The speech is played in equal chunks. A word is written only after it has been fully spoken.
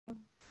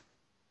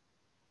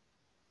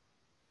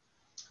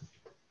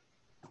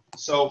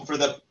So for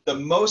the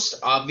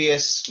most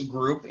obvious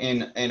group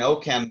in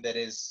OChem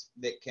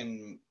that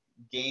can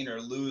gain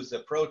or lose a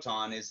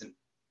proton is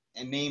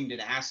named an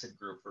acid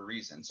group for a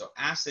reason. So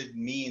acid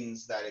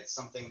means that it's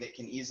something that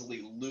can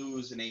easily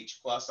lose an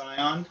H plus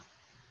ion,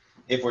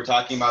 if we're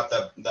talking about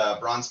the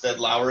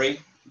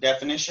Bronsted-Lowry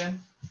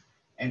definition.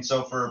 And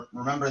so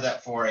remember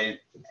that for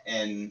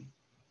in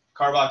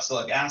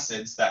carboxylic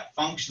acids, that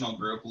functional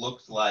group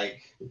looked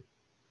like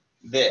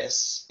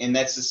this, and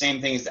that's the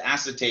same thing as the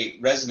acetate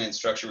resonance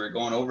structure we were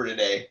going over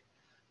today.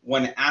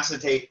 When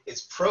acetate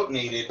is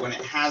protonated, when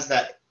it has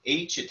that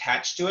H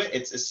attached to it,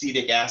 it's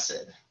acetic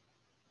acid.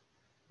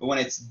 But when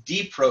it's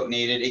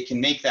deprotonated, it can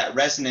make that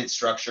resonance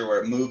structure where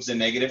it moves a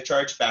negative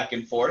charge back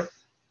and forth.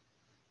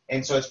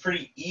 And so it's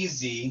pretty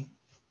easy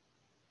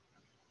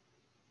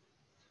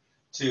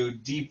to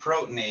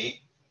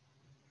deprotonate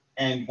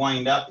and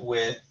wind up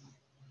with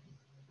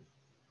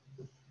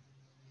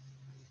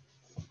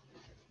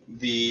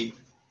the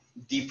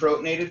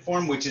deprotonated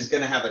form, which is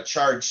going to have a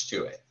charge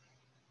to it.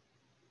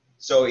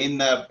 So in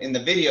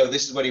the video,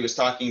 this is what he was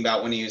talking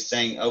about when he was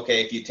saying,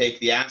 okay, if you take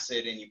the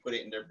acid and you put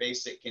it in their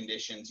basic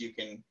conditions, you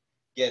can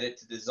get it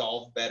to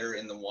dissolve better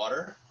in the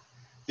water.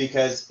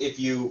 Because if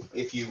you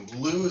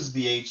lose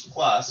the H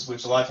plus,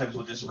 which a lot of times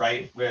we'll just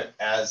write it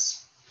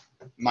as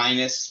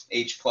minus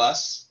H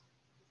plus.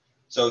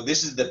 So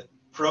this is the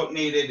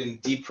protonated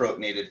and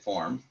deprotonated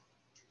form.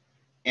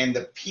 And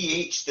the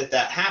pH that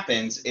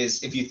happens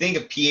is, if you think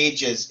of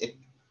pH as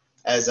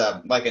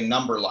like a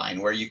number line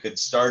where you could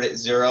start at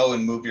 0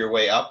 and move your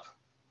way up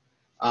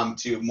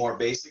to more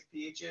basic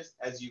pHs.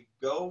 As you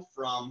go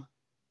from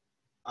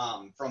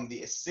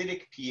the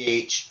acidic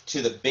pH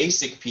to the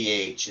basic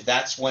pH,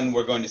 that's when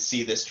we're going to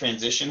see this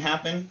transition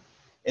happen.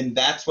 And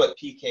that's what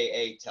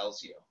pKa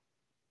tells you.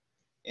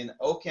 In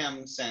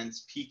OChem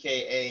sense,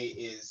 pKa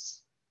is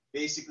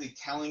basically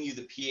telling you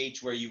the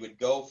pH where you would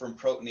go from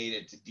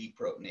protonated to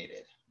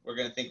deprotonated. We're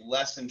going to think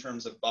less in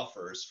terms of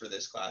buffers for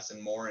this class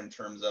and more in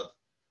terms of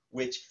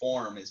which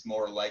form is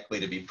more likely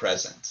to be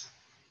present.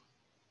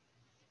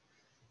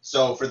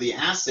 So for the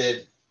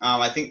acid,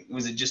 I think,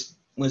 was it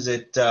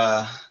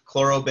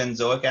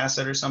chlorobenzoic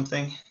acid or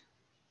something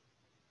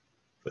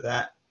for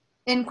that?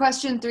 In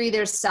question 3,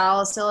 there's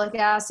salicylic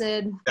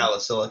acid.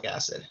 Salicylic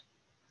acid.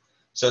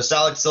 So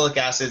salicylic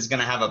acid is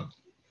going to have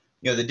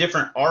the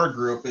different R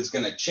group is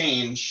going to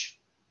change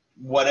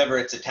whatever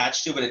it's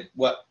attached to,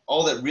 but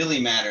all that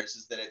really matters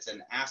is that it's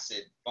an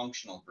acid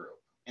functional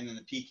group. And then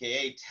the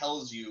pKa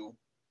tells you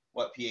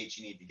what pH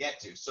you need to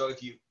get to. So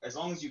as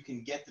long as you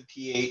can get the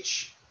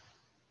pH,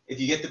 if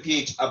you get the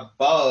pH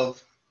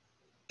above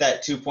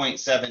that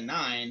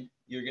 2.79,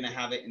 you're going to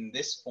have it in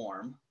this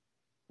form,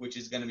 which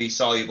is going to be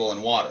soluble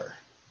in water.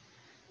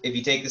 If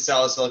you take the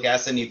salicylic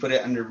acid and you put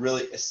it under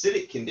really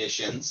acidic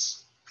conditions,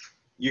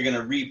 you're going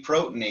to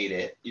reprotonate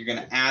it. You're going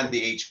to add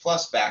the H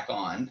plus back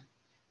on,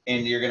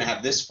 and you're going to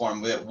have this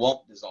form that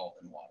won't dissolve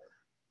in water.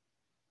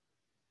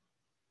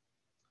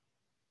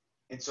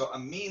 And so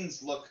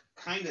amines look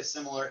kind of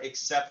similar,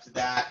 except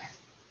that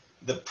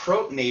the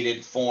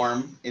protonated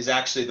form is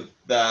actually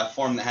the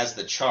form that has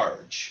the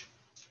charge,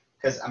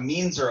 because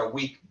amines are a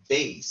weak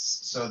base.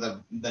 So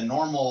the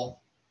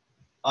normal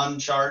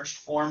uncharged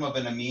form of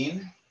an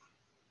amine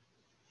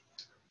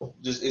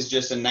is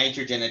just a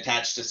nitrogen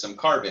attached to some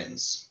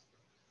carbons.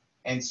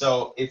 And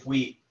so if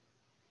we,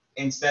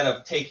 instead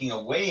of taking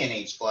away an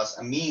H plus,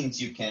 amines,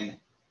 you can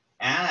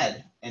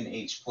add an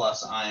H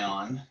plus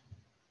ion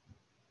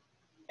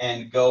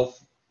and go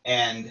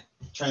and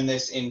turn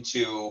this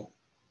into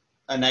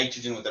a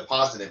nitrogen with a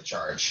positive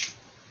charge.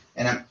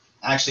 And I'm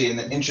actually, in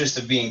the interest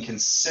of being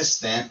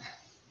consistent,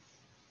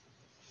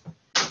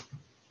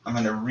 I'm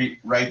going to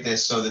rewrite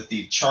this so that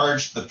the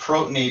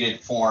protonated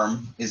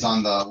form is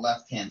on the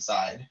left-hand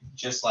side,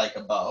 just like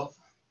above.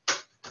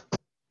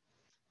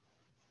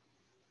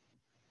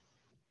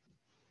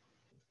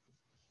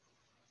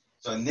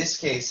 So in this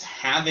case,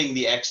 having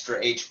the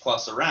extra H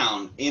plus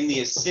around in the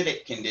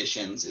acidic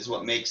conditions is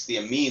what makes the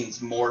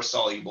amines more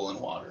soluble in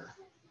water.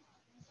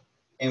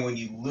 And when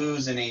you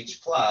lose an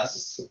H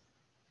plus,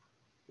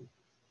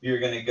 you're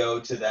going to go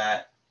to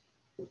that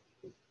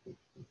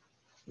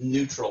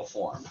neutral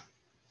form.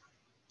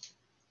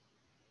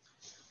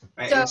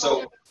 Right?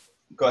 So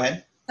go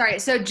ahead. Sorry,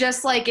 so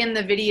just like in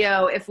the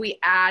video, if we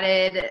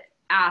added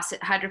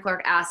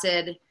hydrochloric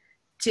acid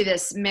to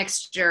this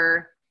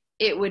mixture,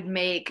 it would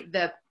make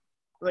the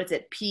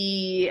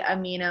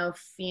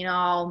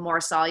p-aminophenol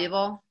more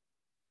soluble?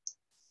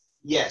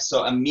 Yes,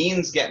 so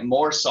amines get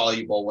more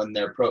soluble when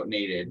they're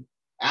protonated.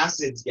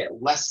 Acids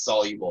get less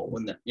soluble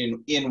when they're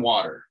in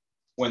water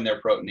when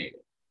they're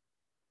protonated.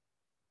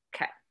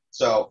 Okay.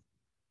 So,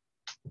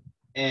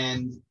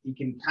 and you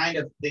can kind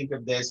of think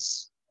of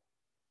this,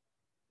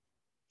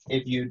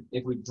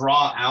 if we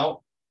draw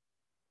out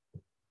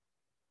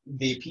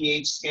the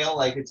pH scale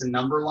like it's a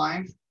number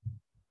line.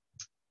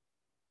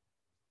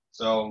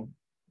 So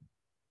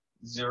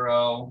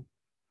 0,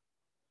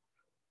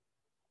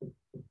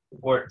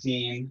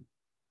 14,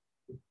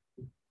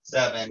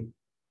 7.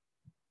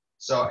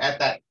 So at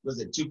that, was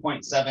it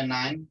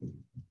 2.79?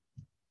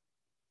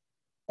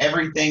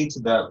 everything to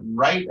the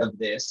right of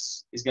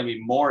this is going to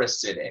be more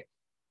acidic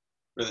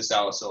for the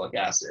salicylic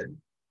acid.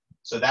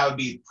 So that would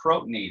be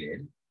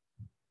protonated.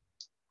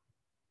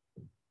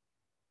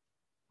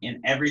 And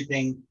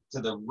everything to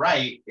the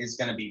right is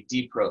going to be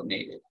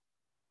deprotonated.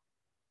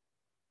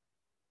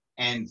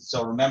 And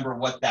so remember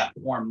what that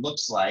form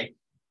looks like.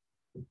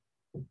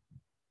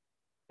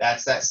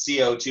 That's that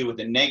CO2 with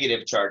a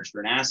negative charge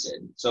for an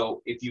acid.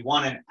 So if you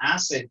want an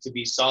acid to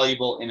be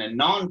soluble in a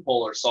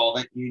nonpolar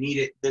solvent, you need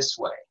it this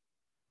way.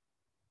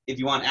 If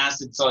you want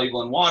acid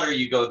soluble in water,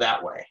 you go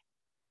that way.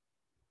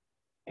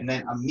 And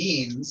then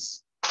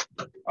amines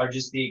are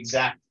just the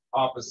exact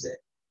opposite,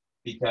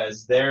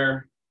 because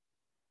they're,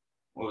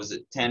 what was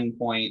it,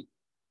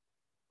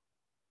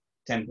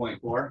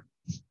 10.4?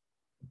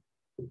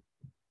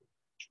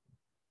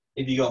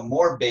 If you go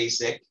more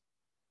basic,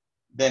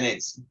 then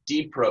it's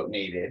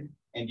deprotonated,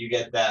 and you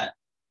get that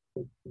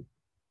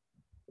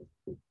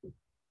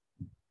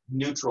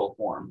neutral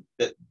form.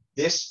 That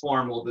this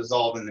form will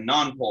dissolve in the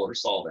nonpolar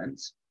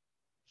solvent,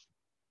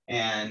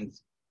 and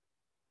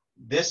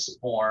this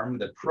form,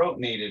 the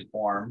protonated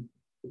form,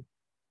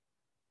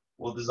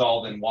 will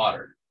dissolve in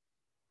water.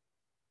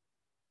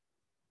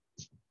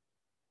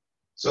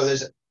 So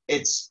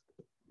it's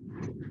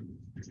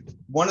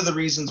one of the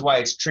reasons why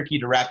it's tricky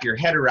to wrap your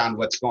head around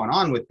what's going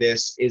on with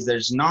this is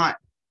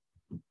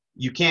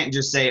you can't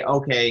just say,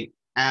 okay,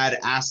 add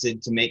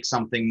acid to make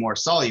something more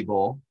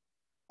soluble.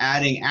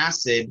 Adding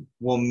acid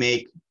will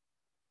make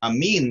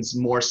amines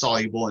more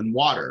soluble in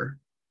water,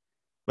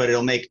 but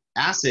it'll make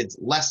acids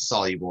less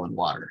soluble in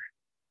water.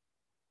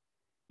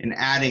 And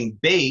adding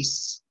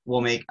base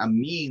will make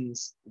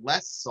amines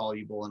less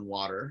soluble in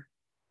water,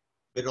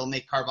 but it'll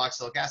make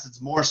carboxylic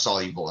acids more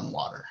soluble in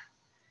water.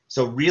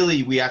 So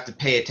really we have to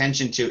pay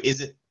attention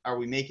to, are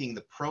we making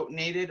the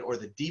protonated or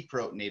the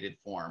deprotonated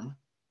form?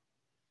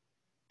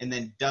 And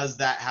then does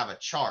that have a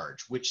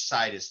charge? Which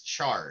side is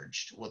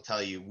charged will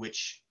tell you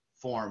which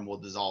form will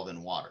dissolve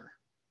in water.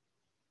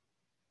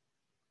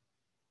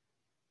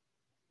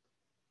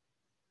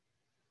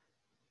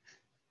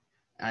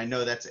 I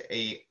know that's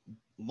a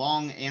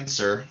long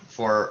answer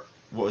for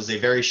what was a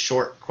very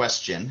short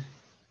question.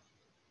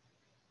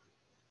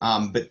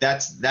 But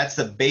that's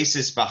the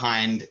basis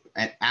behind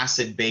an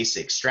acid-base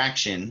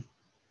extraction,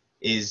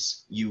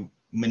 is you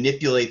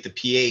manipulate the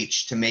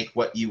pH to make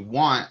what you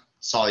want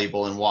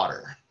soluble in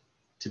water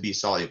to be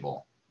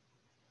soluble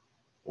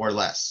or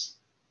less.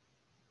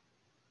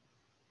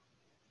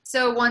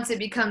 So once it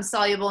becomes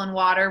soluble in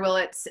water,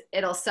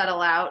 it'll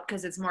settle out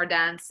because it's more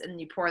dense, and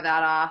you pour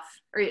that off,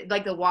 or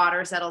like the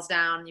water settles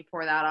down and you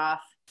pour that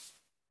off?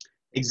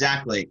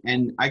 Exactly.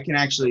 And I can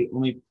actually,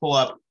 let me pull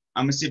up,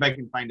 I'm gonna see if I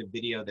can find a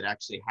video that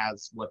actually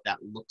has what that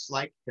looks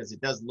like, because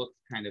it does look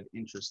kind of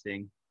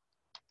interesting.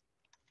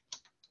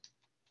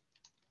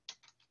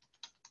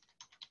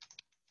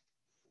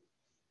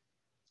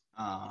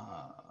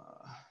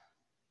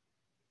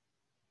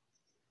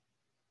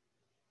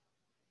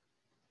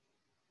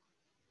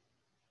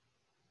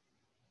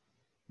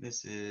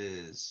 This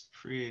is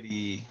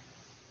pretty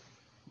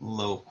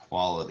low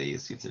quality.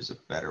 Let's see if there's a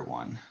better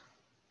one.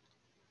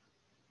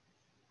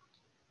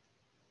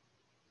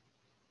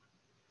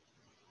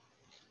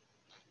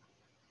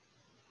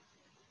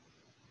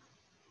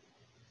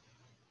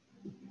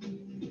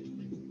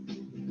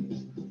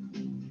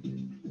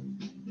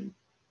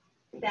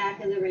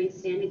 Back of the ring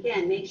stand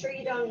again. Make sure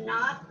you don't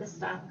knock the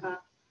stock off.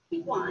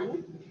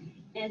 One,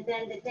 and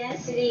then the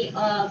density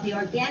of the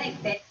organic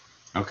phase.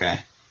 Okay,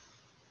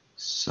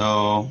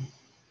 so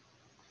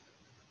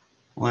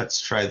let's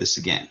try this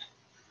again.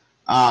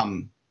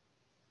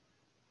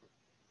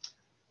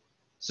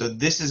 So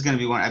this is going to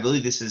be one, I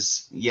believe this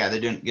is, yeah, they're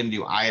going to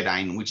do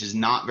iodine, which is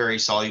not very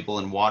soluble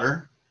in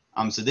water.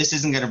 So this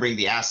isn't going to bring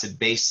the acid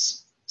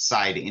base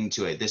side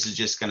into it. This is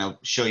just going to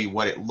show you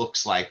what it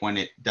looks like when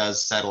it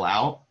does settle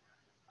out.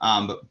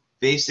 But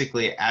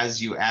basically,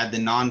 as you add the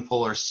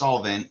nonpolar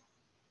solvent,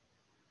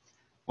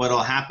 what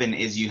will happen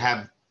is you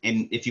have,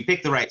 and if you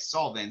pick the right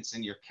solvents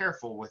and you're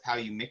careful with how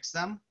you mix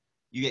them,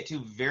 you get two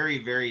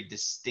very, very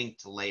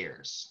distinct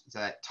layers. So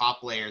that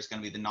top layer is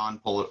going to be the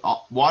nonpolar.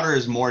 Water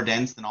is more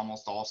dense than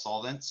almost all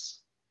solvents,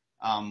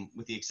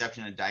 with the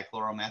exception of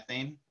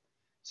dichloromethane.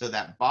 So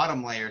that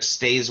bottom layer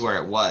stays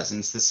where it was, and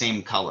it's the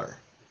same color.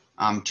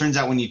 Turns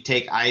out when you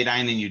take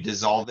iodine and you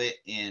dissolve it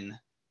in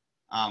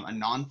a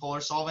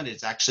nonpolar solvent,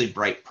 it's actually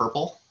bright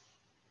purple.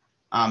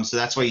 So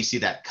that's why you see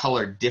that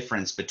color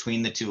difference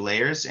between the two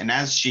layers. And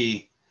as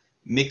she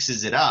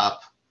mixes it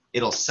up,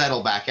 it'll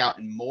settle back out,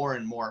 and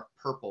more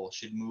purple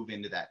should move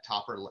into that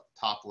top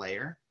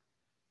layer.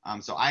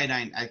 So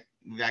iodine,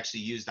 we've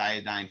actually used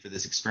iodine for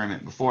this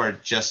experiment before,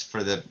 just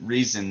for the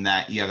reason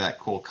that you have that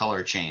cool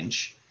color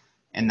change.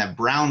 And the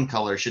brown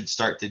color should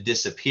start to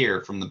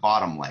disappear from the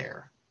bottom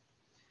layer,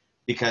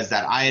 because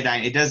that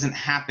iodine, it doesn't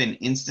happen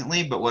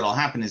instantly, but what'll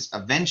happen is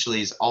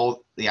eventually is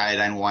all the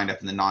iodine will wind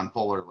up in the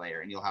nonpolar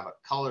layer, and you'll have a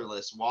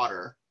colorless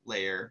water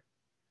layer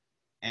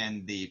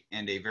and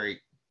a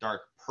very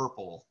dark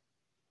purple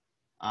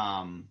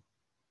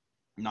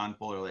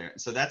non-polar layer.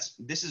 So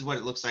this is what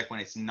it looks like when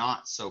it's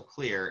not so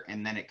clear,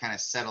 and then it kind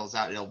of settles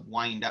out. It'll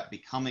wind up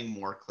becoming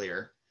more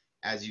clear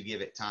as you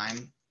give it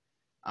time.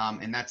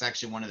 And that's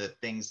actually one of the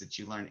things that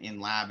you learn in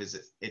lab,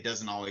 is it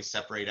doesn't always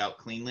separate out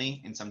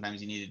cleanly, and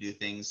sometimes you need to do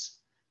things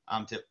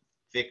to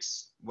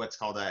fix what's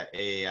called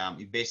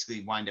you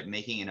basically wind up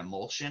making an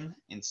emulsion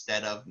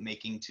instead of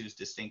making two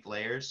distinct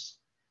layers,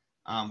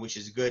 which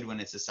is good when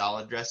it's a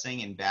solid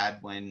dressing and bad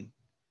when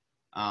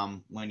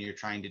you're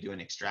trying to do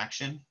an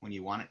extraction, when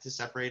you want it to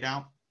separate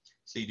out.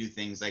 So you do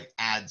things like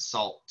add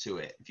salt to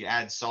it. If you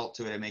add salt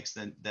to it, it makes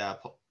the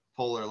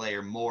polar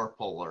layer more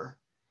polar,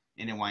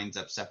 and it winds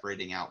up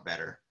separating out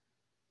better.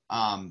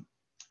 And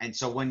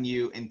so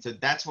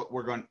that's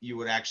what you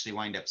would actually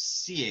wind up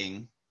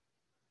seeing.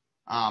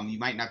 You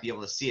might not be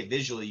able to see it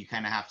visually. You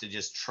kind of have to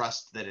just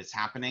trust that it's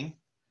happening.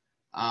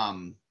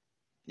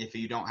 If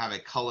you don't have a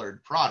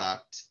colored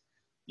product,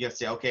 you have to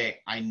say, okay,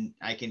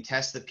 I can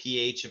test the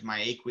pH of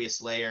my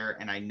aqueous layer,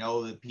 and I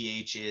know the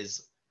pH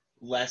is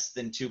less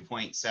than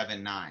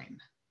 2.79.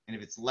 And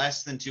if it's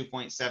less than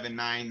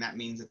 2.79, that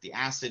means that the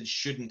acid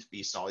shouldn't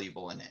be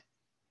soluble in it,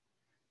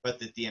 but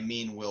that the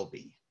amine will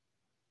be.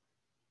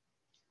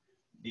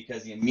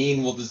 Because the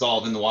amine will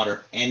dissolve in the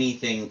water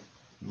anything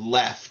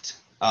left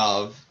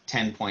of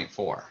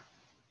 10.4.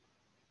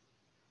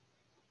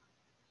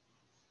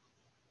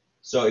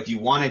 So if you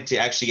wanted to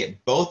actually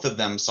get both of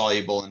them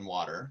soluble in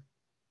water,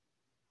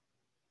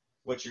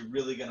 what you're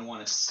really going to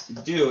want to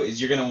do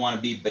is you're going to want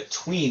to be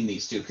between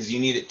these two, because you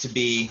need it to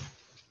be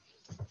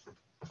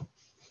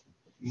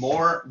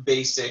more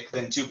basic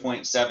than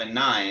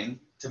 2.79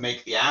 to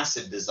make the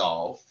acid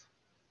dissolve,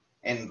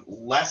 and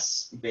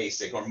less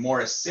basic or more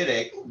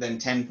acidic than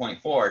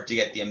 10.4 to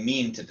get the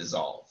amine to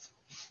dissolve.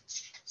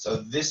 So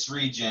this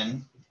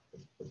region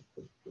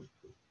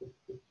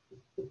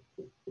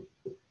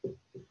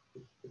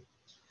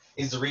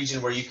is the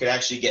region where you could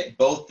actually get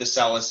both the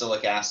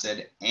salicylic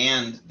acid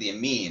and the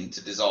amine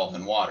to dissolve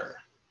in water.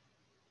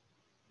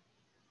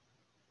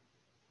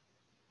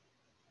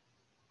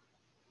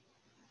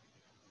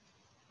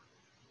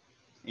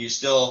 You're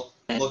still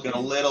looking a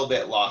little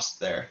bit lost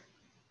there.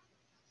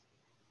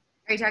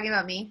 Are you talking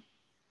about me?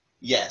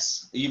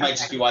 Yes, you might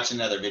just be watching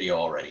another video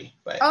already.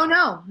 But oh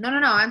no,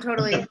 I'm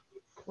totally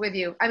with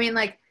you. I mean,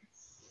 like,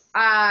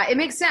 it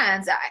makes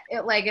sense.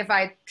 Like, if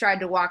I tried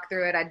to walk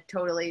through it, I'd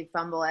totally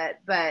fumble it,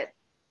 but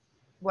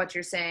what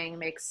you're saying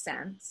makes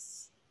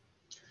sense.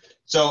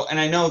 So, and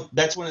I know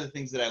that's one of the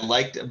things that I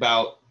liked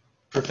about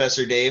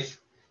Professor Dave,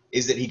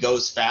 is that he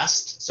goes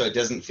fast, so it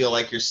doesn't feel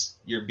like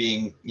you're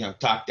being,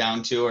 talked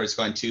down to, or it's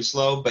going too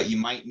slow, but you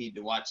might need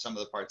to watch some of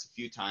the parts a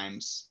few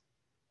times,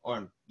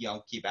 or,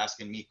 keep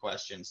asking me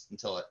questions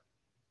until it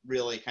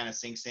really kind of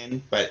sinks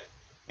in.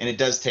 And it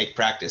does take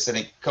practice. I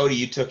think, Cody,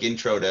 you took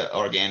intro to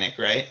organic,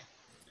 right?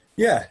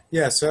 Yeah.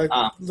 So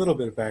a little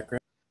bit of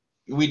background.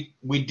 We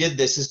did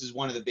this. This is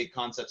one of the big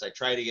concepts I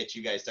try to get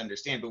you guys to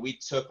understand, but we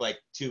took like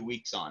 2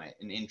 weeks on it,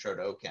 an intro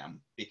to OChem,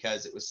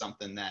 because it was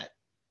something that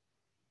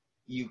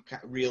you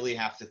really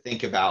have to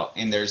think about,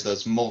 and there's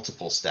those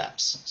multiple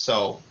steps.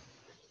 So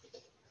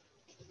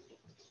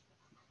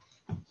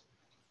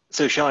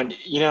Sean,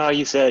 how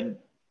you said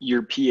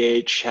your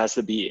pH has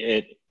to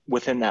be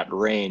within that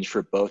range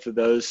for both of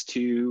those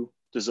to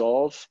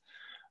dissolve.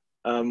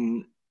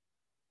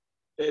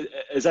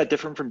 Is that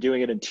different from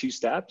doing it in 2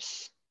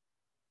 steps?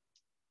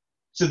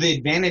 So the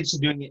advantage to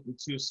doing it in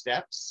 2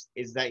 steps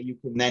is that you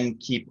can then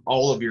keep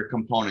all of your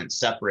components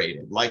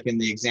separated, like in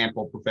the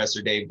example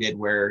Professor Dave did,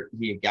 where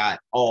he got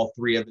all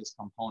 3 of his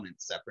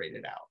components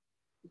separated out.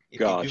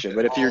 Gotcha.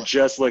 But if you're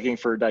just looking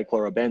for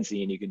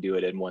dichlorobenzene, you can do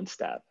it in 1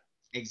 step.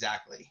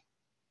 Exactly.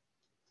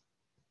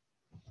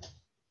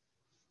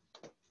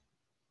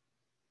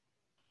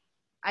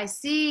 I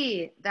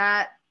see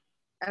that.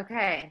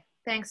 Okay.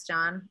 Thanks,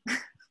 John.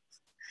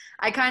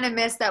 I kind of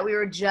missed that we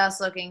were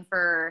just looking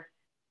for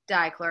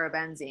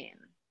dichlorobenzene.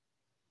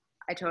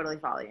 I totally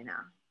follow you now.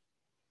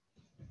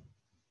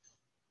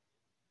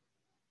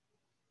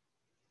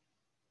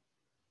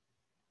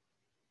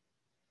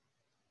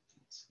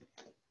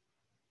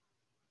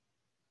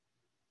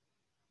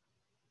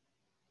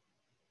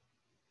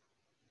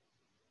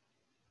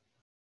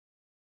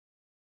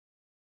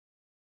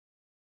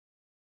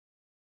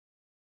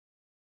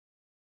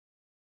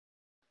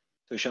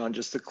 So Sean,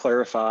 just to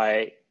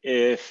clarify,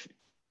 if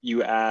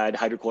you add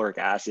hydrochloric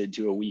acid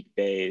to a weak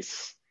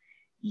base,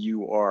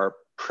 you are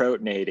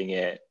protonating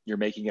it, you're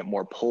making it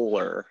more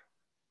polar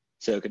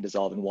so it can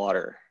dissolve in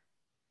water.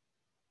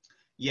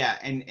 Yeah,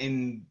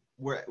 and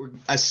we're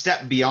a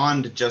step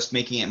beyond just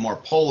making it more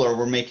polar.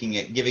 We're giving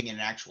it an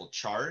actual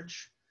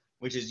charge,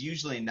 which is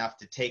usually enough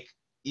to take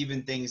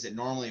even things that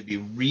normally would be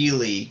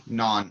really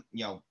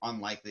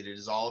unlikely to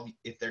dissolve.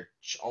 If they're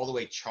all the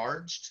way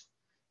charged,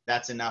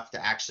 that's enough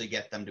to actually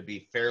get them to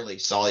be fairly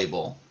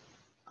soluble.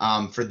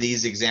 For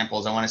these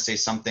examples, I want to say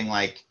something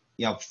like,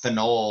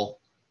 phenol.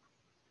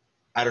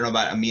 I don't know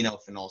about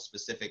aminophenol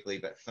specifically,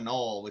 but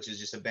phenol, which is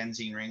just a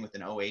benzene ring with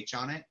an OH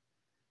on it,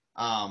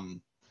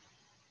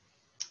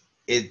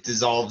 it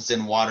dissolves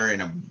in water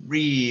in a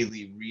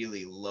really,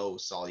 really low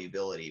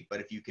solubility. But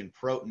if you can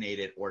protonate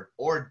it or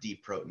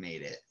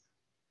deprotonate it,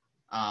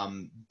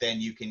 then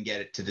you can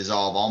get it to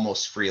dissolve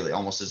almost freely,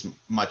 almost as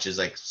much as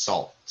like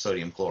salt,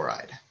 sodium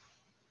chloride.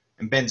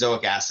 And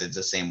benzoic acid's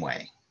the same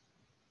way.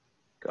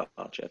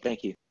 Gotcha.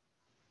 Thank you.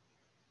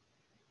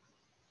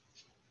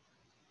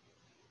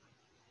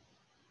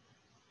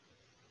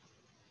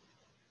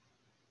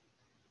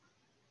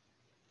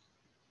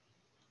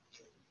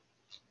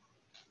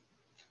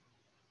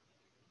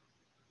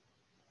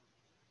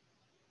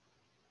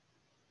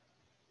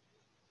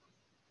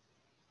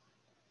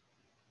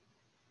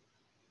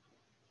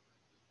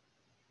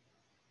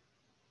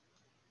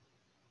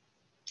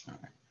 All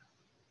right.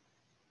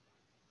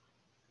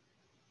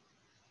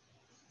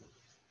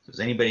 So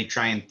is anybody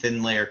trying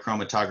thin layer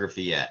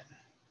chromatography yet?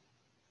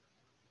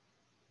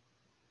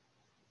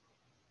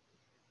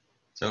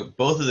 So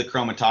both of the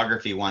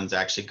chromatography ones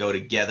actually go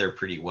together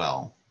pretty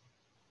well.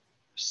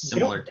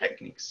 Similar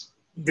techniques.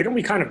 Didn't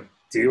we kind of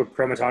do a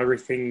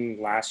chromatography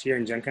thing last year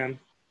in Gen Chem,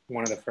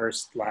 one of the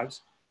first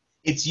labs?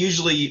 It's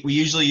usually, we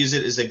usually use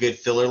it as a good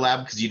filler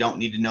lab because you don't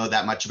need to know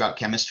that much about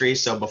chemistry.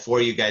 So before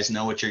you guys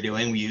know what you're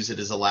doing, we use it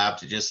as a lab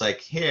to just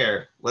like,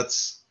 here,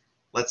 let's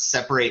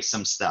separate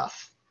some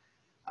stuff.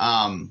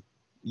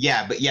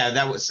 Yeah, but yeah,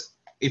 that was,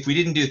 if we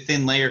didn't do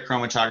thin layer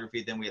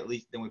chromatography, then we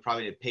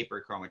probably did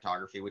paper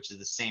chromatography, which is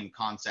the same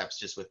concepts,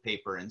 just with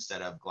paper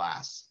instead of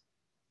glass.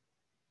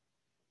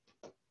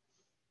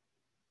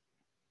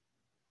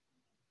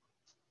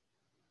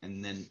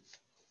 And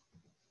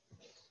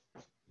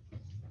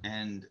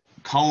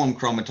column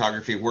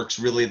chromatography works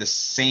really the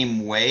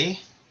same way.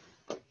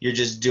 You're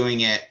just doing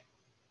it,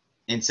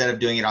 instead of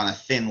doing it on a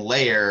thin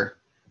layer,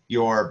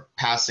 you're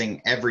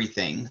passing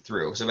everything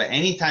through. So at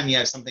any time you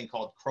have something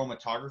called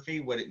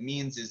chromatography, what it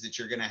means is that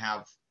you're going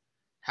to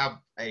have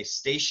a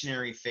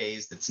stationary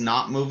phase that's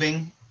not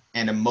moving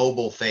and a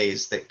mobile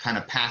phase that kind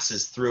of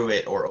passes through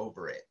it or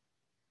over it.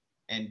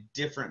 And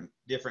different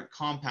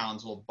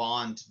compounds will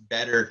bond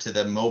better to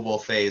the mobile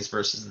phase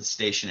versus the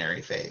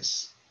stationary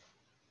phase.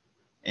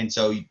 And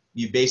so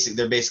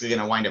they're basically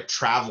going to wind up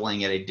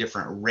traveling at a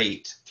different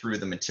rate through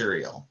the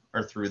material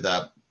or through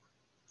the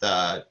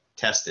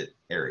tested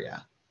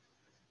area.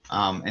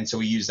 And so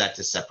we use that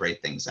to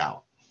separate things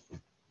out.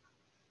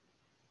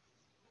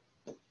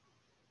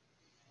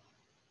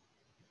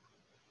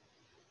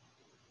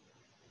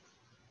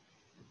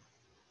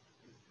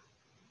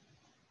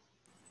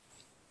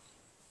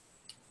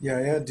 Yeah,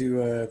 I had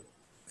to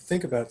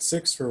think about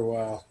 6 for a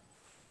while.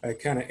 I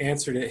kind of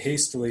answered it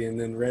hastily and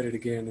then read it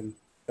again and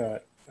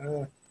thought,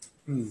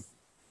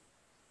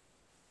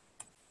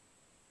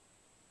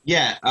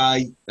 Yeah,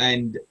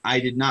 and I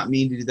did not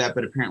mean to do that,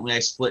 but apparently I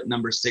split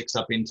number 6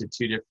 up into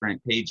 2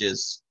 different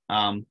pages.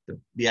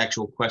 The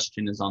actual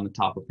question is on the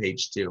top of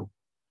page 2.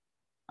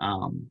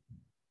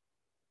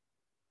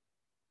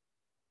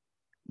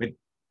 But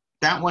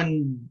that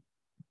one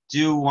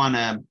do want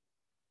to,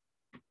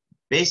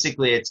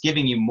 basically it's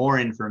giving you more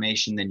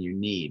information than you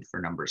need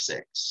for number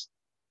 6.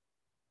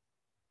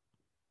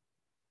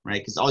 Right,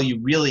 because all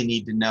you really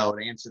need to know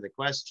to answer the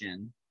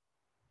question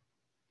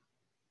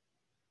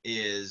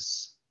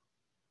is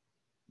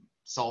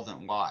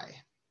solvent Y.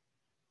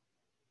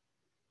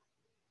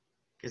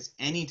 Because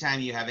anytime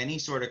you have any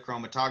sort of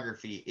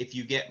chromatography, if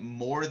you get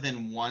more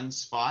than one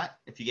spot,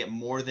 if you get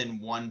more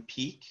than one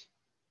peak,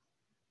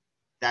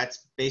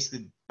 that's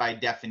basically by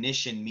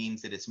definition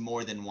means that it's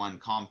more than one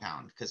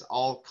compound, because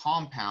all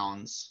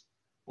compounds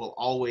will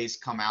always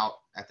come out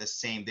at the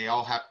same, they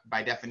all have,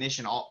 by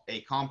definition,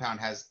 a compound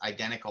has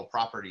identical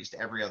properties to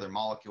every other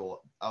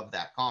molecule of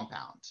that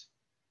compound.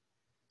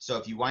 So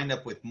if you wind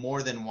up with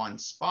more than one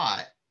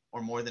spot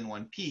or more than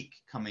one peak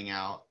coming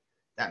out,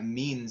 that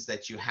means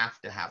that you have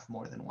to have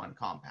more than one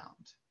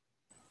compound.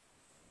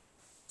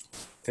 I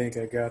think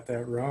I got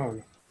that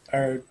wrong.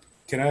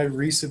 Can I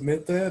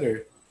resubmit that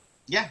or?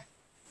 Yeah.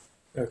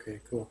 Okay,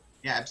 cool.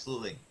 Yeah,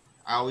 absolutely.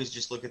 I always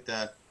just look at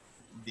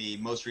the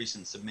most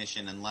recent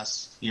submission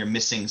unless you're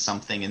missing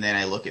something, and then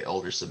I look at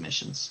older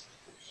submissions.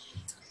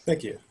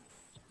 Thank you.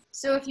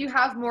 So if you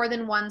have more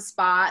than one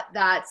spot,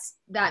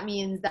 that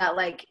means that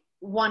like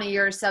one of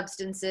your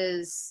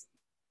substances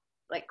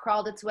like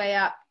crawled its way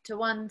up to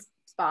one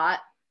spot,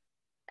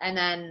 and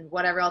then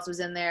whatever else was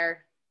in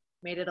there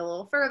made it a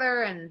little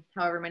further, and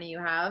however many you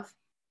have.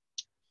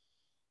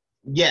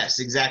 Yes,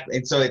 exactly.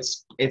 And so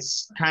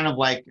it's kind of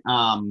like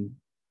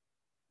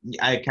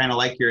I kind of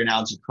like your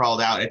analogy, crawled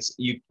out.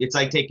 It's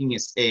like taking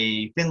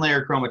a thin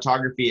layer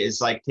chromatography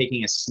is like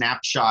taking a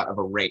snapshot of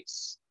a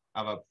race,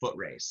 of a foot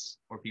race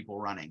or people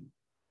running,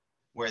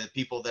 where the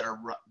people that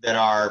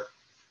are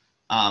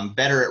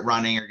better at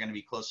running are going to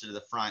be closer to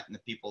the front, and the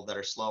people that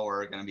are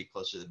slower are going to be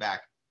closer to the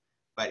back.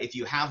 But if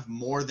you have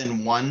more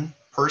than one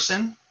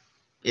person,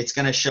 it's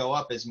going to show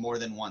up as more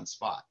than one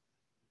spot.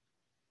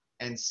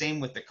 And same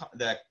with the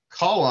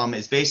column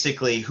is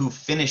basically who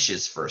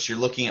finishes first. You're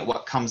looking at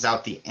what comes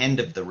out the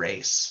end of the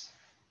race,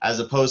 as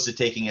opposed to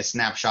taking a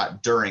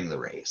snapshot during the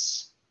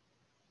race.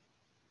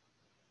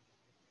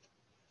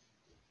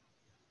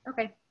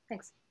 Okay,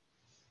 Thanks.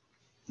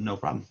 No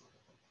problem.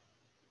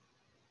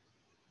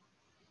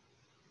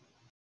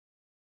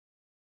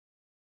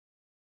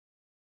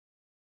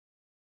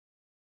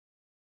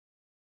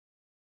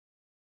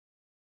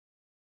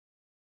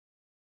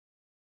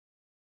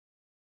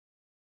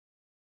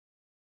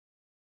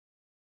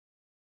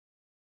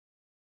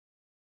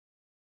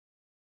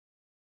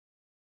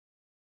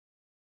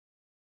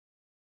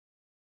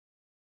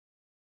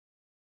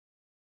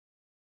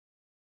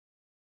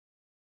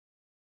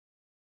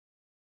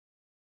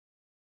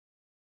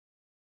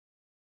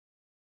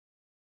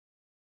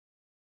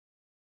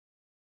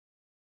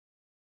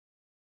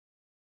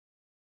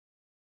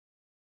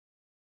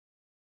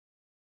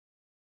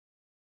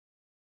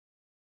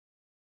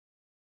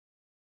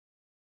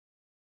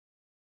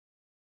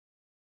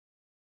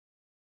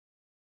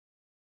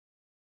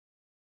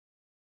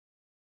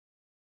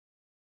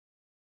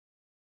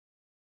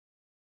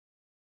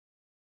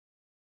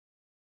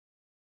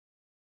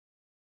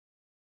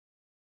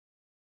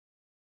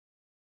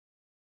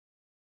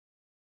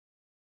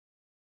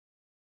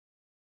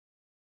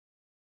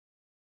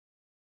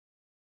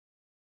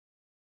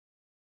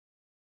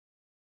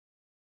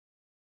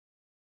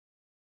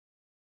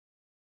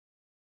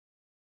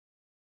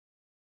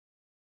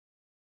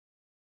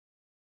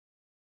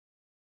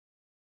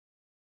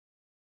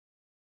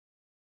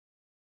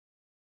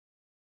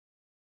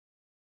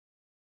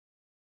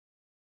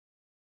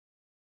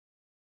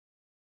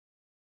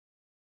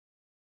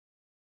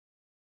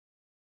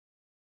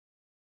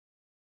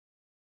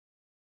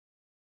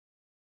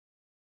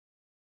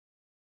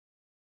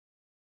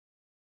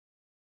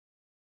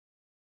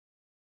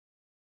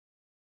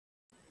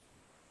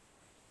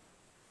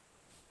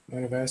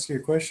 Might have asked you a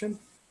question?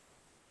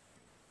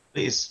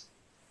 Please.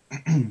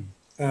 If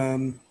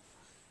I'm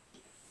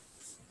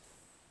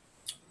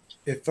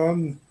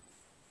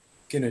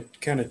going to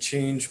kind of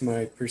change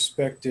my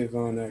perspective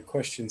on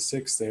question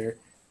 6 there,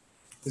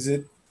 does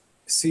it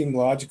seem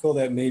logical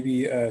that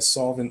maybe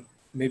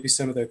maybe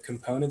some of the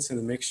components in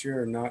the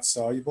mixture are not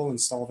soluble in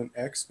solvent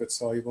X, but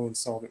soluble in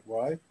solvent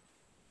Y?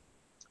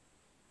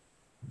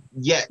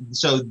 Yeah,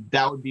 so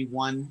that would be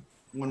one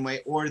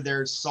way, or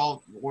their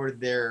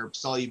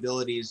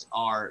solubilities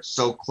are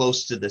so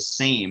close to the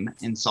same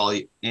in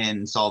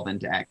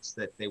solvent X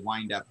that they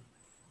wind up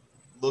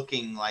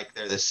looking like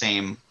they're the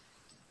same,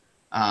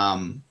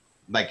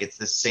 like it's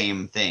the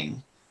same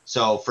thing.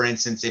 So for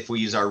instance, if we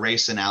use our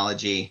race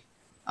analogy,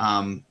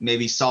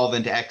 maybe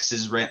solvent X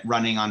is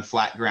running on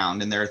flat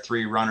ground and there are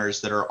 3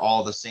 runners that are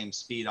all the same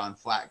speed on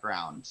flat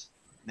ground.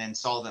 Then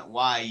solvent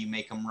Y, you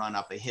make them run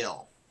up a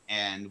hill,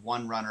 and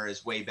one runner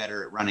is way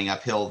better at running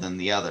uphill than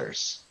the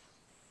others.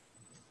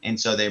 And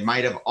so they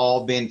might have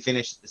all been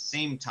finished at the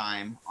same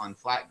time on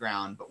flat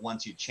ground, but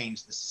once you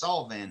change the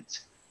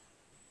solvent,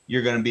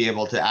 you're going to be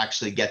able to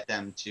actually get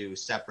them to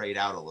separate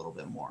out a little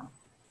bit more.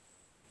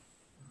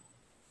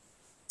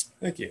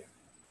 Thank you.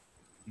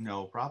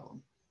 No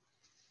problem.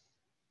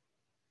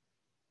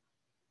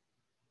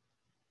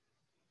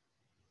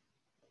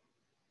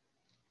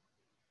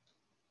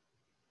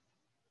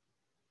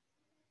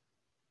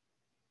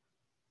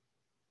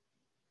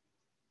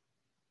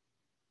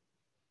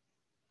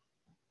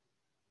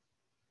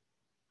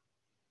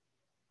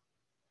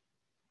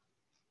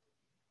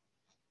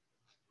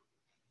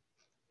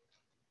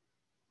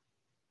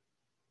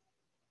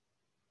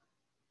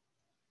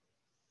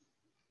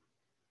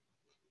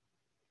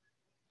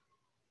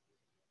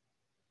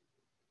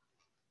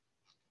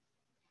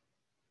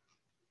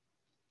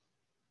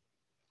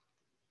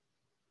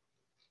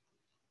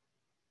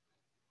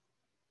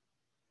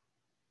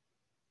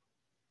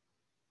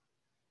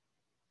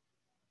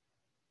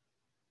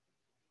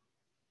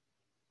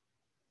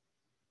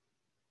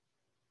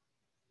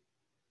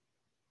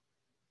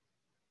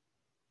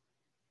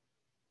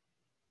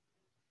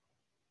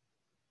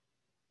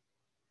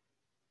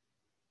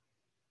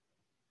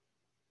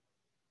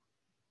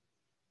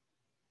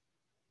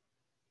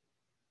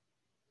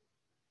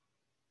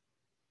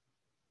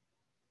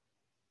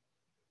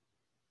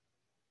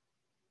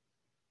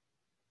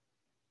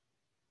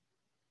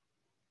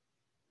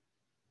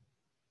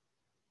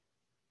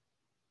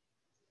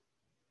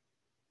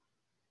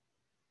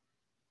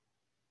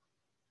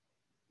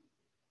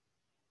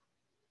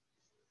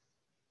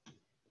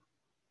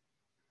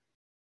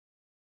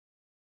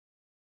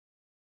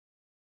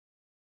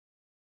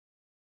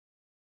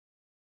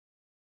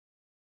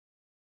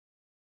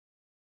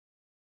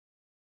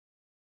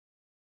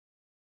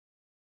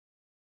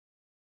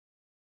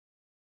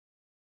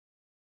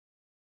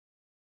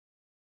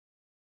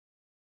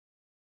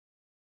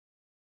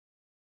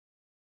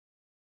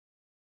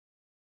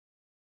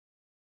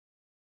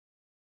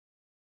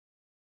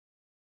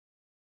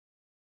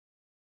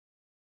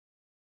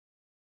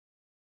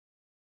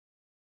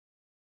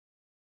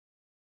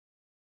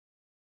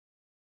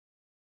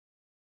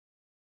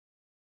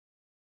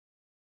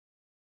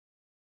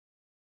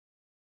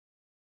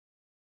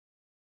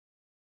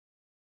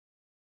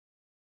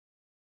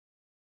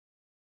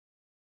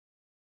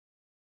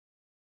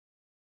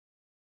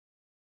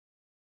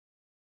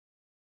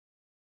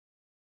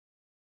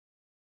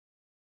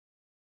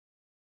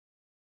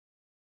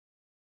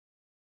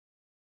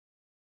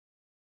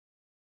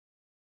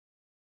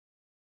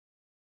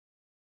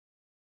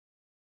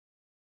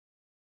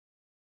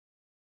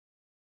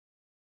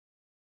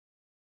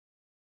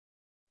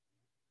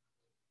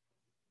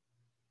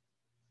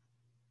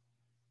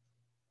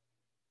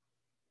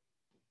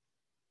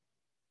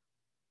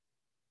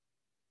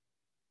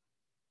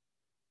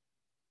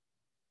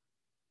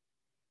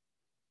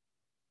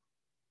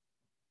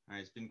 All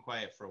right, it's been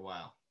quiet for a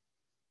while.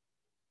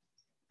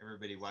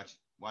 Everybody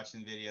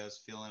watching videos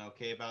feeling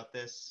okay about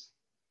this?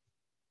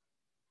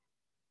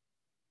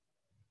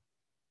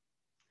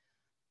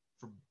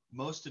 For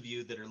most of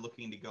you that are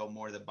looking to go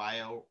more the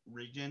bio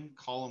region,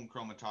 column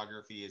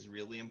chromatography is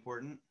really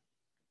important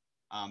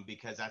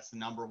because that's the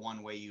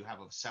 #1 way you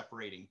have of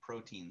separating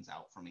proteins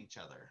out from each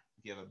other.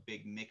 If you have a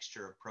big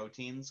mixture of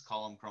proteins,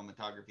 column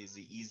chromatography is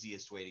the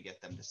easiest way to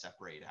get them to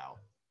separate out.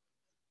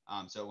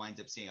 So it winds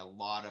up seeing a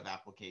lot of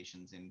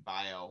applications in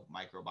bio,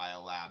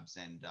 microbiome labs,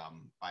 and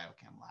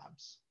biochem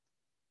labs.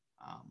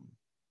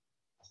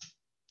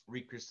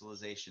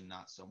 Recrystallization,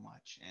 not so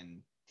much,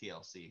 and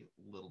TLC,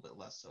 a little bit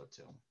less so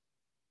too.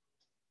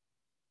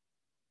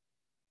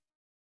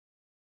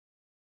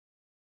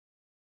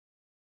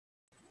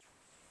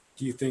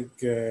 Do you think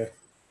the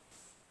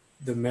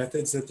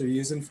methods that they're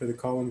using for the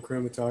column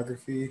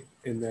chromatography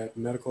in that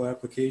medical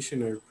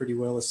application are pretty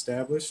well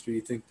established, or do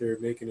you think they're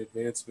making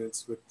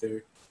advancements with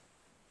their...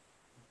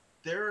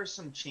 There are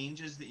some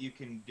changes that you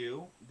can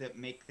do that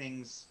make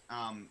things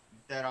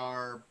that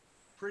are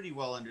pretty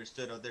well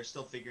understood. They're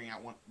still figuring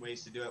out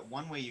ways to do it.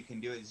 One way you can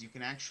do it is you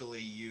can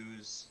actually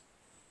use,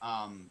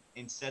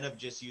 instead of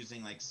just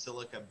using like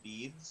silica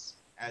beads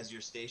as your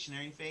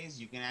stationary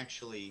phase, you can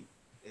actually,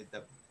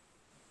 the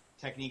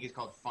technique is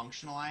called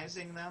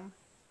functionalizing them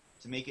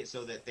to make it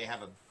so that they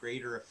have a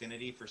greater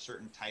affinity for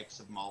certain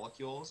types of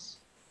molecules.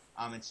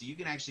 And so you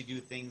can actually do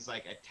things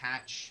like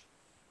attach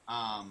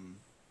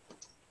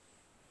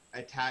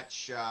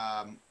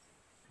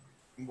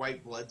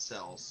white blood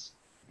cells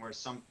or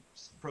some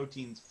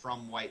proteins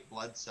from white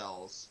blood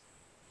cells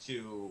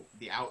to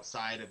the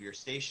outside of your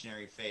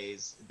stationary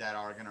phase that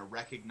are going to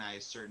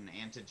recognize certain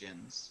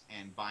antigens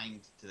and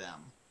bind to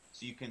them.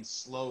 So you can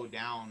slow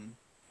down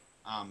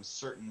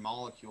certain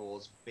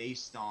molecules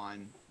based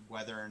on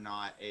whether or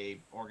not a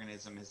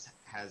organism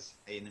has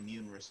an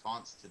immune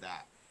response to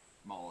that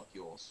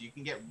molecule. So you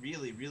can get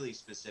really, really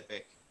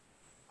specific.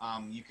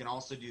 You can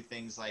also do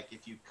things like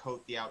if you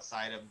coat the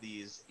outside of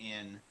these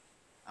in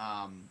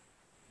a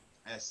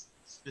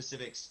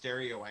specific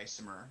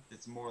stereoisomer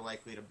that's more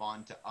likely to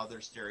bond to other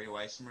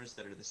stereoisomers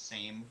that are the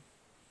same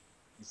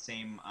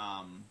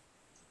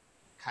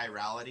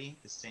chirality,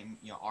 the same,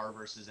 R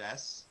versus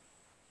S.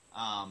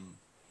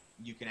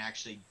 You can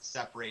actually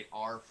separate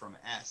R from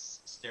S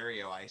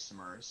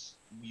stereoisomers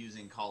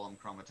using column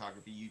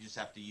chromatography. You just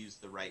have to use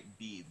the right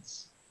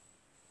beads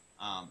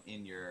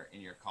in your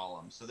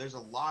column. So there's a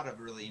lot of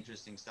really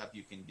interesting stuff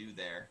you can do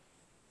there.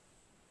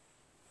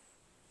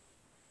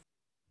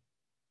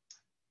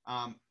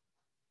 And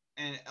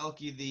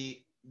Elke,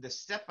 the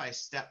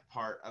step-by-step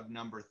part of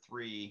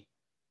 #3,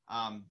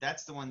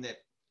 that's the one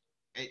that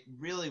it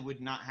really would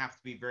not have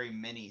to be very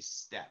many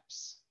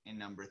steps in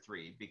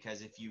 #3,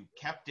 because if you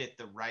kept it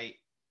the right,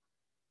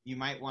 you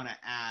might want to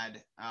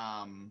add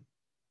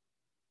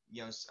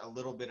a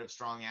little bit of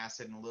strong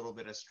acid and a little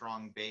bit of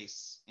strong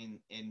base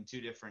in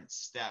 2 different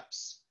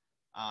steps.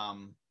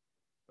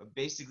 But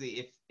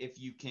basically, if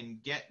you can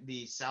get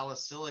the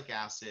salicylic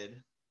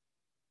acid,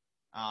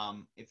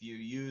 if you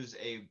use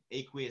a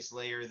aqueous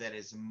layer that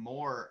is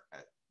more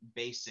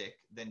basic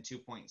than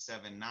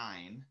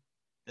 2.79,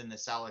 then the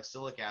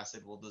salicylic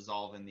acid will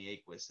dissolve in the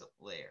aqueous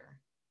layer.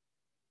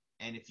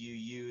 And if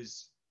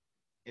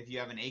you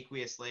have an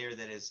aqueous layer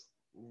that is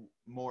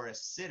more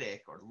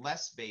acidic or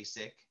less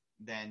basic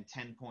than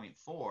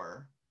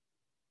 10.4,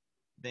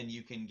 then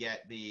you can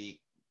get the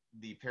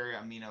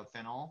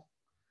periaminophenol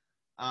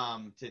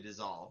to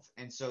dissolve.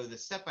 And so the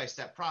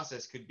step-by-step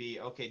process could be,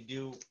 okay,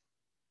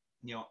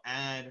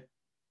 add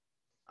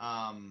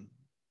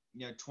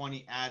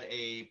add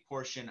a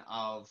portion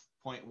of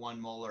 0.1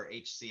 molar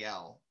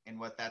HCl, and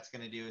what that's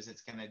going to do is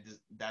that's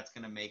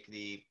going to make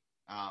the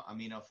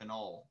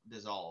aminophenol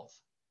dissolve,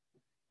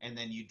 and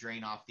then you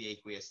drain off the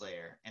aqueous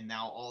layer, and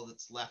now all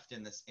that's left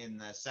in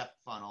the SEP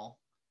funnel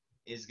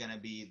is going to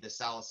be the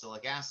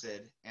salicylic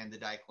acid and the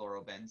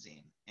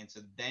dichlorobenzene. And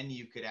so then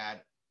you could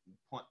add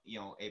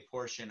a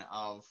portion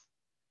of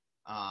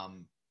a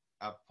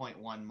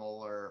 0.1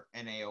 molar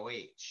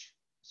NaOH,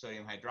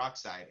 sodium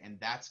hydroxide, and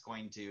that's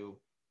going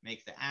to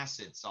make the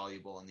acid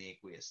soluble in the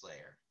aqueous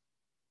layer.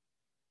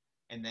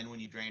 And then when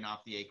you drain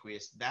off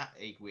that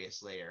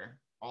aqueous layer,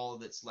 all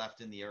that's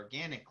left in the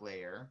organic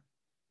layer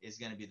is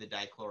going to be the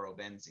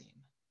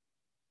dichlorobenzene.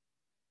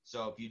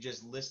 So if you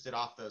just listed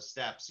off those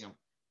steps,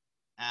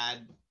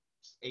 add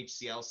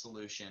HCl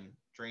solution,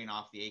 drain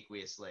off the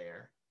aqueous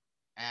layer,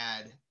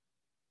 add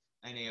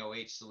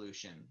NaOH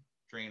solution,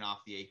 drain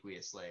off the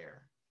aqueous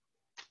layer,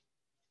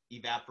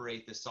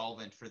 evaporate the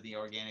solvent for the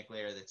organic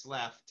layer that's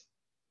left,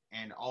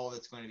 and all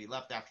that's going to be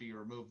left after you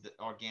remove the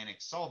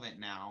organic solvent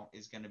now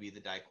is going to be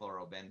the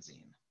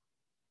dichlorobenzene.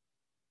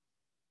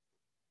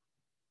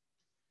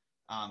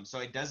 So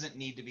it doesn't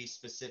need to be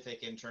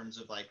specific in terms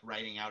of like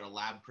writing out a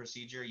lab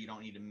procedure. You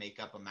don't need to make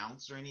up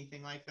amounts or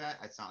anything like that.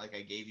 It's not like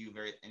I gave you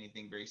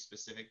anything very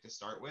specific to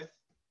start with.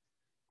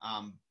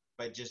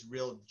 But just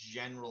real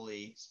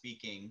generally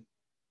speaking,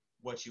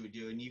 what you would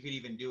do, and you could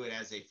even do it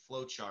as a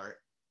flow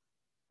chart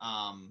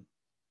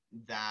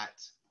that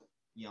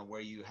you know,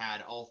 where you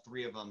had all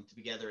three of them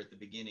together at the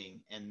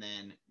beginning and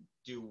then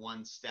do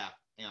one step,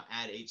 you know,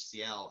 add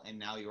HCl, and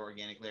now your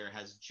organic layer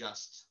has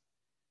just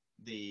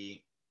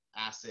the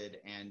acid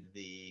and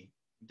the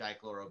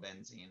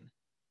dichlorobenzene.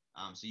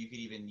 So you could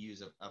even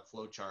use a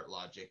flowchart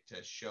logic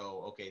to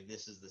show, okay,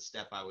 this is the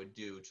step I would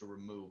do to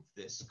remove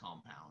this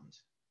compound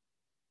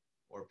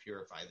or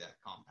purify that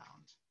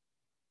compound.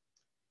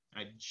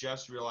 And I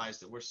just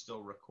realized that we're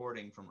still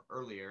recording from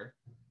earlier,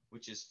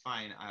 which is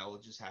fine. I'll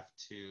just have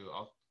to,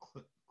 I'll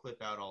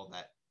clip out all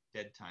that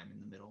dead time in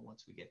the middle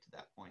once we get to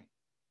that point.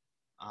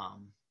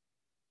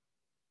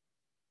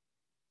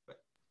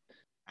 But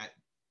at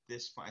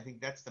this point, I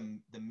think that's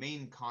the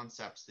main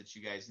concepts that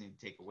you guys need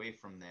to take away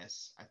from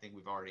this. I think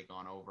we've already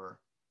gone over.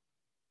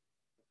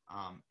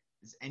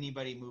 Has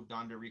anybody moved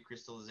on to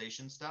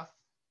recrystallization stuff?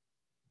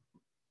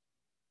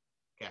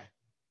 Okay.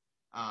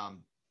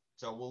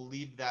 So we'll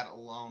leave that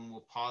alone.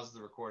 We'll pause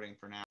the recording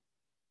for now.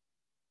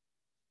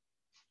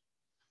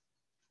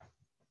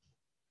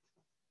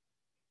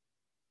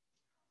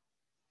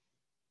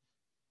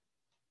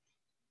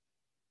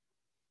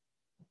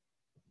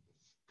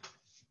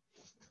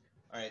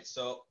 All right,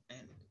 so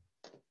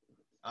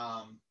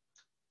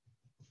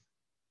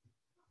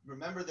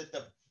remember that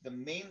the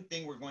main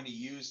thing we're going to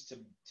use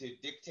to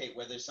dictate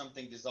whether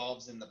something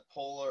dissolves in the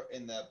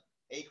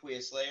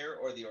aqueous layer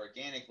or the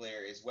organic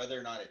layer is whether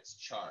or not it's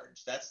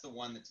charged. That's the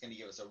one that's going to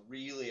give us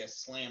a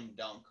slam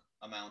dunk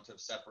amount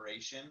of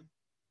separation.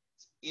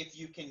 If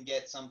you can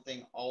get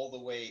something all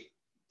the way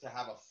to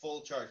have a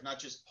full charge, not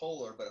just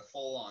polar, but a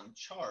full on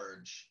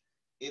charge,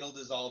 it'll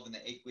dissolve in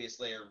the aqueous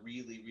layer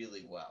really,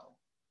 really well.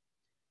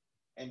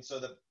 And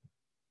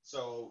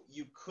so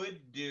you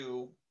could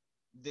do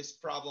this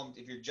problem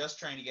if you're just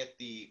trying to get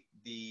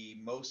the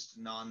most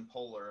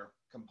non-polar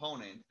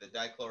component, the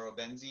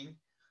dichlorobenzene.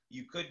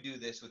 You could do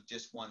this with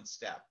just one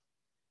step.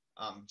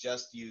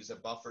 Just use a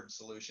buffered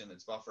solution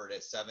that's buffered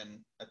at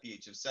a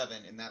pH of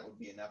 7, and that would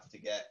be enough to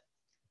get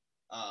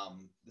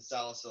the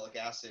salicylic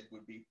acid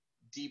would be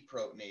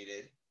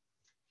deprotonated,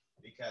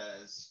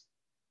 because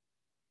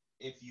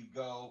if you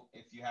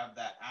have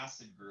that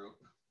acid group,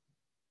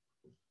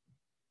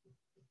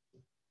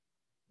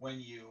 when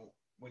you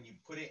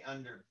put it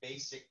under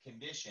basic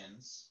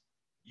conditions,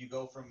 you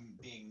go from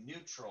being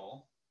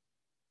neutral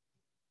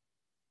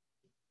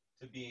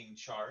to being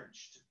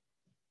charged.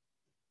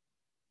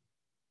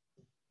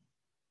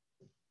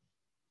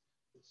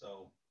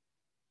 So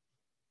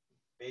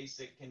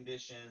basic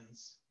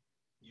conditions,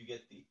 you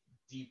get the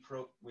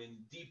when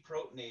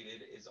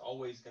deprotonated is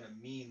always going to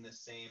mean the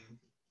same.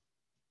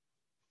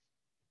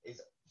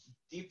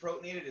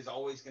 Deprotonated is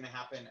always going to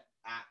happen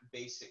at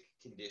basic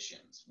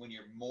conditions. When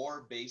you're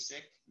more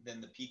basic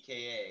than the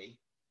pKa,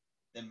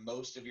 then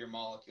most of your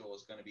molecule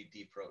is going to be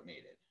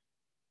deprotonated.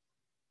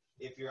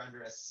 If you're under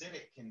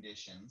acidic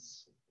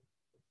conditions,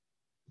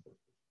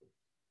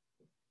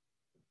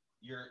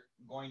 you're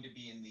going to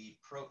be in the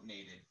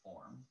protonated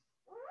form,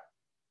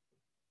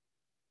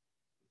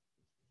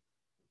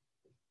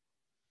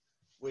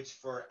 which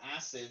for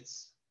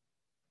acids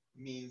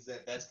means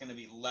that that's going to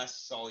be less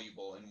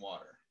soluble in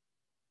water.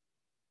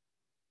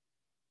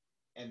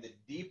 And the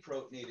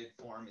deprotonated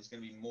form is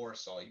going to be more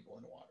soluble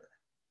in water.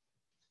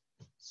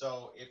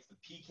 So if the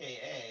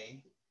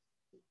pKa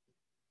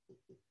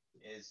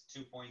is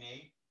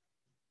 2.8,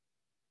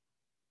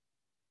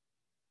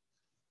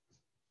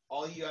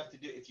 all you have to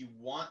do, if you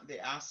want the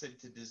acid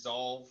to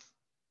dissolve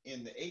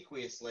in the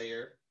aqueous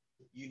layer,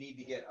 you need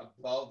to get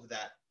above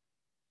that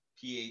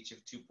pH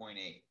of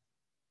 2.8.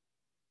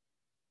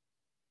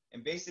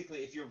 And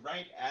basically, if you're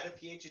right at a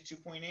pH of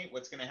 2.8,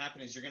 what's going to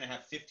happen is you're going to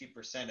have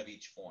 50% of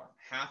each form.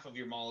 Half of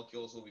your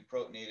molecules will be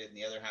protonated and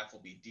the other half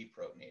will be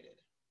deprotonated.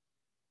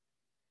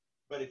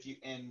 But if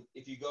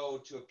you go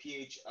to a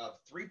pH of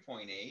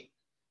 3.8,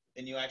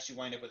 then you actually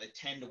wind up with a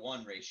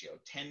 10-to-1 ratio.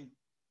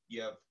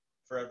 You have,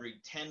 for every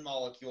 10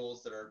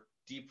 molecules that are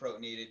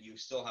deprotonated, you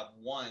still have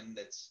one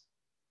that's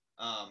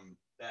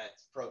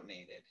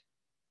protonated.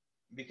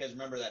 Because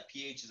remember, that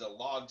pH is a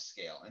log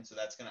scale, and so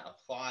that's going to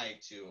apply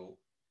to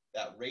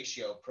that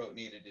ratio of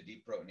protonated to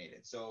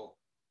deprotonated. So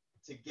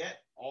to get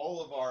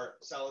all of our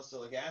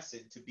salicylic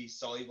acid to be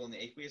soluble in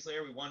the aqueous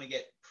layer, we want to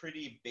get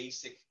pretty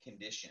basic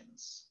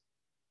conditions,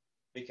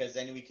 because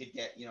then we could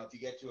get, if you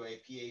get to a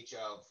pH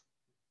of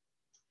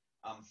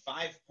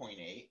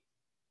 5.8,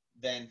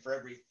 then for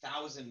every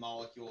 1,000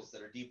 molecules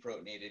that are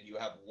deprotonated, you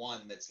have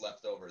one that's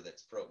left over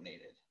that's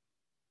protonated,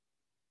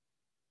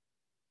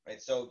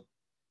 right? So,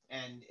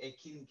 and it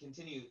can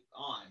continue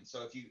on.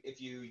 So if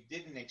you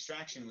did an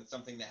extraction with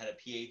something that had a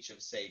pH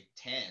of, say,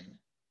 10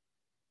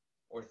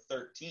 or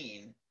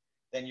 13,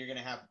 then you're going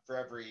to have, for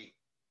every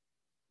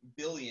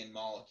billion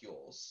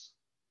molecules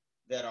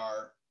that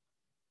are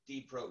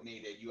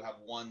deprotonated, you have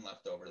one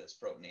left over that's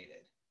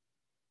protonated.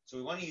 So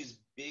we want to use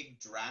big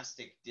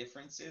drastic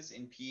differences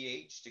in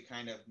pH to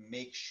kind of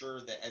make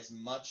sure that as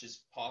much as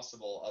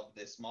possible of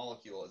this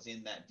molecule is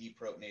in that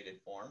deprotonated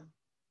form.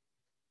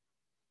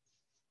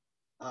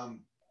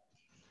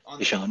 On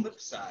the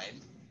flip side,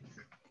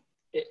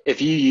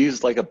 If you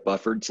use like a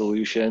buffered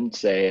solution,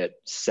 say at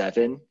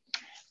 7,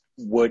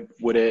 would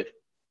it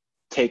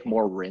take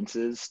more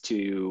rinses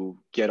to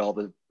get all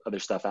the other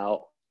stuff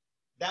out?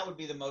 That would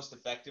be the most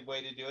effective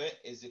way to do it,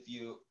 is if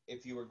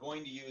you were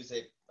going to use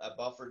a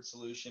buffered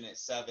solution at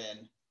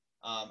 7,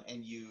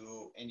 and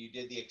you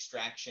did the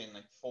extraction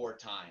like 4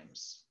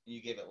 times, and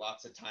you gave it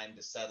lots of time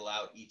to settle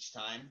out each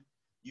time,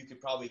 you could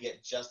probably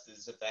get just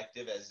as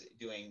effective as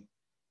doing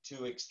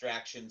 2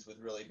 extractions with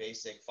really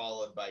basic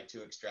followed by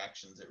 2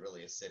 extractions at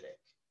really acidic.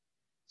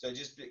 So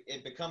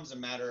it becomes a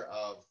matter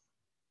of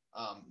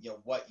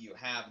what you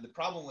have. And the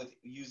problem with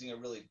using a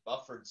really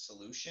buffered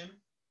solution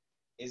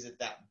is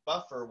that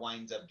buffer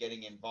winds up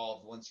getting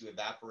involved once you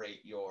evaporate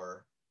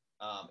your,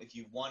 if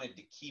you wanted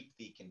to keep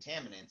the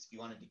contaminants, if you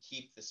wanted to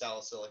keep the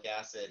salicylic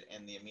acid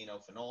and the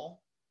aminophenol,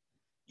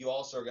 you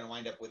also are going to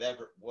wind up with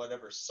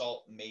whatever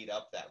salt made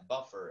up that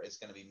buffer is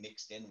going to be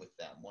mixed in with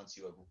them once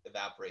you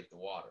evaporate the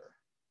water.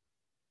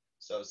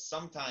 So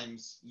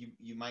sometimes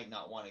you might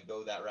not want to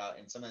go that route,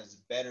 and sometimes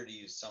it's better to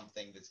use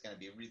something that's going to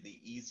be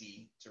really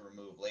easy to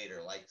remove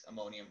later, like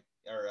ammonium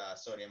or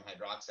sodium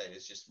hydroxide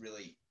is just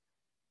really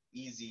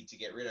easy to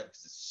get rid of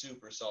because it's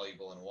super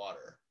soluble in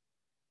water,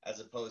 as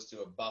opposed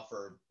to a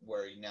buffer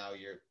where now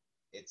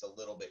it's a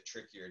little bit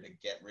trickier to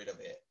get rid of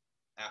it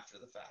after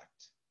the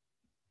fact.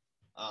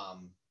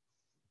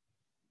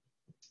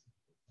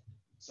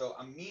 So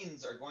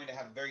amines are going to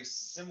have a very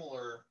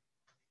similar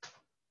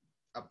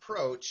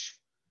approach.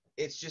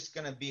 It's just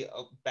going to be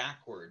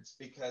backwards,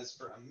 because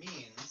for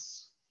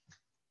amines,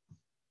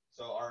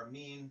 so our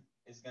amine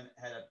is going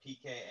to had a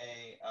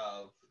pKa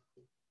of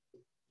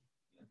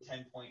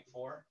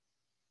 10.4,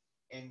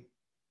 and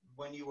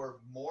when you are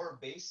more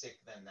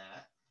basic than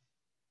that,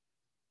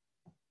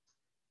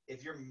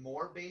 if you're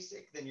more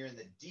basic, then you're in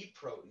the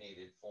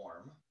deprotonated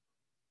form,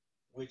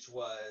 which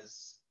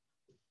was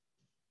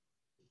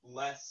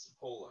less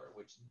polar,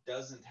 which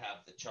doesn't have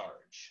the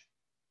charge.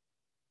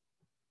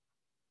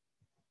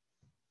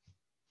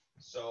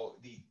 So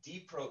the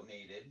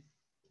deprotonated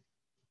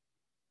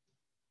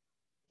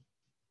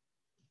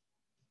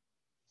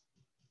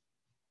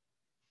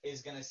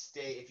is going to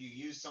stay, if you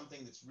use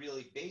something that's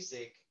really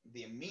basic,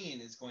 the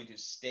amine is going to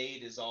stay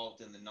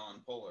dissolved in the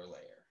nonpolar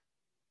layer.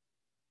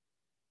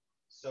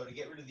 So to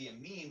get rid of the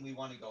amine, we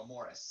want to go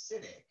more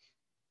acidic,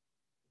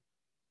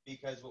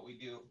 because what we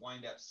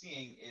wind up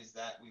seeing is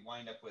that we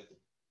wind up with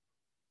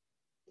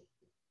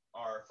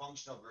our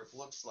functional group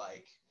looks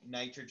like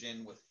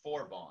nitrogen with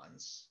 4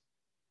 bonds,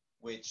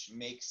 which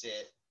makes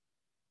it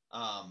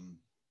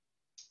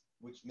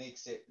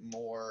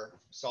more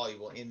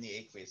soluble in the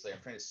aqueous layer.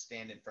 I'm trying to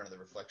stand in front of the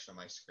reflection of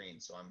my screen,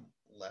 so I'm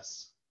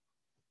less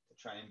to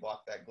try and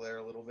block that glare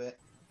a little bit.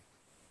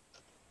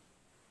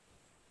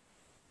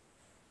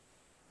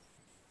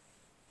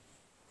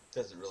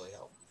 Doesn't really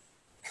help.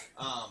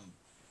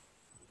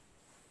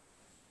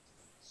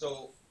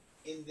 So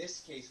in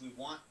this case, we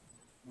want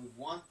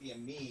the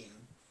amine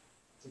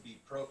to be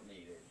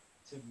protonated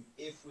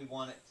if we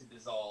want it to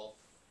dissolve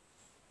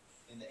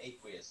in the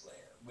aqueous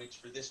layer, which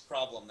for this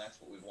problem,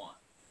 that's what we want.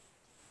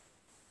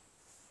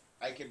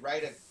 I could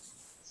write a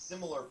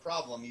similar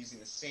problem using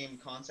the same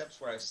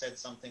concepts where I said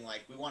something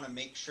like, we want to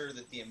make sure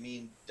that the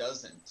amine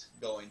doesn't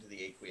go into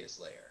the aqueous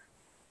layer.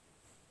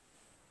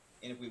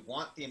 And if we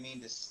want the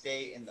amine to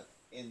stay in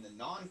the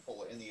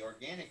nonpolar, in the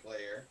organic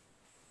layer,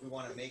 we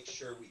want to make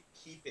sure we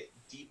keep it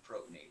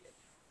deprotonated.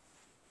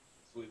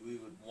 So we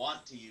would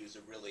want to use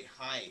a really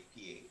high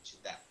pH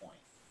at that point.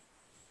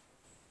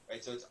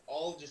 Right, so it's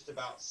all just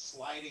about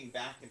sliding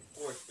back and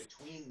forth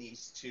between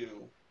these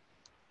 2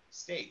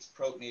 states,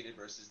 protonated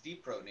versus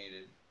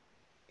deprotonated,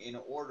 in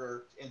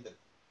order, and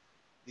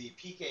the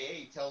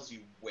pKa tells you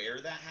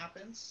where that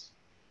happens,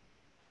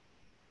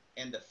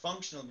 and the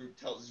functional group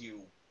tells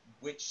you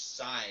which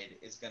side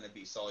is going to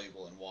be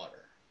soluble in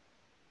water.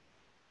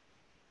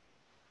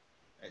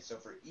 Right, so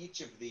for each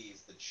of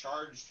these, the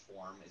charged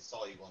form is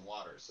soluble in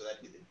water, so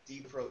that'd be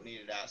the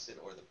deprotonated acid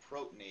or the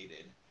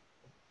protonated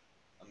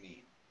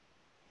amine.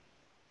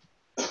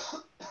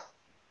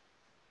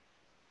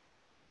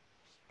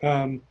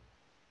 Do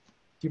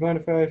you mind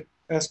if I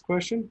ask a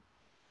question?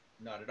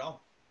 Not at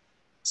all.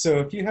 So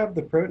if you have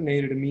the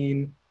protonated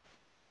amine,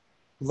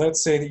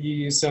 let's say that you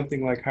use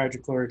something like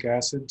hydrochloric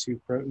acid to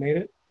protonate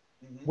it.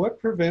 Mm-hmm. What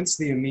prevents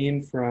the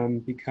amine from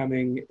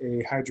becoming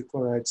a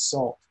hydrochloride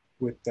salt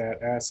with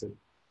that acid?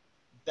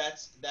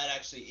 That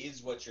actually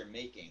is what you're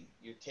making.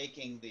 You're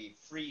taking the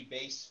free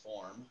base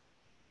form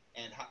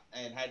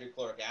and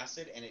hydrochloric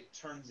acid, and it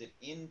turns it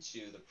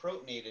into the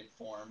protonated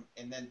form,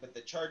 but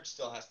the charge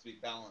still has to be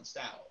balanced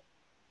out.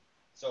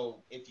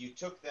 So if you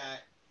took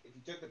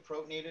the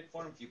protonated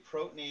form, if you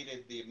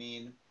protonated the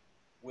amine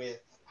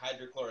with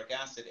hydrochloric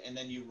acid and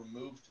then you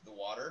removed the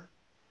water,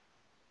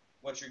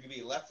 what you're going to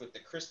be left with, the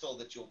crystal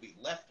that you'll be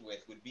left with,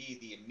 would be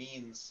the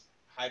amine's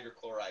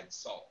hydrochloride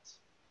salt.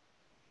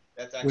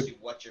 That's actually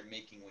what you're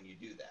making when you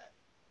do that.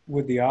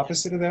 Would the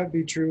opposite of that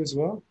be true as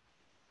well?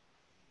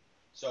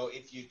 So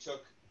if you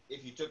took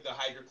the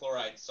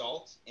hydrochloride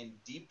salt and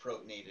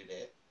deprotonated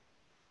it,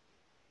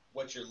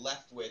 what you're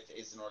left with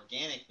is an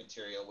organic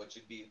material, which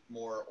would be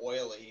more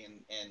oily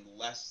and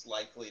less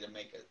likely to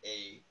make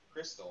a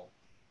crystal.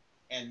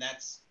 And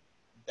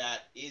that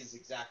is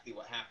exactly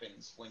what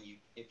happens when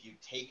if you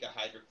take a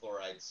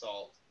hydrochloride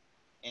salt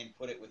and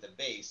put it with a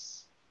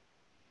base.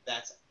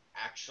 That's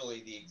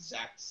actually the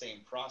exact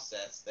same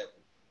process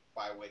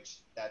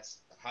that's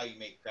how you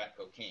make crack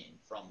cocaine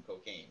from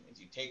cocaine. Is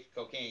you take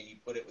cocaine, you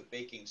put it with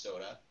baking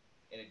soda,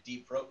 and it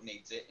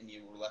deprotonates it, and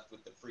you were left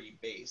with the free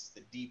base,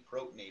 the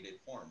deprotonated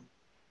form,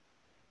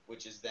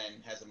 which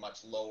then has a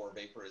much lower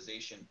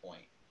vaporization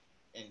point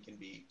and can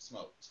be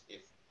smoked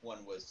if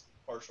one was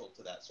partial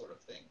to that sort of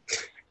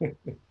thing.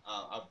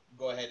 I'll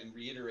go ahead and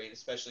reiterate,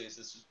 especially as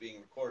this is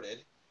being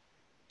recorded,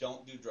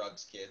 don't do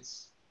drugs,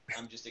 kids.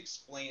 I'm just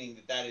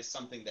explaining that is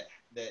something that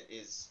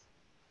is,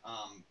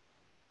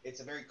 it's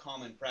a very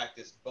common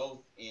practice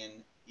both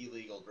in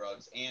illegal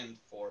drugs and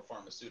for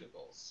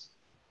pharmaceuticals.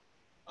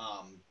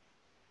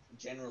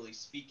 Generally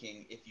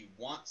speaking, if you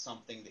want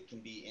something that can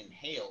be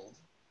inhaled,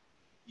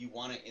 you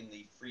want it in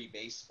the free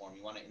base form.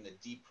 You want it in the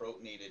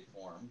deprotonated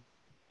form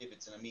if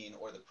it's an amine,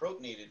 or the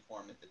protonated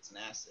form if it's an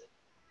acid.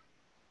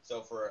 So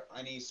for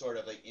any sort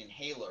of an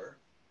inhaler,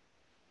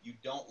 you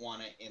don't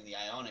want it in the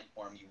ionic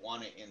form. You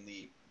want it in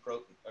the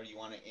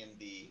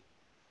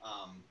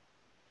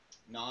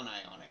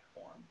non-ionic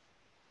form.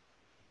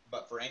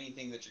 But for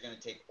anything that you're going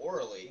to take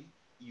orally,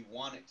 you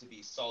want it to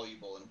be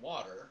soluble in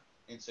water,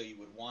 and so you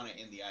would want it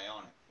in the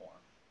ionic form.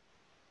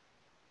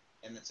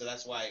 And so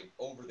that's why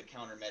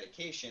over-the-counter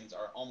medications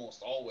are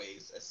almost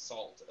always a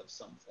salt of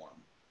some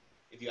form.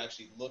 If you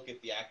actually look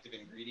at the active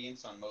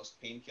ingredients on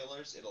most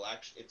painkillers, it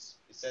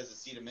says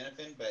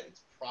acetaminophen, but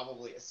it's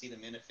probably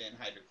acetaminophen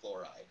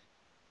hydrochloride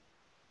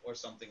or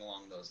something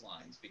along those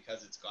lines,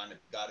 because it's got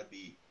to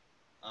be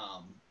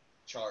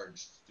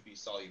charged to be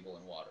soluble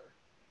in water.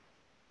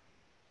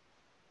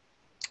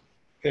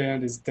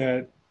 And is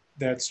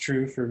that's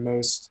true for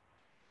most?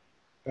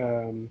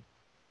 I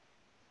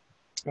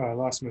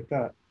lost my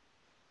thought.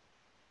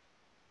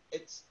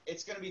 It's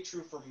going to be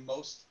true for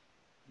most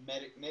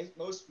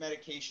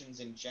medications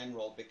in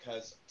general,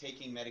 because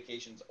taking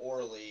medications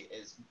orally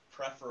is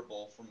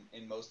preferable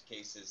in most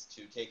cases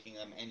to taking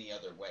them any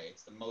other way.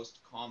 It's the most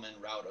common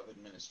route of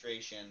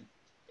administration.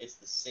 It's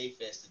the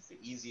safest. It's the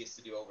easiest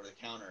to do over the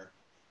counter.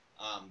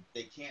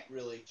 They can't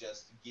really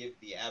just give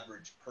the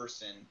average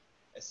person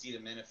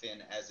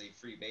acetaminophen as a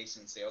free base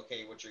and say,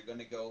 okay, what you're going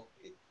to go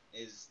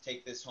is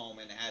take this home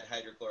and add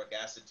hydrochloric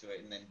acid to it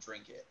and then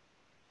drink it.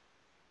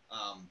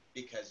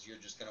 Because you're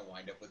just going to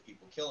wind up with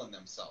people killing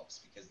themselves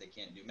because they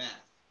can't do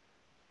math.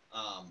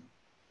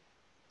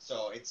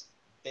 So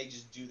they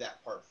just do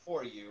that part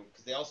for you,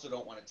 because they also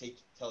don't want to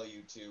tell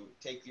you to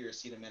take your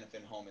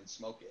acetaminophen home and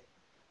smoke it,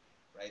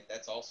 right?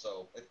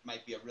 It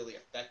might be a really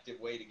effective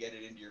way to get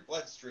it into your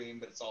bloodstream,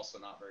 but it's also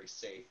not very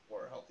safe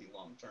or healthy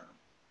long term.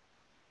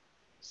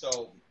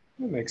 So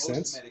that makes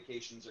sense. Most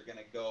medications are going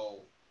to go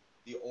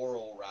the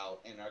oral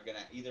route and are going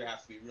to either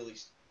have to be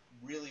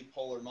really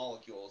polar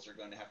molecules, are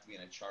going to have to be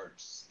in a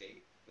charged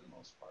state for the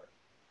most part.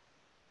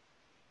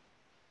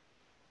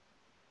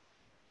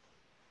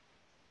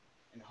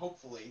 And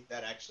hopefully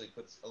that actually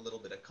puts a little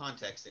bit of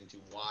context into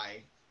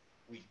why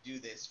we do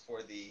this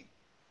for these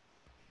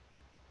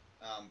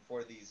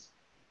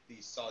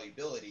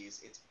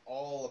solubilities. It's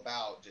all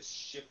about just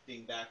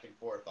shifting back and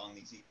forth on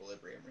these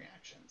equilibrium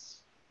reactions.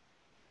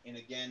 And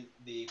again,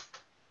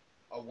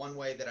 one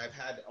way that I've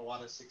had a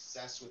lot of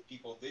success with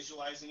people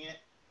visualizing it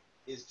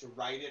is to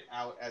write it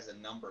out as a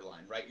number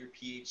line. Write your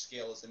pH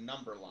scale as a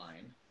number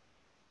line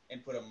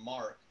and put a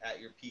mark at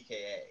your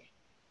pKa.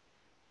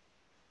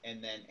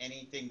 And then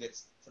anything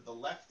that's to the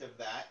left of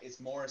that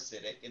is more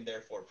acidic and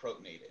therefore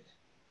protonated.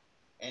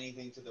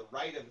 Anything to the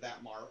right of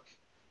that mark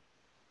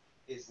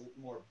is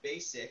more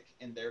basic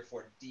and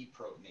therefore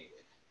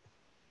deprotonated.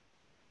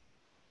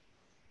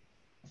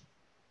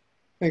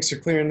 Thanks for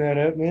clearing that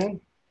up, man.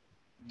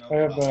 No I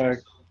have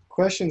problem.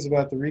 questions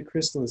about the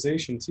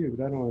recrystallization too,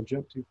 but I don't want to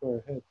jump too far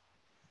ahead.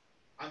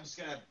 I'm just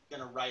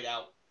gonna write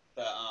out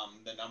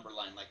the number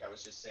line like I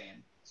was just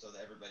saying, so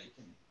that everybody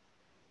can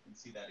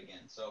see that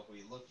again. So if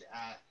we looked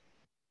at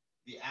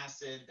the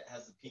acid that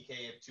has a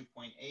pKa of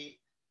 2.8,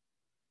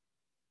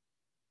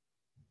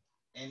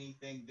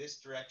 anything this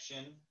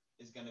direction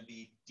is going to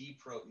be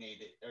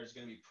deprotonated, or is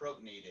going to be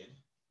protonated.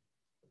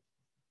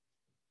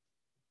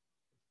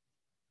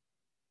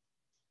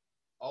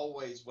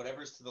 Always,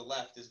 whatever's to the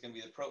left is going to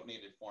be the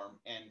protonated form,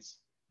 and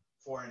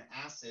for an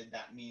acid,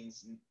 that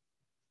means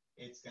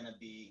it's going to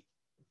be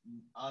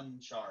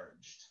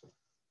uncharged.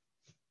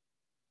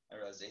 I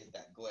realize I hit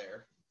that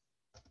glare.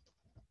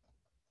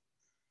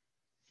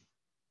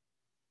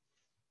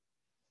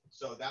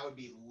 So that would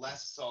be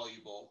less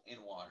soluble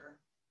in water.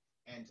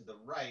 And to the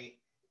right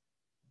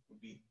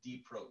would be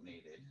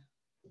deprotonated,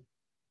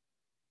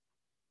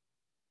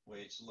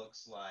 which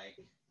looks like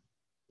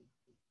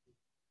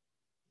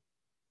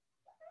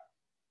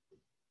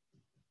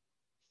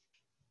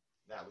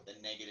that with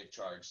a negative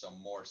charge, so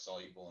more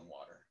soluble in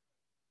water.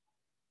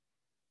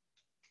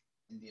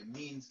 And the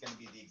amine is going to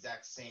be the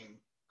exact same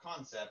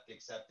concept,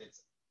 except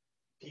it's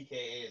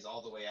pKa is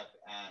all the way up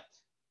at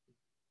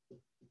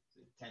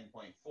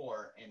 10.4,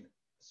 and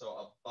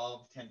so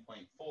above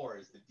 10.4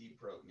 is the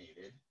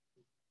deprotonated.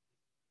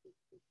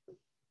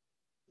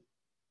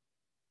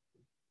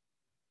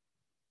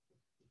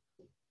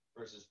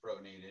 Versus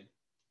protonated,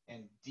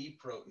 and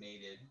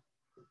deprotonated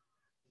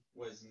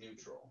was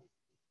neutral.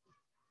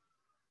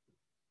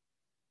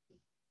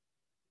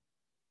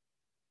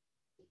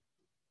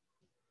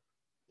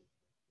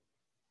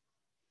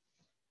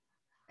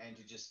 And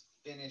to just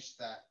finish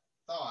that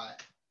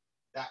thought,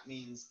 that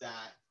means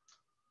that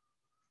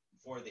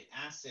for the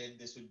acid,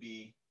 this would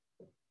be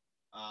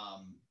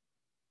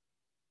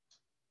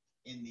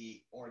in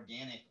the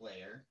organic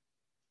layer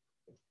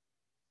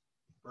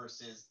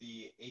versus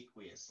the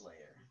aqueous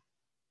layer.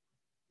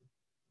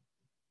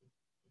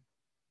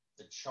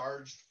 The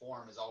charged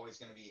form is always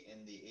going to be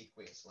in the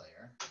aqueous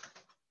layer.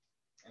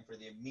 And for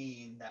the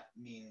amine, that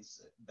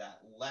means that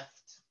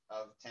left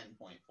of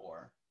 10.4,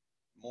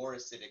 more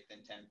acidic than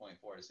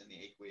 10.4 is in the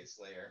aqueous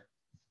layer,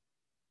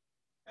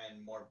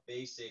 and more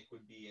basic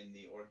would be in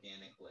the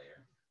organic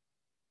layer.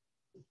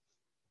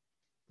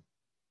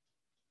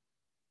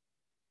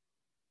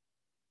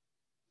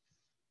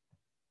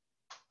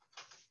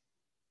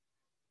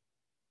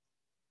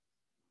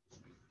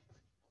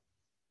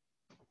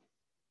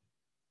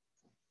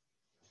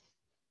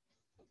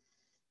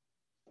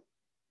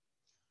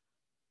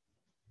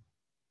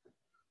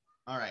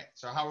 All right,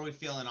 so how are we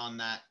feeling on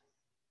that,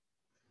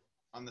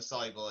 on the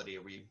solubility?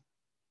 Are we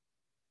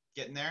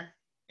getting there?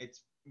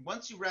 It's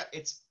once you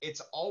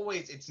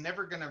it's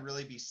never going to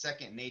really be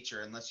second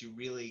nature unless you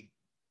really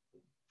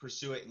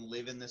pursue it and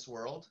live in this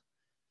world.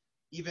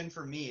 Even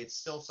for me, it's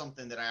still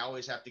something that I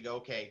always have to go,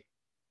 okay,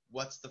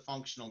 what's the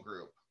functional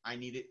group? I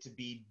need it to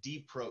be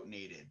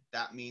deprotonated.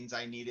 That means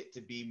I need it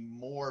to be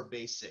more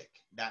basic.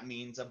 That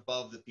means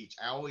above the pH.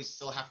 I always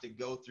still have to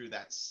go through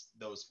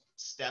those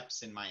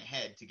steps in my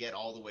head to get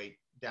all the way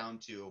down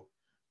to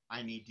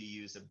I need to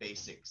use a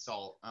basic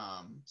salt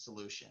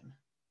solution.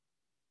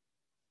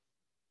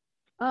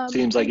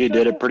 Seems like you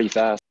did it pretty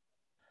fast.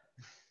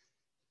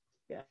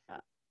 Yeah.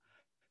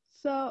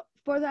 So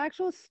for the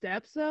actual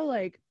steps though,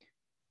 like,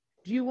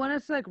 do you want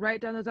us to like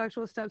write down those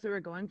actual steps that we're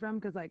going from?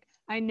 Because like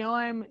I know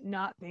I'm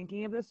not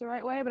thinking of this the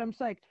right way, but I'm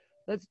just like,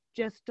 let's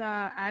just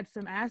add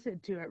some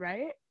acid to it,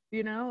 right?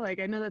 You know, like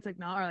I know that's like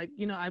not, or like,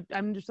 you know,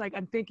 I'm just like,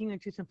 I'm thinking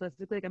like too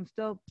simplistically. Like I'm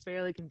still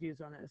fairly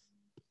confused on this.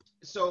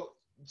 So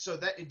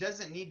that it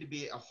doesn't need to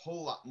be a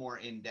whole lot more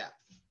in depth.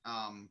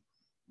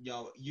 You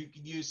know, you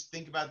could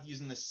think about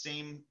using the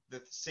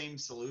same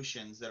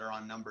solutions that are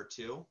on number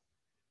 2.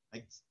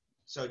 Like,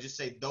 so just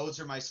say those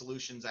are my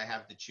solutions I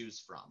have to choose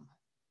from.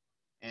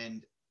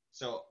 And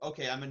so,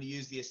 okay, I'm going to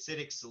use the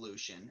acidic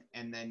solution.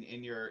 And then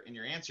in your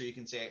answer, you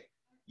can say,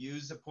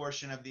 use a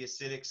portion of the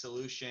acidic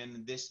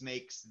solution. This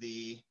makes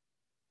the,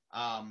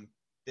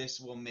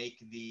 this will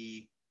make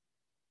the,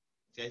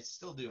 I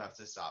still do have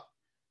to stop.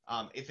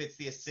 If it's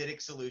the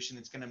acidic solution,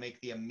 it's going to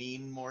make the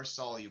amine more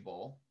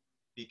soluble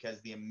because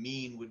the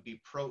amine would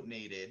be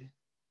protonated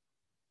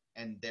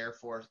and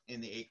therefore in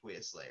the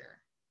aqueous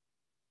layer.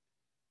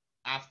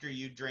 After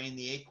you drain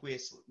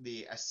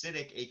the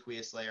acidic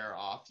aqueous layer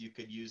off, you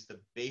could use the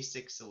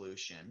basic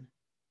solution,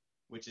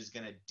 which is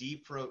going to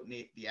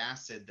deprotonate the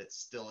acid that's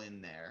still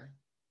in there,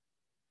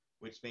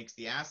 which makes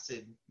the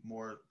acid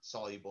more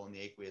soluble in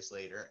the aqueous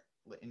layer,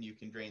 and you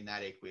can drain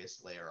that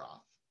aqueous layer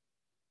off.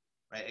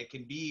 Right? It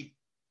can be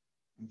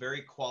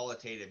very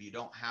qualitative. You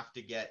don't have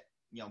to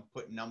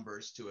put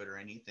numbers to it or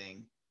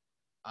anything.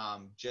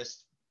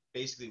 Just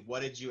basically,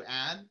 what did you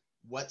add?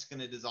 What's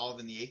going to dissolve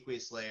in the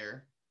aqueous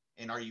layer?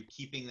 And are you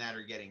keeping that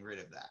or getting rid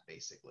of that,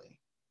 basically?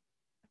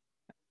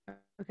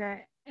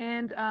 Okay.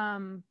 And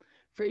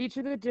for each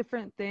of the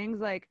different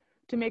things, like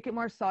to make it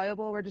more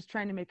soluble, we're just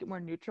trying to make it more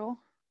neutral.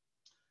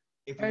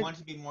 If we want it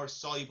to be more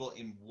soluble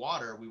in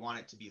water, we want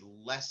it to be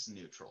less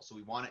neutral. So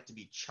we want it to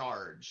be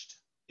charged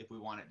if we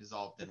want it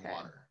dissolved in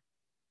water.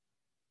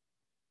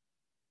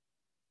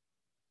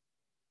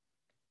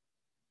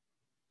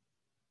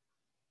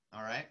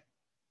 All right.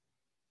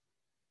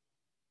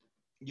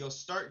 You'll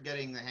start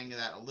getting the hang of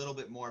that a little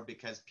bit more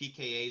because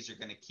pKa's are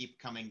going to keep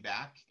coming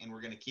back, and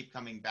we're going to keep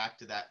coming back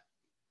to that.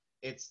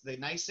 It's the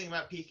nice thing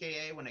about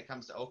pKa when it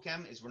comes to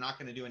OChem is we're not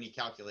going to do any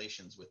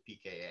calculations with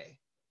pKa.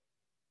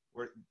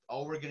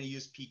 All we're going to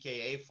use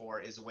pKa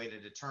for is a way to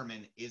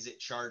determine, is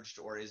it charged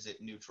or is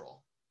it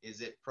neutral?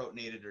 Is it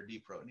protonated or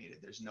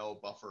deprotonated? There's no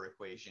buffer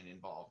equation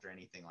involved or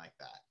anything like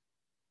that.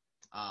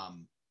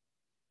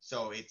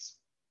 So it's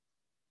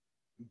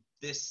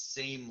this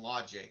same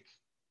logic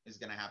is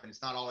going to happen.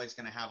 It's not always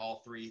going to have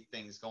all 3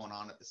 things going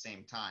on at the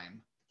same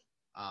time.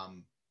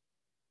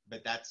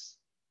 But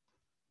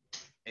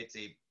it's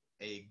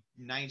a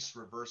nice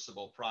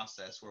reversible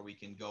process where we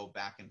can go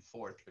back and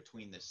forth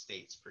between the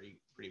states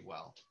pretty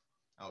well.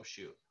 Oh,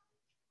 shoot.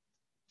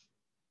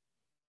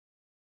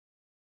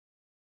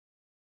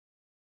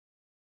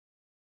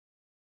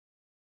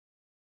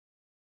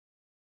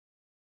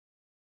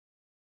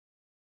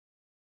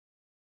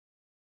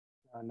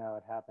 Oh no,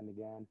 it happened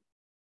again.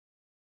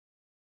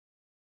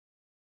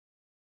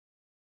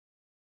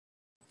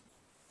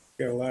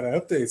 Got a lot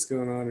of updates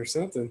going on or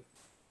something.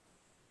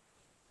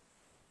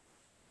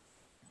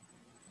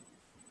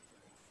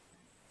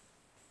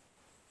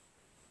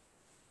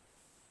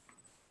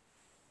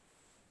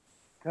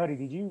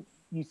 Cody,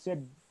 you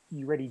said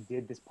you already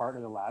did this part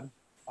of the lab,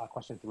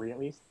 question 3 at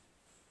least?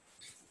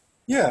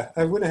 Yeah,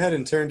 I went ahead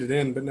and turned it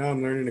in, but now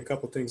I'm learning a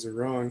couple things are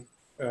wrong.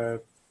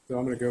 So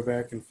I'm going to go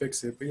back and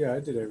fix it. But yeah, I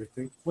did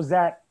everything. Was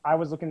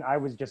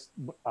just,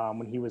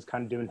 when he was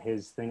kind of doing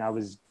his thing, I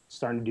was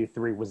starting to do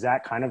 3. Was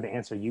that kind of the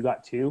answer you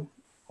got too?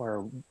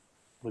 Or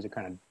was it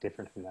kind of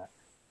different from that?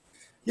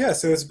 Yeah,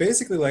 so it's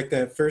basically like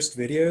that first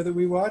video that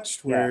we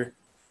watched where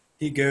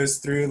he goes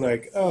through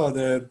like, oh,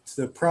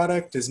 the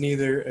product is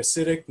neither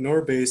acidic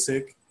nor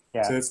basic,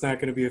 so it's not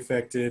going to be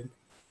affected.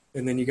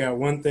 And then you got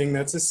one thing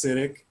that's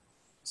acidic,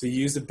 so you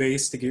use the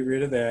base to get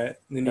rid of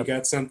that. And then you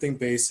got something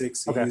basic,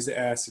 so you use the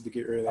acid to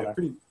get rid of that.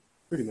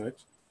 Pretty much.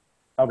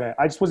 Okay,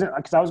 I just wasn't,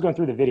 because I was going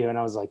through the video and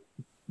I was like,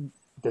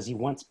 does he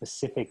want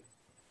specific?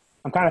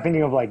 I'm kind of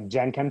thinking of like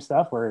Gen Chem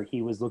stuff where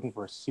he was looking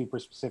for super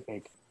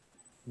specific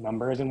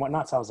numbers and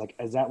whatnot. So I was like,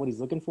 is that what he's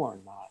looking for or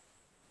not?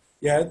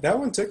 Yeah, that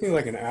one took me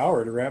like an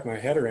hour to wrap my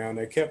head around.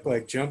 I kept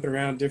like jumping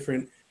around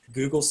different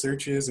Google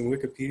searches and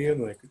Wikipedia.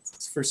 And like,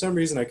 for some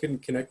reason, I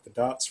couldn't connect the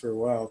dots for a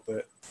while,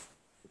 but.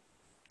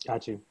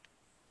 Got you.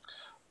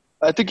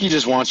 I think he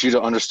just wants you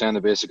to understand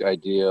the basic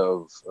idea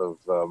of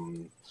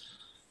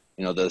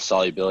the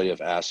solubility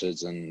of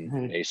acids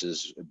and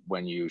bases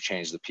when you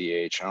change the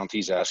pH. I don't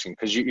think he's asking,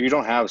 because you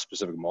don't have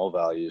specific mole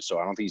values, so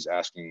I don't think he's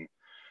asking.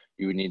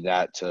 You would need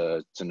that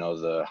to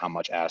know how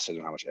much acid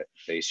and how much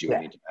base you would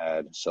need to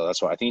add. So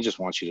that's why I think he just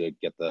wants you to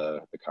get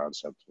the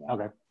concept.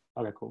 Okay,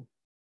 cool.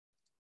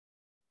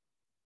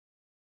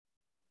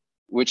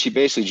 Which he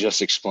basically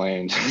just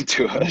explained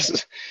to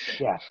us.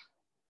 Yeah.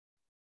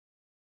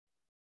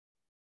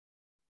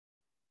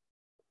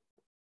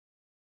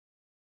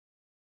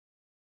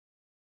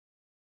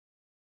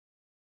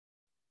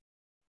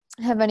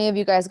 Have any of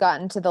you guys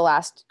gotten to the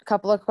last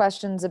couple of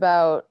questions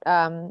about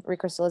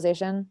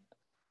recrystallization?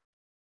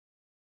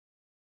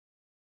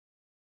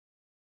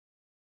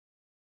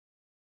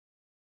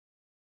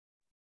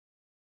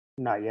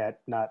 Not yet.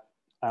 I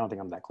don't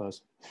think I'm that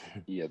close.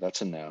 Yeah,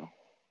 that's a no.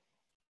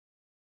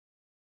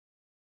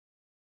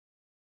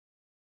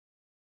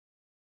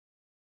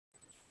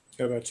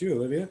 How about you,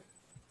 Olivia?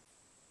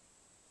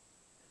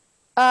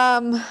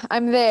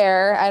 I'm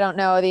there. I don't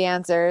know the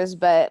answers,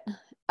 but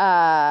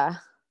I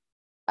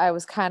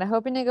was kind of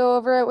hoping to go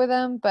over it with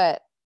him,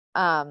 but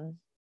I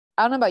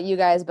don't know about you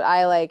guys, but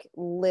I like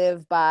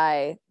live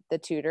by the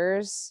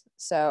tutors,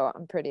 so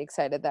I'm pretty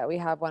excited that we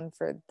have one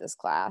for this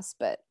class,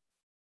 but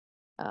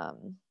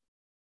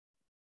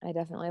I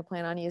definitely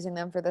plan on using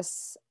them for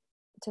this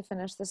to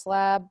finish this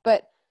lab.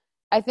 But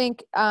I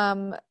think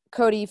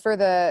Cody,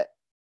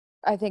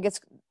 I think it's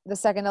the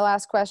second to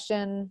last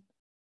question,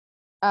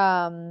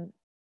 and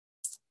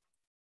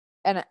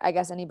I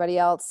guess anybody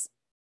else,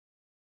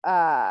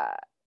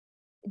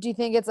 do you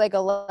think it's like a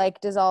like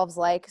dissolves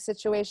like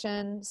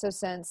situation? So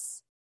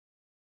since,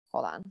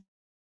 hold on,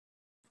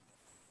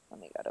 let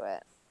me go to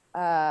it.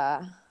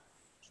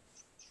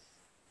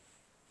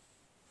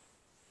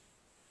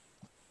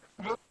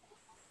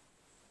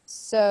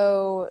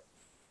 So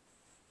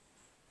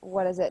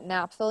what is it?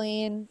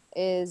 Naphthalene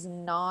is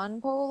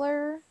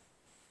non-polar,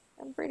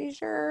 I'm pretty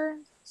sure.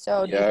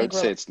 So do you think I would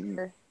say it's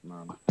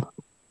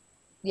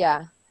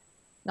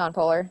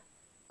non-polar.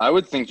 I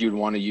would think you'd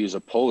want to use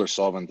a polar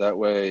solvent. That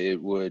way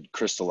it would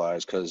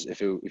crystallize, because if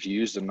you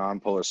used a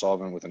non-polar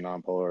solvent with a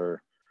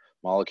non-polar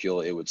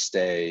molecule, it would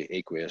stay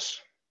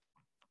aqueous.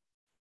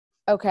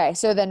 Okay,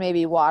 so then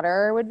maybe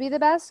water would be the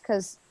best,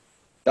 because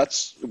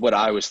that's what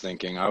I was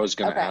thinking. I was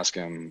going to ask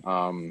him,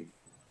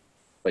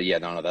 but yeah,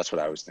 no, that's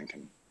what I was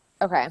thinking.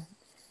 Okay,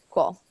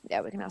 cool.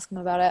 Yeah, we can ask him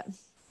about it.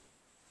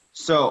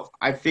 So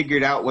I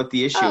figured out what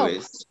the issue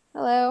is.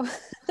 Hello.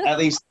 At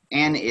least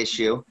an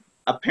issue.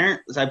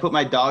 Apparently, I put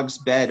my dog's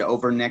bed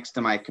over next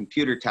to my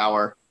computer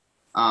tower,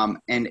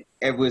 and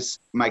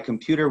my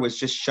computer was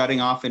just shutting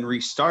off and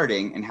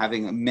restarting and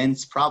having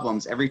immense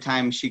problems every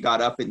time she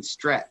got up and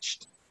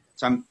stretched.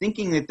 So I'm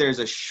thinking that there's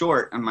a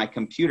short on my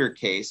computer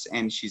case,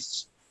 and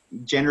she's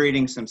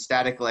generating some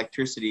static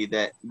electricity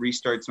that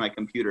restarts my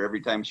computer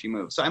every time she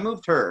moves. So I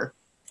moved her.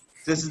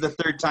 This is the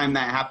third time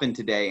that happened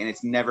today, and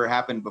it's never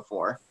happened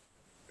before.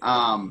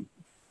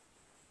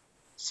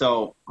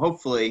 So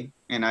hopefully,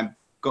 and I've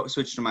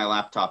switched to my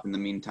laptop in the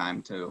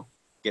meantime to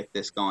get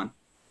this going.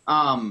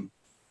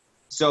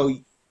 So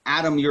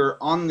Adam, you're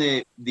on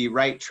the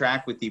right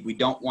track with we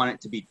don't want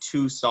it to be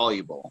too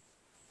soluble.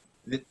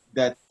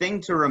 The thing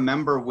to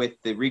remember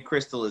with the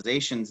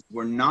recrystallizations,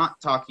 we're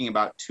not talking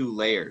about 2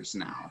 layers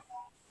now.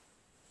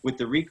 With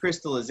the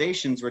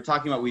recrystallizations, we're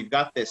talking about we've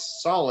got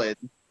this solid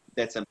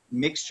that's a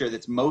mixture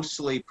that's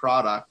mostly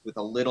product with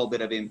a little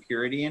bit of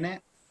impurity in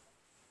it.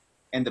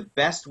 And the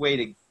best way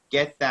to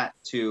get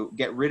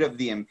rid of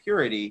the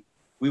impurity,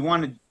 we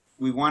want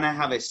to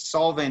have a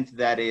solvent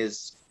that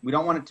is, we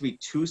don't want it to be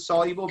too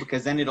soluble,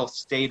 because then it'll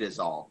stay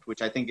dissolved,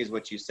 which I think is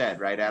what you said,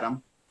 right,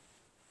 Adam?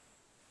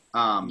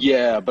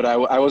 Yeah, but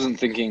I wasn't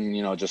thinking,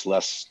 you know, just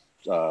less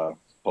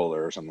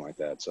polar or something like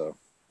that. So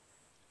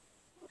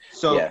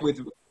So yeah.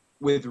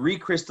 with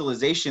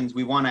recrystallizations,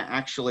 we want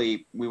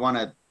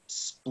to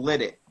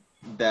split it,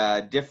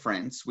 the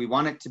difference. We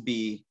want it to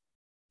be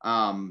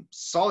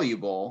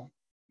soluble,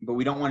 but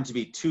we don't want it to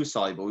be too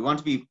soluble. We want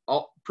it to be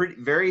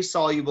very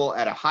soluble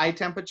at a high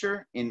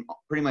temperature and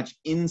pretty much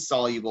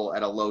insoluble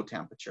at a low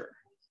temperature.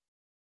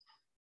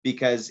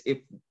 Because if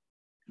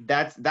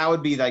that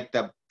would be like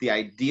the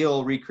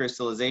ideal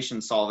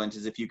recrystallization solvent,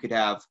 is if you could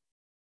have,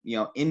 you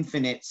know,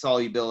 infinite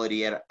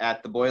solubility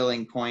at the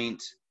boiling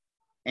point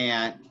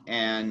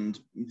and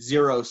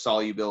zero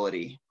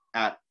solubility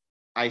at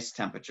ice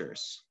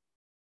temperatures.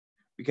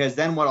 Because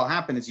then what'll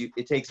happen is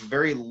it takes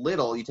very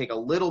little, you take a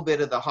little bit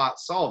of the hot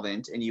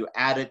solvent and you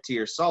add it to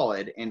your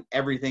solid and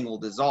everything will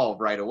dissolve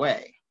right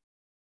away.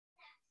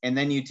 And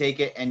then you take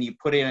it and you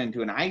put it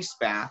into an ice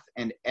bath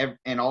and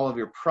all of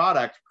your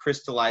product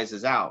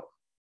crystallizes out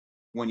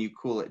when you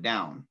cool it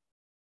down.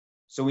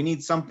 So we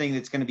need something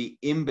that's going to be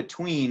in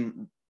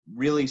between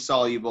really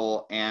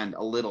soluble and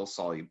a little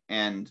soluble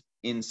and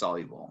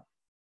insoluble,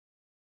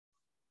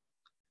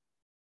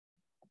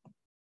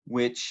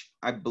 which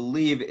I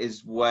believe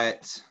is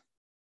what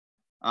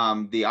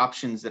the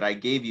options that I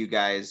gave you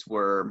guys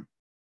were.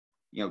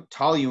 You know,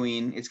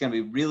 toluene, it's going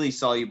to be really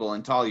soluble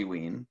in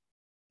toluene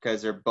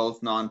because they're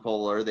both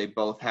nonpolar. They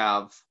both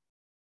have,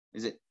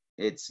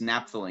 it's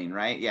naphthalene,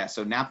 right? Yeah,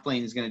 so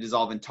naphthalene is going to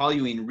dissolve in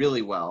toluene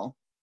really well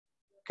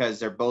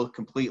because they're both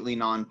completely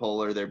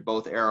nonpolar. They're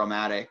both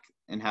aromatic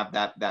and have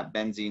that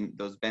benzene,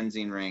 those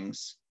benzene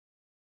rings.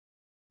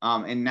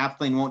 And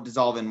naphthalene won't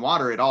dissolve in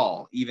water at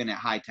all, even at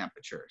high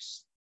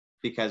temperatures,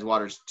 because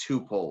water's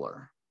too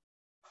polar.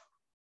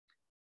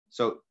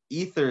 So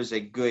ether is a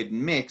good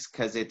mix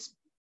because it's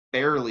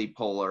barely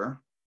polar.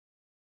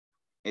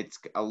 It's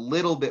a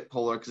little bit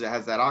polar because it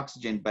has that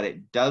oxygen, but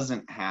it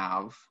doesn't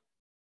have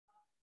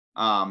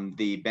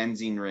the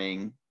benzene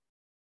ring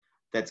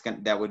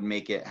that would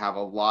make it have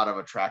a lot of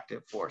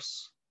attractive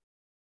force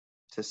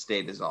to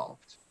stay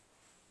dissolved.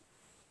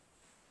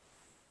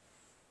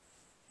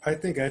 I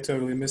think I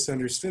totally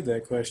misunderstood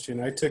that question.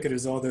 I took it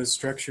as all those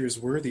structures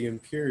were the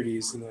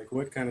impurities, and like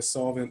what kind of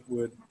solvent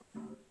would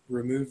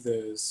remove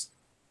those?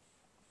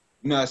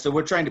 No, so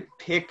we're trying to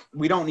pick,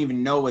 we don't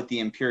even know what the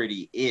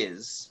impurity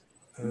is,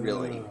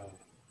 really.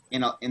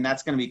 And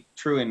that's going to be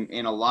true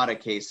in a lot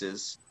of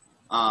cases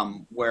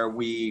where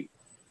we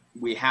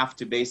have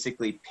to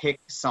basically pick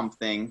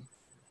something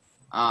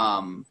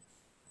that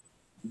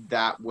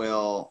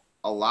will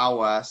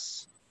allow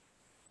us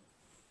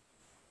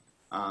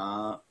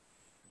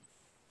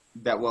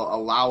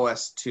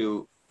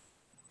to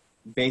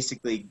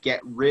basically get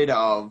rid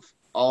of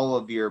all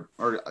of your,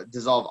 or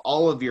dissolve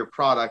all of your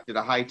product at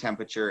a high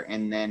temperature,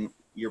 and then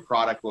your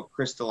product will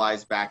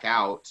crystallize back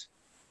out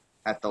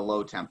at the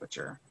low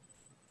temperature.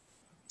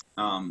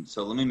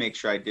 So let me make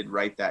sure I did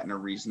write that in a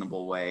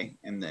reasonable way,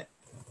 and that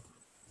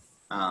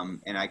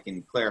and I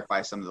can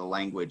clarify some of the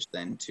language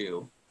then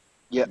too.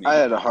 Yeah, I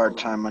had a hard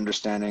time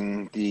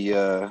understanding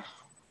the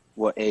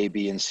what A,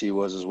 B, and C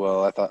was as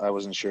well. I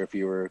wasn't sure if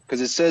you were,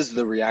 because it says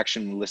the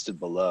reaction listed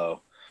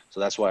below, so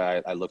that's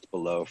why I looked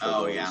below for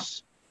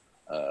those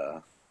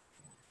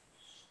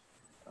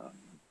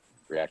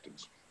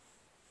reactants.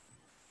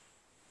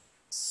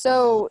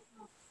 So,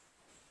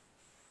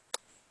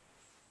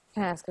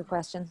 can I ask a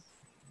question?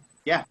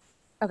 Yeah.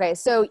 Okay,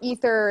 so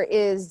ether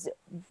is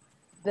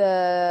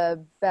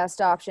the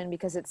best option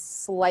because it's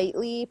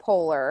slightly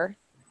polar.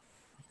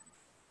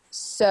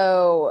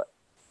 So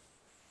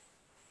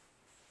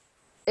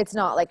it's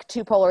not like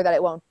too polar that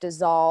it won't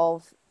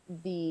dissolve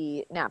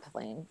the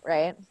naphthalene,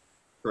 right?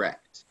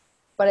 Correct.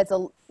 But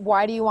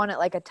why do you want it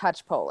like a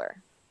touch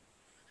polar?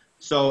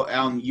 So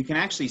you can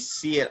actually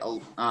see it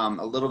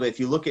a little bit if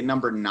you look at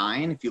number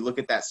 9. If you look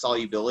at that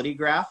solubility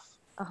graph.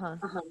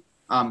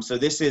 So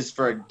this is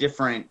for a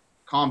different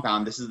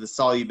compound. This is the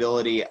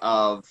solubility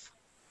of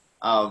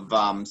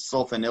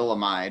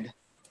sulfanilamide,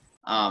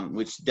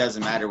 which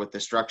doesn't matter what the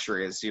structure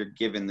is. You're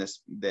given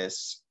this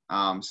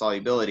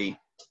solubility,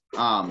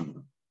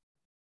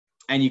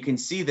 and you can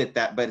see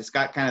that, but it's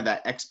got kind of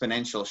that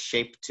exponential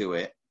shape to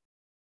it.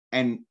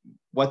 And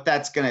what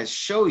that's going to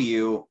show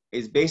you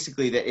is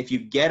basically that if you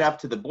get up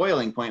to the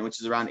boiling point,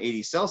 which is around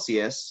 80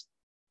 Celsius,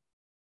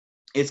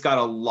 it's got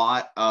a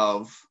lot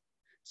of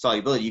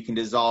solubility. You can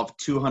dissolve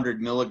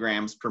 200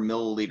 milligrams per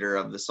milliliter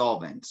of the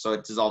solvent. So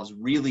it dissolves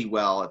really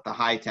well at the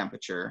high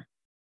temperature.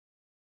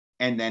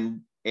 And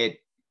then if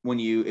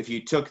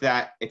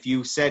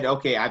you said,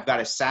 okay, I've got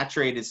a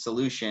saturated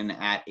solution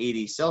at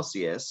 80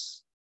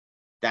 Celsius,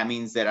 that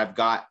means that I've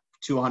got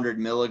 200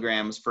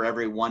 milligrams for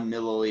every 1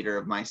 milliliter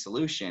of my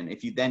solution.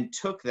 If you then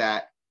took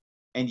that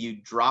and you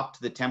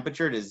dropped the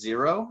temperature to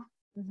 0,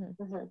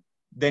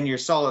 then your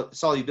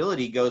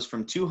solubility goes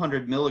from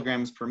 200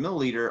 milligrams per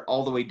milliliter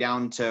all the way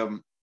down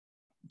to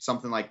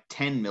something like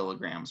 10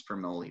 milligrams per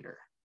milliliter.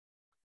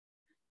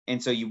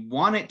 And so you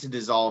want it to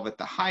dissolve at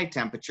the high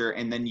temperature,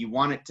 and then you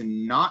want it to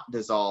not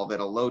dissolve at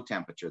a low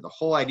temperature. The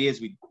whole idea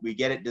is we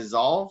get it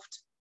dissolved,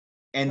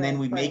 and then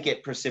we Right, make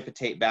it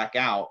precipitate back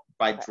out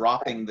by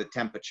dropping the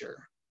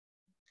temperature.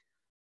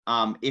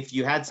 If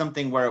you had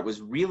something where it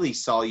was really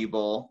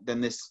soluble,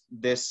 then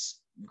this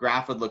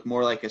graph would look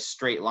more like a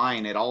straight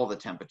line at all the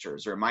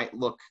temperatures, or it might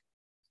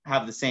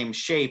have the same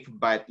shape,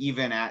 but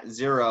even at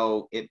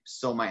 0, it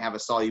still might have a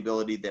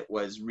solubility that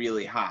was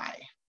really high.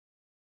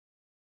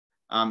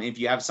 If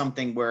you have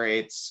something where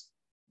it's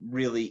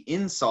really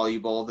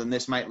insoluble, then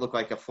this might look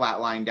like a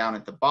flat line down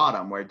at the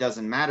bottom, where it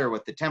doesn't matter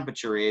what the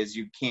temperature is,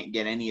 you can't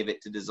get any of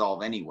it to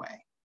dissolve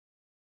anyway.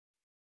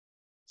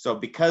 So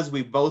because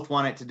we both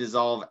want it to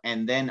dissolve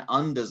and then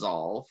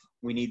undissolve,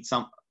 we need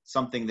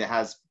something that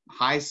has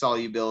high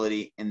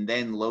solubility and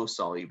then low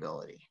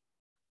solubility.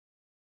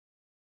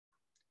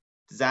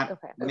 Does that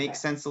make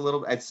sense a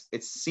little?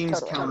 It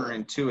seems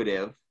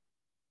counterintuitive,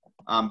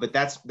 but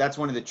that's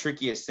one of the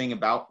trickiest thing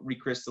about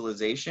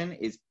recrystallization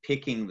is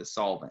picking the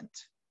solvent.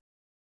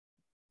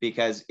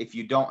 Because if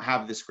you don't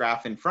have this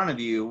graph in front of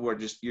you, or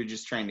you're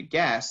just trying to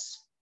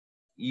guess,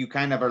 you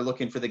kind of are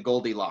looking for the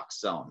Goldilocks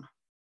zone,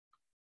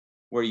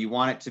 where you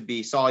want it to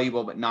be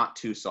soluble but not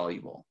too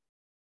soluble.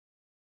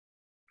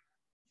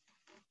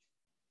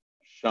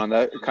 Sean,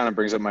 that kind of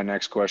brings up my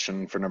next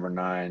question for number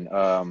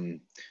 9.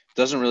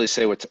 Doesn't really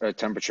say what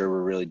temperature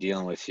we're really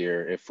dealing with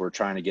here. If we're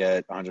trying to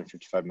get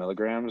 155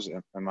 milligrams,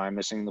 am I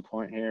missing the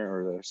point here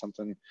or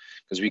something?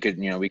 Because we could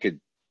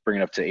bring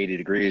it up to 80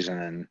 degrees, and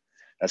then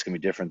that's gonna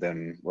be different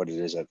than what it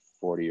is at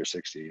 40 or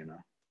 60,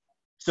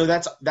 So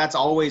that's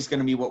always going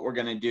to be what we're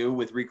going to do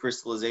with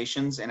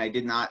recrystallizations, and I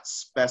did not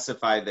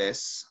specify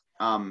this.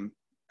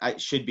 I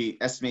should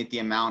estimate the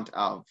amount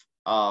of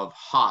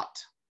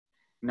hot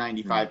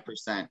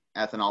 95%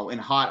 ethanol. And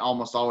hot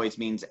almost always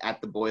means at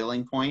the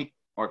boiling point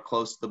or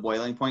close to the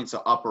boiling point, so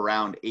up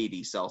around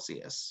 80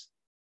 Celsius.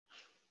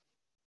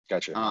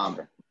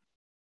 Gotcha.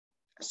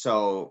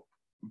 So,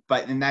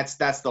 and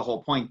that's the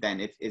whole point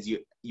then, is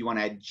you want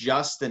to add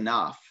just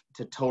enough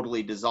to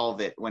totally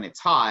dissolve it when it's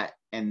hot,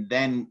 and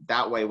then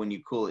that way when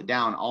you cool it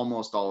down,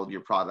 almost all of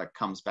your product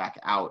comes back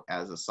out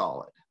as a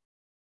solid.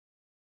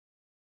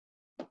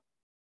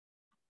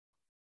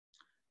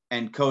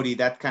 And Cody,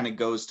 that kind of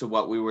goes to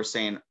what we were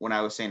saying when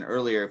I was saying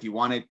earlier.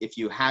 If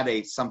you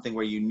had something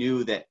where you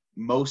knew that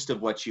most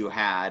of what you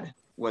had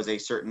was a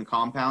certain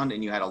compound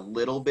and you had a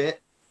little bit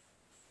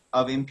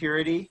of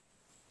impurity,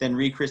 then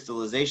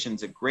recrystallization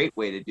is a great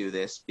way to do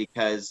this,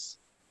 because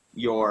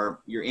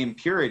your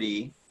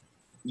impurity,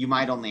 you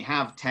might only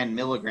have 10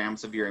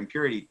 milligrams of your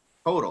impurity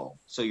total.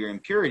 So your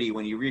impurity,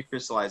 when you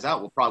recrystallize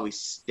out, will probably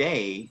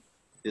stay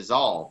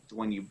dissolved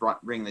when you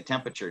bring the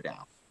temperature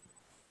down,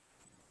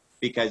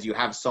 because you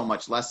have so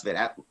much less of it.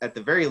 At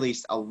the very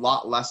least, a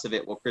lot less of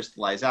it will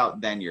crystallize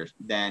out than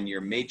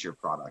your major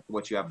product,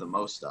 what you have the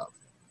most of.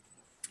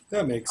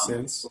 That makes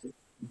sense.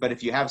 But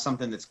if you have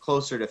something that's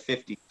closer to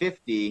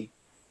 50-50,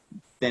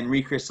 then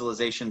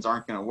recrystallizations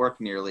aren't going to work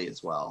nearly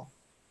as well,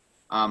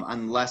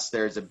 unless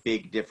there's a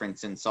big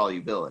difference in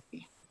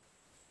solubility.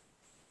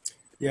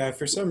 Yeah,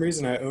 for some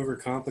reason I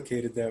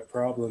overcomplicated that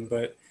problem,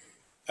 but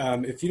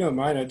if you don't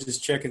mind, I'd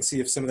just check and see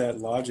if some of that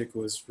logic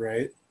was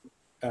right.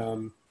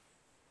 You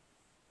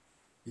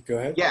go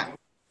ahead.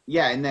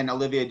 Yeah, and then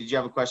Olivia, did you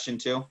have a question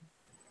too?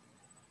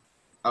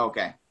 Oh,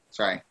 okay,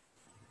 sorry.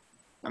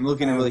 I'm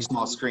looking at a really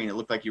small screen. It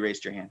looked like you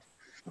raised your hand.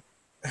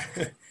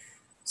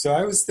 So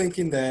I was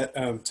thinking that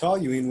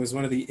toluene was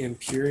one of the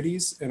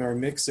impurities in our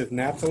mix of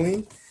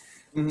naphthalene.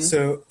 Mm-hmm.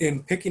 So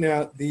in picking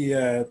out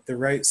the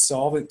right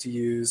solvent to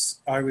use,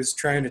 I was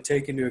trying to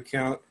take into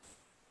account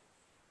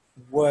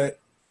what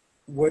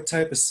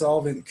type of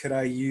solvent could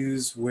I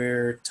use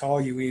where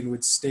toluene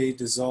would stay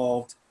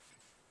dissolved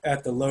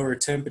at the lower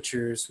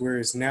temperatures,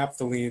 whereas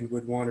naphthalene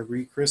would want to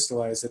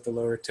recrystallize at the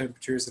lower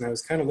temperatures. And I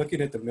was kind of looking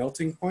at the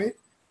melting point.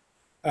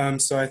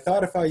 So I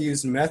thought if I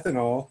used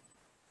methanol,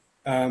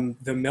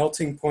 the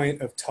melting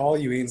point of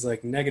toluene is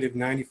like negative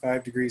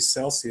 95 degrees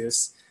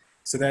Celsius.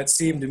 So that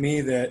seemed to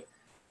me that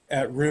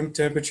at room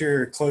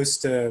temperature or close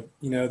to,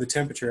 the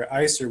temperature of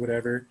ice or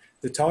whatever,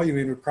 the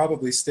toluene would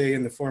probably stay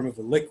in the form of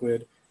a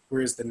liquid,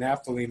 whereas the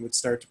naphthalene would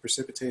start to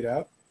precipitate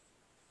out.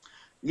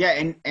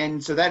 Yeah,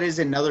 and so that is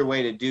another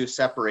way to do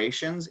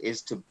separations,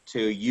 is to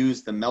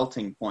use the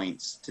melting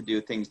points to do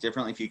things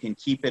differently. If you can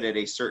keep it at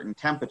a certain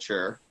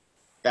temperature,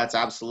 that's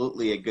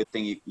absolutely a good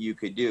thing you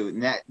could do.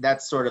 And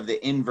that's sort of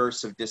the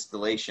inverse of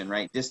distillation,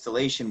 right?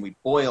 Distillation, we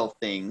boil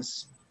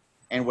things,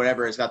 and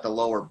whatever has got the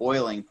lower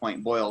boiling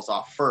point boils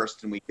off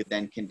first, and we could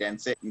then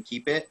condense it and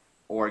keep it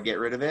or get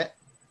rid of it.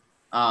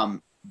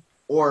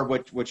 Or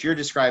what you're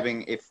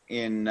describing, if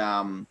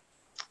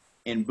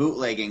in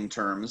bootlegging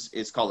terms,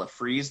 is called a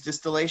freeze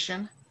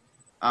distillation,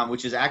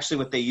 which is actually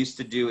what they used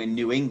to do in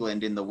New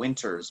England in the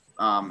winters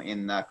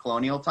in the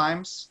colonial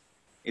times.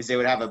 Is they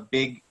would have a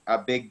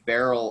big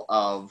barrel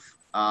of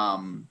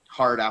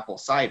hard apple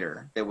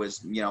cider that was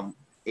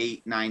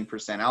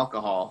 8-9%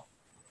 alcohol,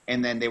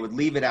 and then they would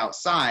leave it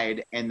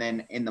outside, and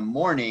then in the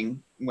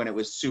morning when it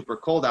was super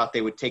cold out,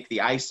 they would take the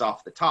ice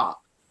off the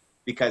top,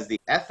 because the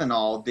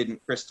ethanol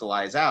didn't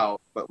crystallize out,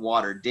 but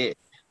water did.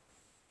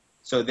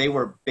 So they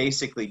were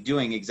basically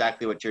doing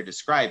exactly what you're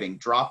describing,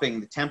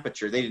 dropping the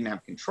temperature. They didn't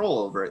have control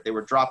over it. They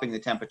were dropping the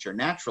temperature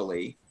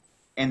naturally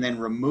and then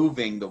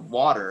removing the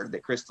water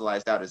that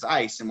crystallized out as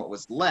ice. And what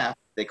was left,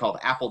 they called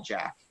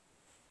Applejack.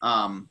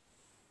 And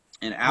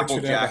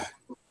Applejack,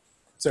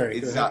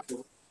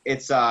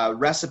 it's a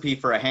recipe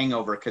for a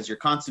hangover because you're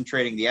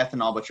concentrating the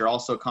ethanol, but you're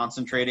also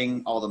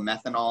concentrating all the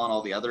methanol and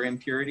all the other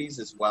impurities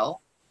as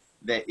well.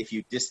 That if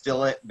you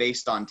distill it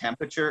based on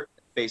temperature,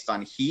 based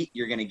on heat,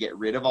 you're going to get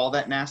rid of all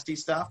that nasty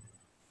stuff.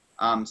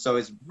 So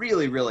it's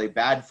really, really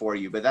bad for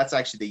you, but that's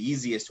actually the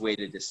easiest way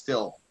to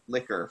distill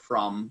liquor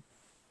from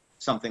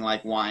something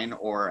like wine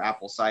or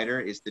apple cider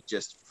is to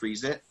just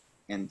freeze it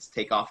and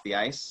take off the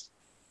ice.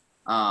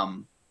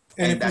 And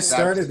if you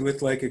started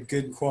with like a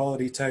good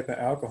quality type of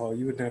alcohol,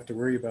 you wouldn't have to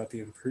worry about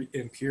the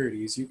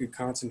impurities. You could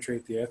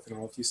concentrate the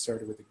ethanol if you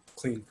started with a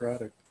clean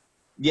product.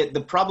 Yeah,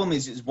 the problem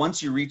is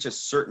once you reach a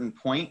certain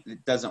point,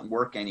 it doesn't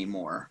work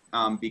anymore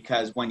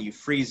because when you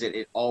freeze it,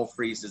 it all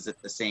freezes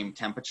at the same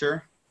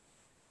temperature.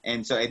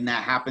 And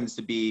that happens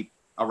to be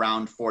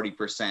around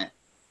 40%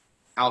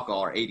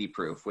 alcohol or 80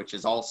 proof, which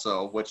is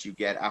also what you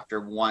get after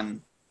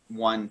one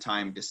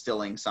time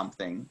distilling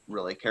something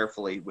really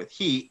carefully with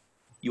heat.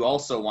 You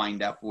also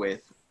wind up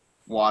with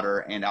water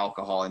and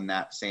alcohol in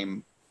that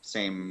same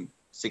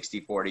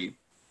 60-40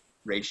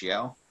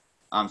 ratio.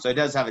 So it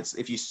does have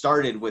if you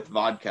started with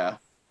vodka,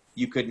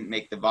 you couldn't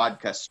make the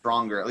vodka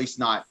stronger, at least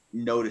not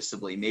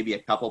noticeably, maybe a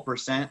couple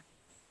percent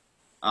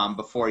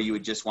before you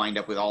would just wind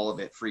up with all of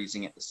it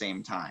freezing at the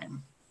same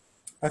time.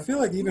 I feel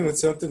like even with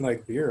something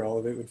like beer, all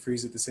of it would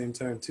freeze at the same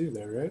time too,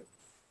 though, right?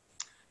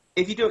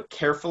 If you do it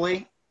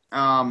carefully,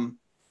 and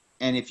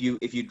if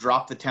you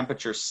drop the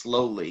temperature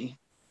slowly.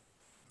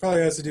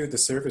 Probably has to do with the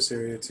surface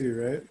area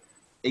too, right?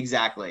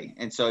 Exactly.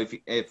 And so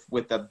if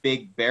with a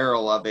big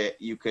barrel of it,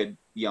 you could,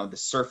 the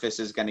surface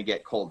is going to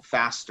get cold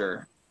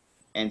faster.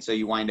 And so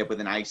you wind up with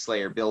an ice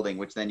layer building,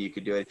 which then you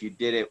could do it. If you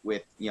did it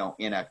with,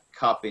 in a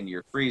cup in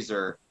your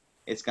freezer,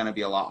 it's going to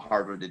be a lot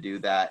harder to do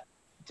that,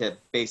 to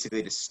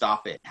basically to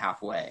stop it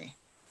halfway.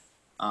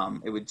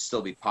 It would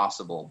still be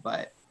possible,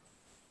 but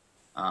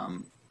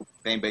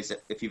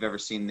if you've ever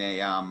seen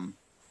the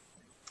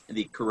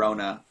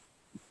Corona,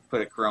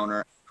 put a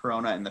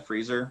Corona in the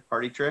freezer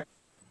party trick,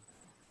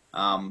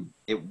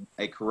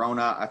 a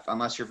Corona,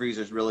 unless your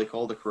freezer is really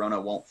cold, a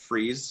Corona won't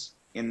freeze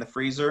in the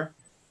freezer.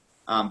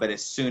 But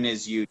as soon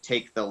as you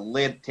take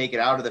it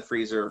out of the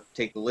freezer,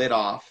 take the lid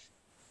off,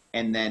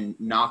 and then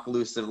knock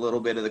loose a little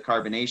bit of the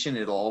carbonation,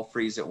 it'll all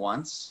freeze at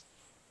once.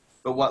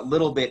 But what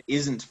little bit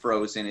isn't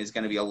frozen is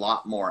going to be a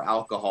lot more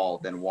alcohol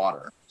than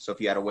water. So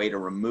if you had a way to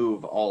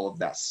remove all of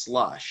that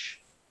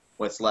slush,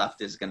 what's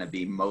left is going to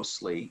be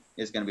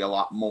a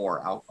lot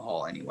more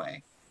alcohol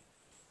anyway.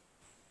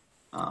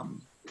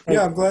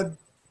 Yeah, I'm glad.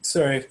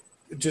 Sorry,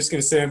 just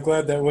going to say I'm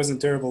glad that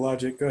wasn't terrible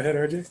logic. Go ahead,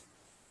 RJ.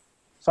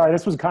 Sorry,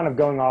 this was kind of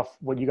going off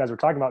what you guys were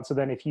talking about. So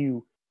then if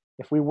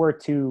we were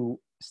to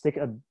stick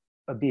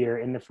a beer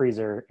in the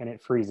freezer and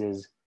it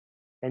freezes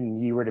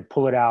and you were to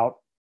pull it out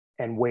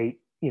and wait,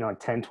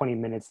 10, 20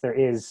 minutes, there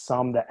is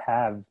some that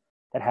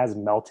has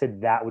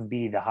melted. That would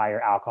be the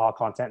higher alcohol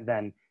content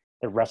than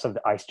the rest of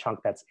the ice chunk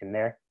that's in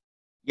there.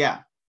 Yeah.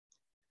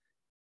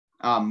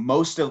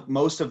 Most of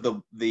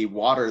the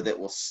water that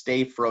will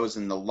stay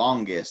frozen the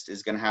longest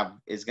is going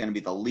to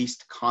be the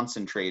least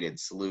concentrated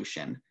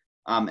solution.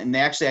 And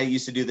I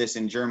used to do this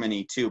in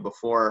Germany too,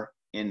 before,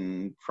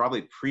 in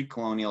probably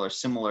pre-colonial or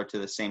similar to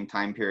the same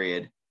time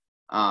period.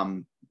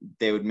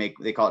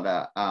 They call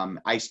it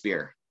ice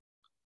beer.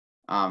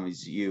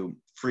 You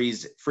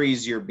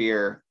freeze your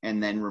beer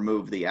and then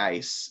remove the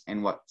ice,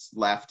 and what's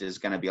left is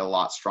going to be a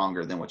lot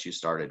stronger than what you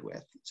started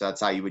with. So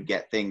that's how you would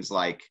get things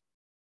like,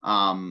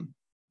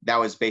 that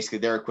was basically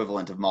their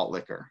equivalent of malt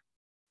liquor.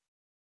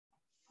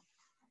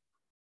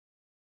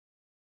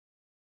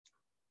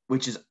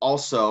 Which is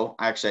also,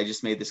 actually, I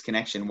just made this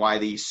connection, why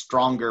the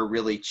stronger,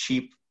 really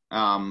cheap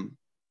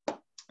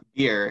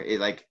beer,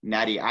 like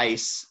Natty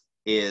Ice,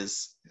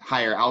 is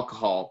higher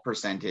alcohol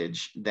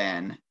percentage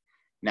than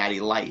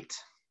Natty Light.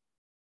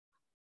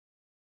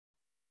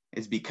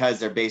 It's because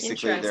they're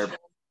basically,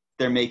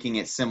 they're making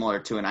it similar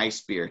to an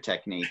ice beer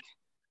technique.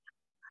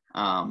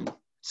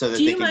 So that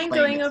do you mind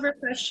going over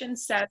question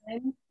 7,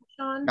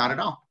 Sean? Not at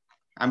all.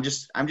 I'm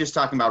just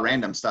talking about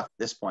random stuff at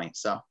this point,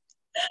 so.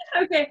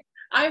 Okay.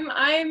 I'm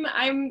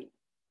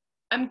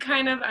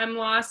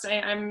lost.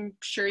 I'm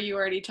sure you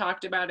already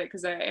talked about it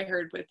because I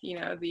heard with,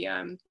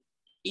 the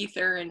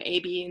ether and A,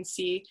 B, and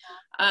C.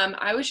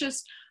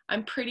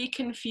 I'm pretty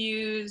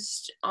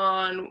confused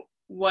on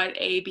what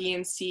A, B,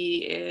 and C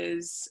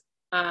is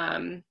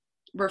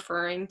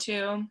referring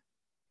to.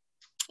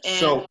 And,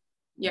 so,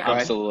 yeah.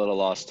 I'm still a little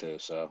lost too,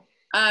 so.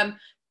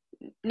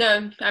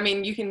 No, I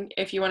mean, you can,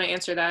 if you want to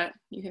answer that,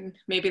 you can,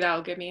 maybe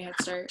that'll give me a head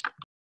start.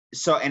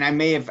 So, and I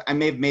may have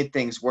made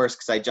things worse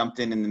because I jumped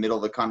in the middle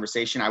of the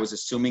conversation. I was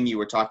assuming you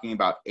were talking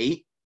about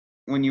 8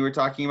 when you were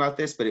talking about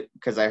this, but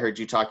because I heard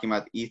you talking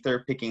about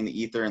ether, picking the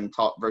ether and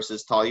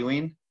versus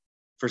toluene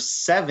For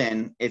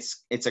 7,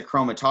 it's a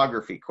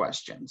chromatography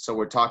question. So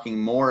we're talking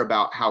more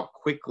about how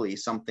quickly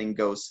something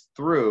goes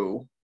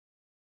through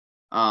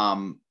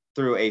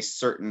through a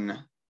certain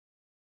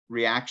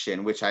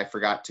reaction, which I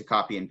forgot to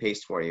copy and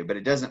paste for you, but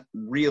it doesn't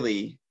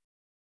really.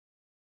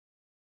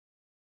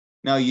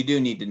 No, you do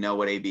need to know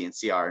what A, B, and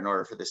C are in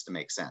order for this to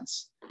make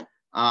sense.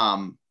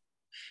 So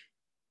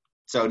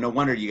no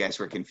wonder you guys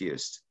were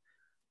confused.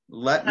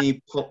 Let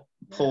me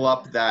pull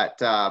up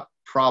that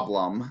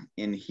problem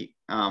in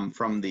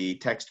from the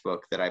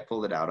textbook that I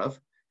pulled it out of.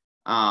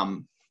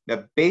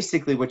 But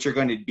basically what you're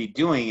going to be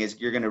doing is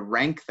you're going to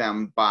rank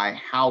them by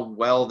how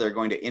well they're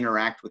going to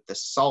interact with the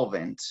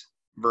solvent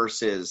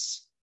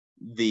versus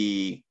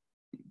the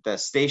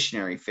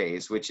stationary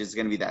phase, which is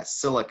going to be that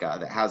silica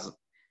that has.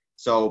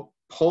 So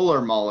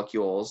polar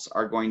molecules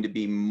are going to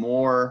be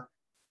more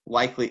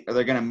likely, or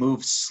they're going to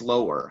move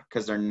slower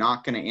because they're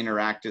not going to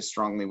interact as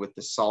strongly with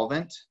the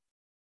solvent,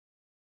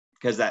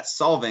 because that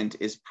solvent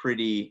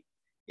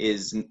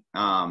is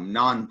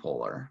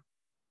non-polar.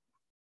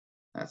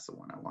 That's the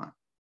one I want.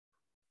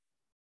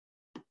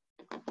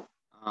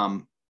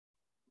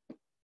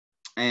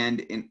 And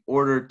in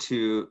order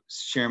to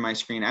share my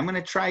screen, I'm going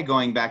to try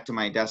going back to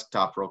my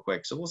desktop real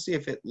quick. So we'll see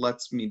if if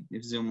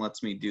Zoom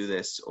lets me do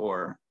this,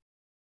 or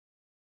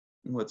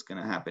what's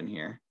going to happen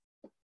here.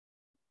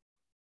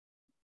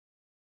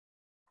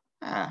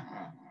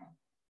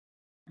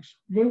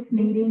 This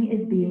meeting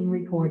is being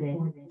recorded.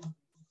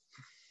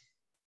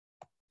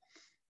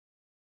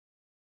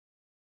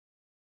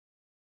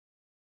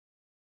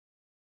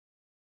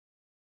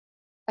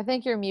 I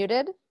think you're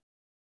muted.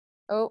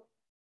 Oh.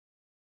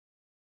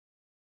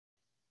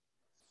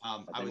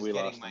 I was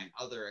getting my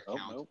other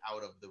account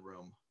out of the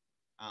room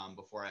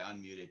before I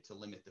unmuted to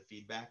limit the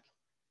feedback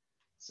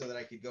so that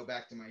I could go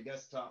back to my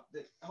desktop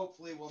that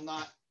hopefully will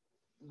not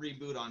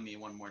reboot on me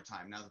one more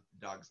time now that the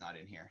dog's not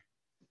in here.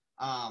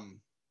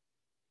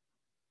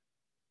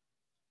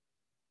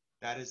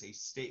 That is a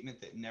statement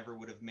that never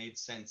would have made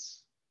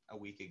sense a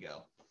week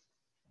ago.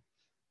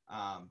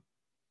 Let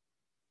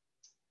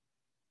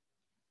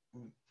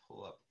me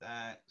pull up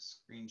that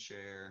screen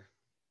share.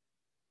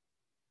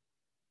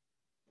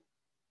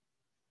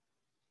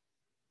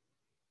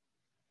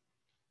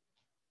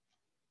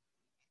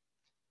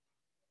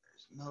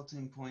 There's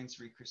melting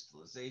points,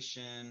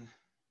 recrystallization.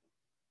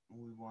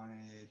 We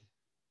wanted.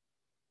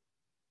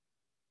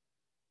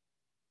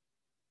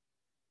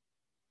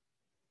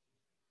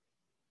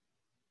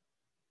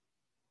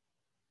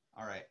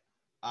 All right.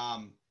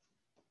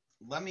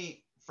 Let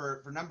me,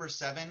 for number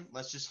 7,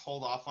 let's just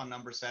hold off on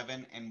number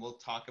 7 and we'll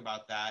talk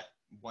about that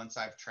once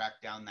I've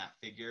tracked down that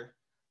figure.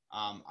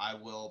 I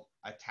will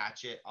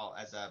attach it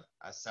as a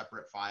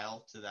separate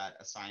file to that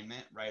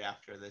assignment right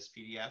after this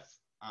PDF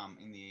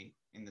in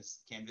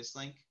this Canvas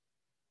link.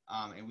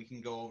 And we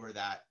can go over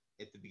that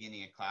at the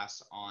beginning of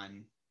class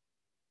on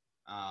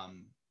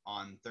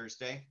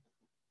Thursday,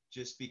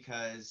 just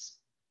because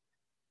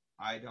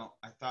I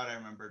thought I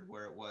remembered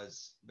where it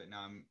was, but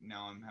now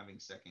I'm having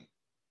second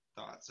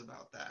thoughts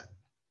about that.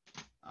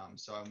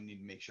 So I need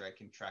to make sure I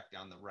can track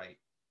down the right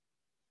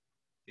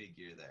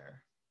figure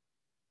there.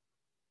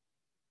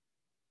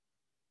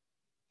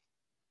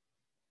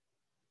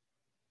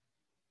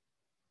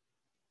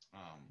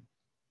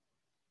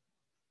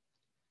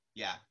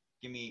 Yeah,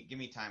 give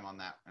me time on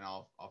that, and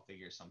I'll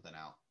figure something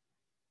out.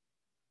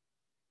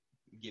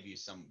 Give you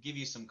some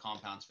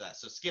compounds for that.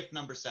 So skip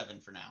number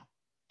 7 for now.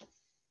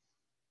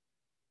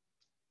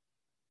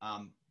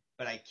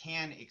 But I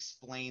can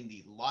explain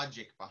the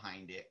logic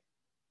behind it,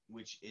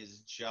 which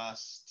is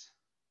just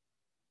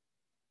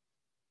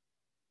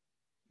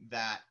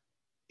that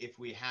if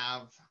we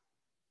have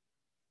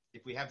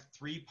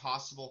 3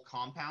 possible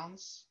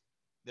compounds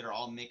that are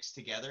all mixed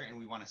together and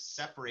we want to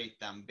separate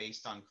them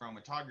based on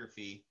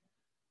chromatography,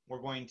 we're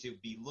going to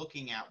be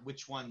looking at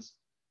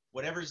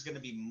whatever is going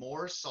to be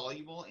more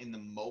soluble in the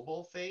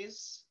mobile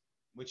phase,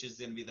 which is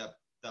going to be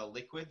the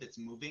liquid that's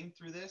moving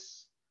through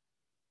this,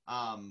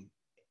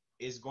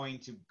 is going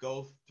to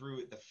go through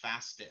it the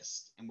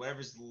fastest, and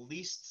whatever's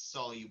least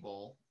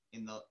soluble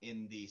in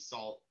the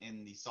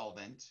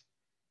solvent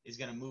is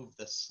going to move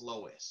the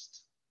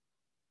slowest.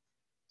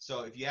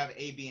 So if you have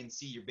A, B, and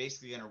C, you're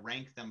basically going to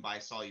rank them by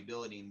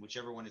solubility, and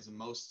whichever one is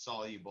most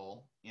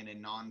soluble in a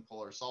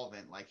non-polar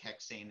solvent like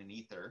hexane and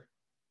ether.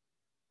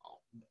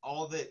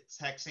 All that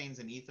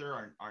hexanes and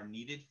ether are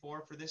needed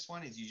for this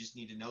one is you just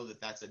need to know that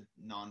that's a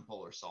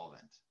non-polar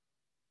solvent.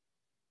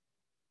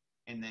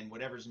 And then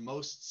whatever's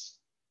most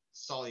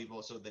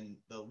soluble, so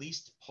the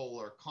least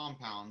polar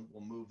compound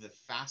will move the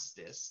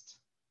fastest.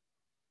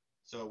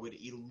 So it would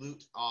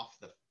elute off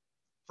the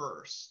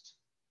first.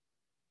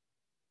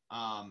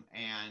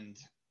 And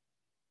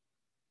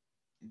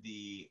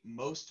the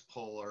most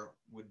polar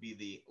would be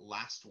the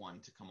last one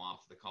to come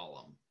off the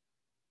column,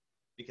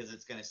 because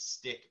it's going to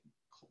stick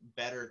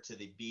better to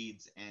the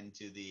beads and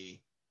to the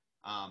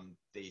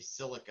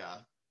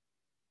silica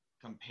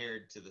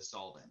compared to the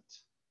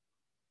solvent.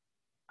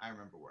 I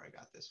remember where I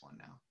got this one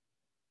now.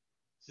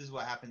 This is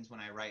what happens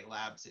when I write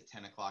labs at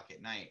 10 o'clock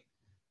at night.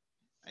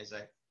 As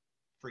I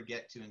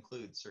forget to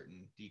include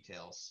certain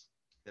details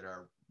that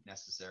are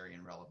necessary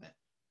and relevant.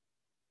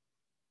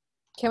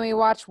 Can we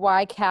watch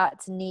why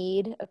cats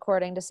need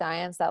according to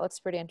science? That looks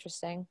pretty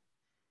interesting.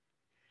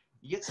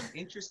 You get some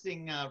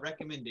interesting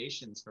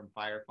recommendations from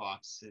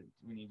Firefox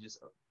when you just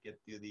get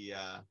through the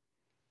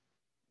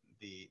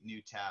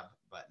new tab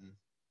button.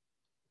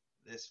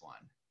 This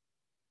one.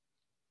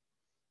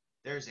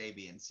 There's A,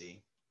 B, and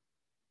C.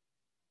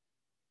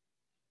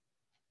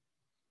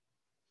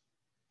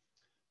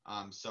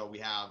 So we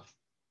have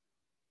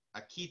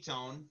a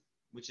ketone,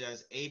 which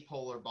has a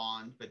polar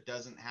bond, but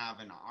doesn't have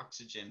an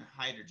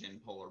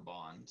oxygen-hydrogen polar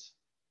bond.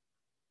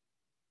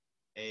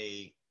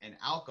 An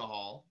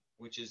alcohol,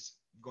 which is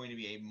going to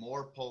be a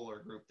more polar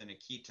group than a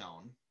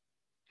ketone,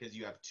 because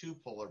you have two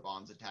polar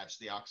bonds attached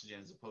to the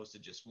oxygen as opposed to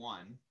just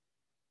one.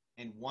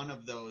 And one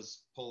of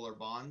those polar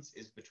bonds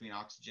is between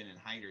oxygen and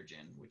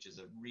hydrogen, which is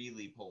a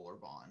really polar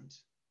bond.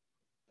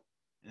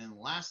 And then the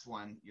last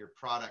one, your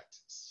product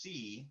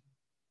C,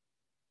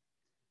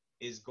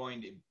 is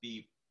going to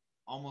be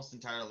almost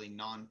entirely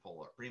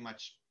nonpolar, pretty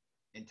much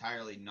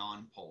entirely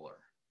nonpolar.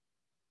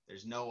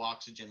 There's no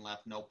oxygen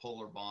left, no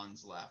polar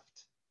bonds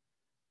left.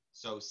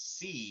 So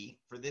C,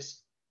 for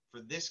this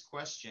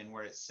question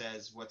where it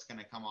says what's going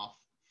to come off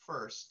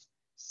first,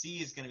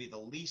 C is going to be the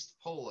least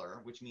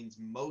polar, which means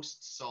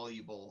most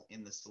soluble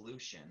in the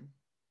solution,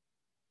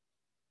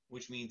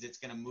 which means it's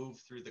going to move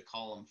through the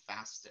column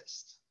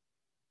fastest.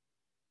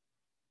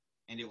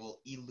 And it will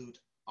elute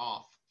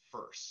off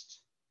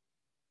first.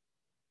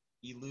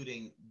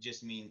 Eluting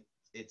just means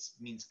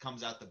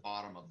comes out the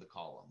bottom of the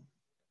column.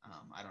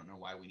 I don't know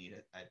why we need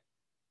a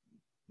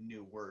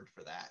new word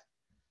for that.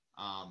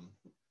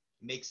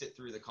 Makes it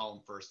through the column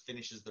first,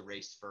 finishes the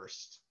race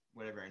first,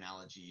 whatever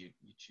analogy you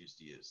choose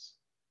to use.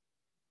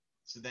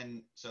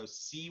 So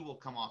C will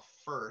come off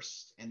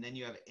first, and then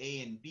you have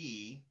A and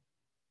B.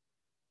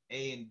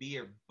 A and B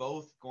are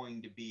both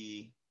going to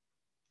be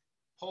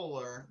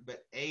polar,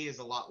 but A is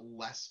a lot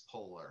less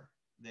polar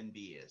than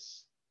B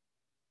is.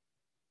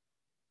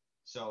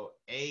 So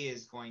A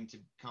is going to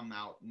come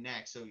out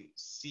next. So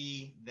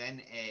C,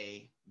 then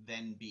A,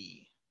 then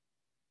B,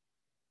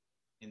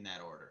 in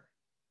that order.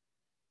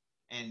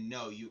 And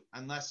no,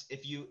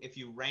 if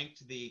you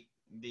ranked the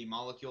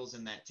molecules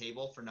in that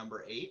table for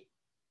number 8,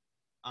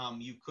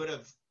 you could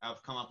have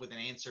come up with an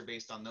answer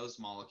based on those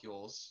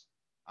molecules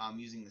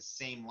using the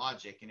same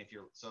logic. And if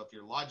your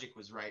logic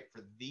was right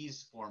for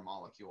these 4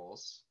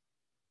 molecules,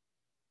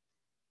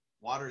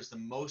 water is the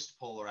most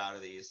polar out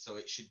of these, so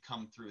it should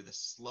come through the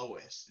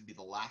slowest. It'd be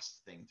the last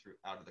thing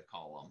out of the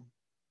column.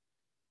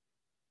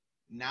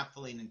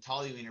 Naphthalene and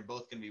toluene are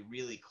both going to be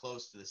really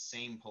close to the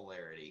same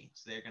polarity,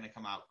 so they're going to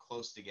come out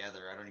close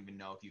together. I don't even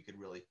know if you could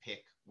really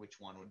pick which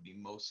one would be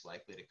most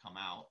likely to come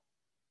out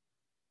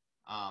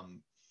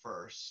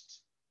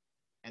first.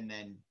 And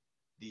then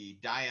the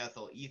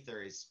diethyl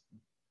ether is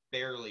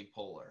barely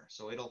polar,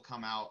 so it'll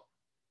come out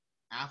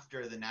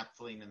after the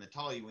naphthalene and the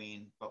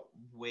toluene, but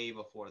way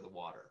before the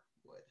water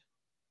would.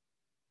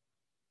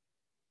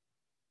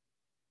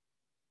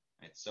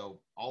 Right, so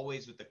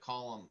always with the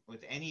column,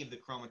 with any of the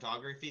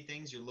chromatography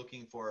things, you're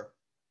looking for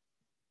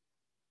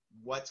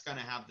what's going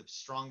to have the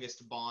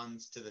strongest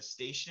bonds to the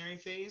stationary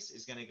phase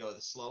is going to go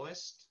the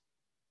slowest.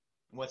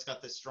 And what's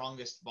got the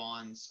strongest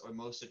bonds or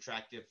most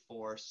attractive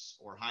force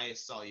or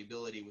highest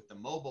solubility with the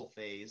mobile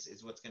phase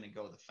is what's going to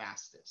go the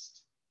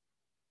fastest.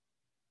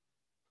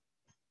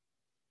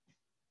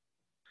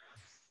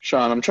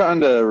 Sean, I'm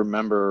trying to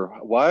remember,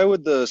 why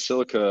would the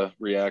silica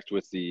react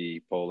with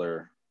the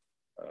polar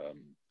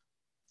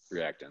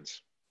reactants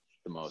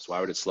the most? Why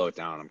would it slow it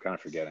down? I'm kind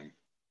of forgetting.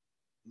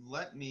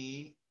 Let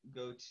me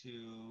go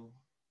to,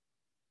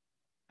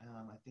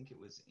 I think it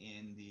was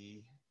in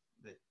the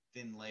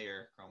thin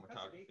layer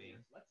chromatography.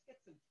 Let's get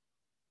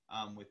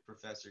some with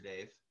Professor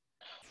Dave.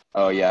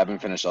 Oh yeah, I haven't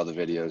finished all the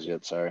videos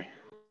yet, sorry.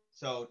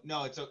 So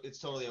no, it's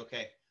totally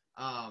okay.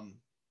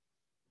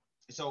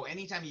 So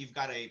anytime you've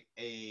got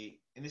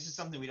and this is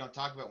something we don't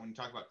talk about when we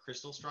talk about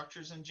crystal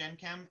structures in Gen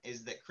Chem,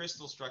 is that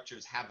crystal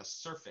structures have a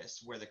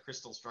surface where the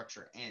crystal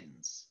structure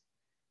ends.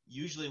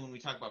 Usually when we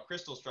talk about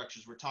crystal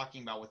structures, we're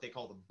talking about what they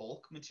call the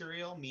bulk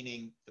material,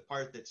 meaning the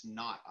part that's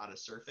not on a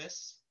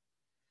surface.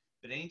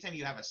 But anytime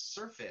you have a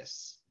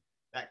surface,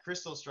 that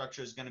crystal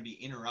structure is going to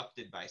be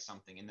interrupted by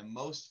something. And the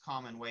most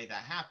common way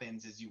that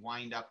happens is you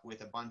wind up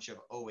with a bunch of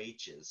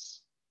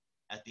OHs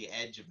at the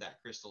edge of that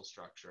crystal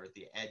structure, at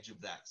the edge of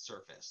that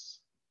surface.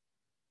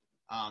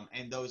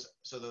 And those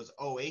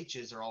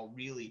OHs are all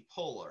really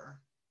polar.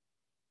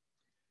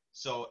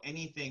 So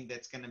anything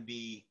that's going to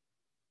be,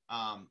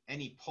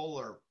 any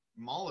polar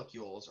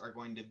molecules are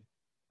going to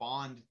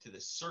bond to the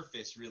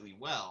surface really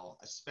well,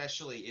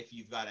 especially if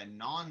you've got a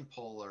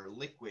non-polar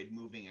liquid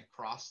moving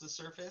across the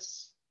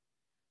surface.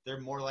 They're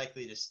more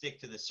likely to stick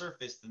to the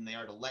surface than they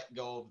are to let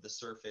go of the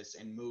surface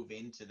and move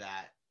into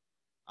that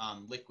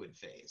liquid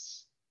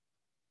phase.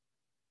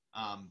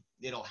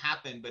 It'll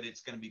happen, but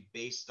it's going to be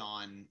based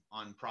on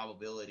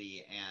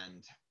probability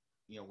and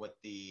what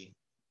the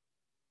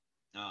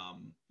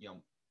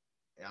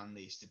on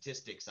the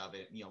statistics of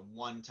it, you know,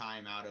 one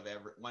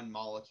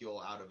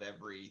molecule out of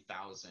every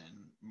 1,000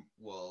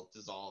 will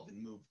dissolve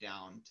and move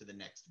down to the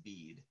next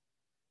bead.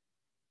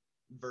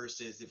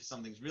 Versus if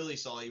something's really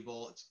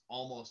soluble, it's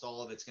almost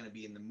all of it's going to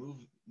be in the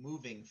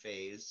moving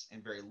phase,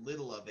 and very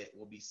little of it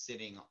will be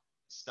sitting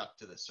stuck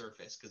to the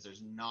surface because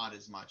there's not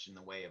as much in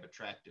the way of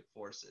attractive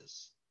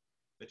forces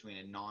between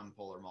a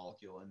non-polar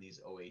molecule and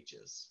these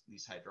OHs,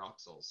 these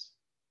hydroxyls.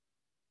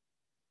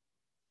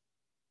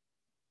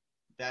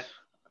 That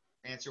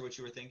answer what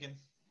you were thinking?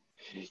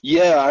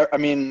 Yeah, I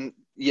mean,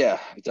 yeah,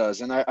 it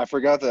does. And I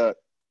forgot that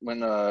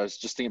when I was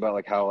just thinking about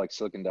like how like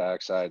silicon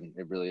dioxide,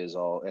 it really is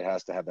all, it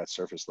has to have that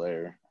surface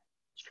layer.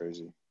 It's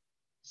crazy.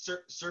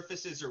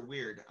 Surfaces are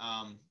weird.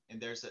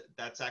 And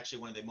that's actually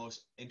one of the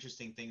most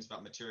interesting things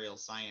about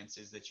materials science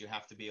is that you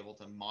have to be able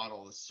to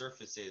model the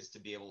surfaces to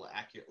be able to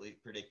accurately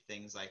predict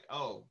things like,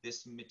 oh,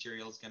 this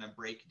material is going to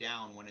break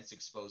down when it's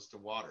exposed to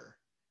water.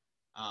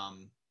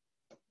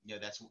 You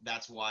know,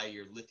 that's why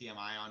your lithium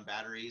ion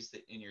batteries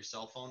that in your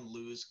cell phone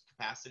lose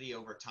capacity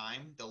over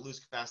time. They'll lose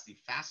capacity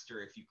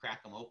faster if you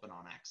crack them open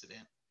on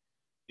accident,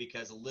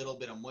 because a little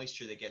bit of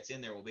moisture that gets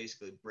in there will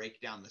basically break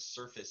down the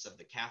surface of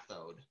the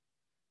cathode.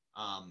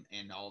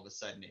 And all of a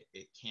sudden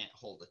it can't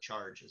hold a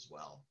charge as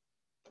well.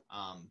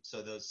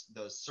 So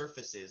those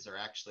surfaces are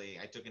actually,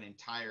 I took an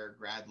entire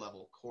grad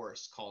level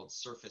course called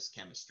surface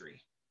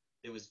chemistry.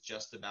 It was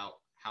just about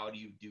how do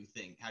you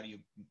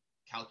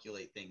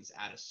calculate things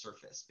at a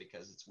surface,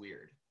 because it's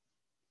weird.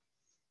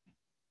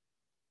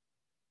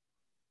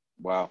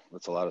 Wow,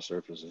 that's a lot of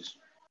surfaces.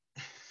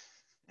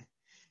 It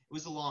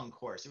was a long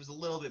course. It was a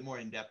little bit more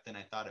in depth than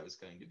I thought it was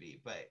going to be,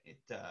 but it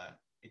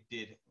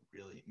did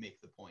really make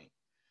the point.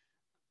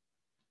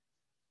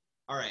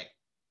 All right.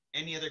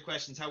 Any other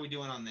questions? How are we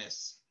doing on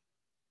this?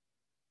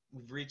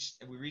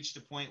 We reached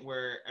a point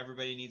where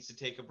everybody needs to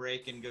take a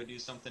break and go do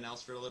something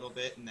else for a little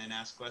bit and then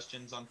ask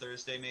questions on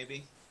Thursday,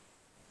 maybe?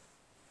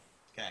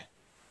 Okay.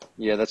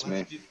 Yeah, that's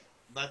me.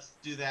 Let's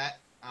do that.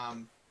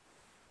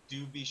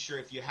 Do be sure,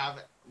 if you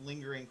have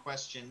lingering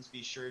questions,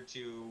 be sure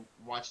to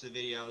watch the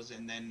videos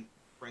and then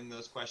bring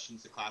those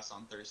questions to class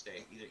on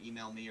Thursday. Either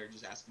email me or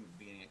just ask them at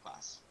the beginning of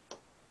class.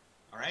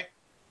 All right?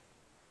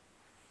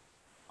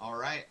 All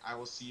right. I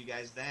will see you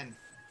guys then.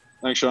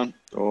 Thanks, Sean.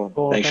 Cool.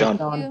 Cool. Thanks, Sean.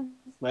 Sean. You.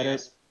 Later.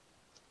 Yes.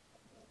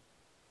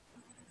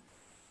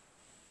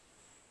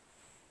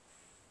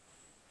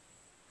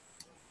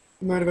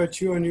 Mind if I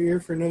chew on your ear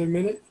for another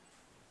minute?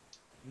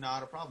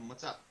 Not a problem.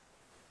 What's up?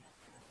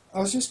 I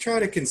was just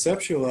trying to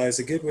conceptualize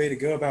a good way to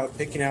go about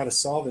picking out a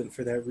solvent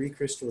for that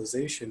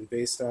recrystallization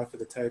based off of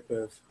the type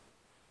of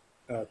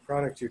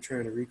product you're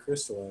trying to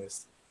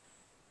recrystallize.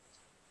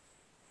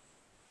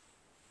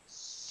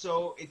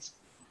 So it's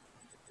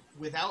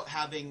without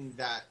having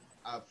that,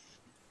 a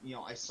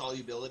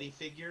solubility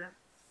figure,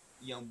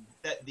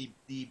 that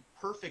the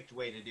perfect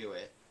way to do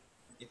it,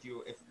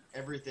 if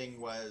everything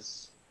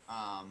was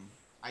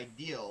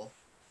ideal,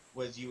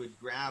 was you would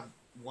grab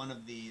one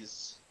of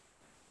these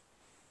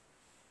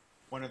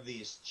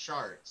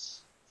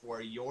charts for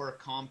your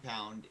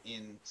compound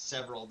in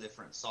several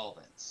different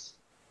solvents.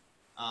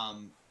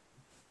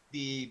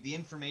 The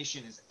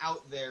information is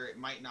out there. It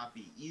might not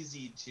be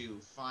easy to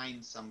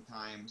find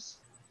sometimes.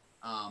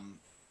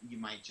 You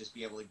might just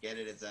be able to get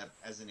it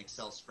as an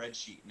Excel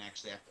spreadsheet and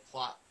actually have to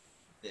plot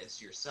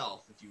this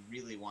yourself if you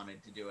really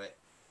wanted to do it.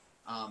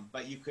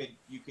 But you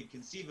could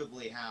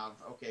conceivably have,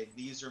 okay,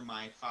 these are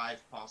my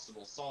 5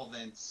 possible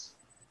solvents.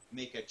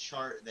 Make a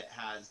chart that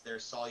has their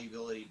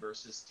solubility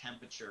versus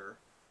temperature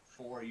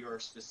for your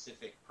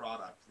specific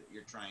product that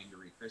you're trying to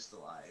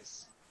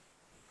recrystallize.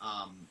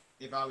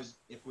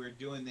 If we were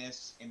doing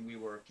this and we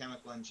were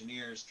chemical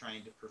engineers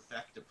trying to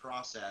perfect a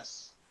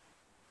process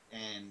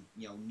and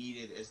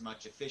needed as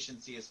much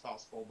efficiency as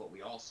possible, but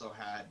we also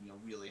had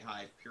really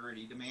high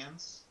purity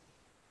demands,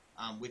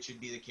 which would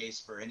be the case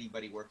for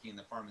anybody working in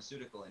the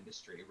pharmaceutical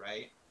industry,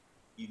 right?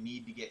 You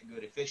need to get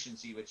good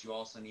efficiency, but you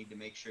also need to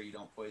make sure you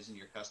don't poison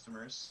your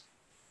customers.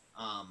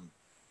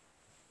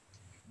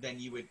 Then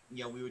we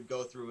would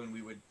go through and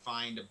we would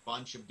find a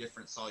bunch of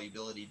different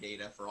solubility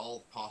data for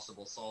all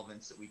possible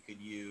solvents that we could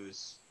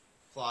use,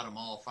 plot them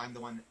all, find the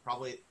one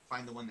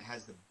that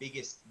has the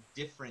biggest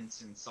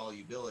difference in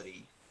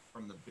solubility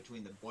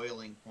between the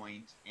boiling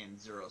point and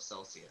 0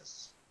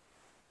 Celsius.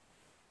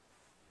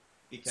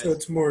 Because So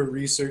it's more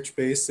research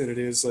based than it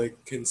is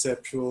like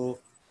conceptual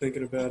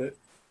thinking about it.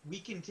 We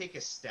can take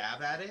a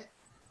stab at it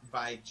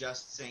by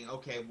just saying,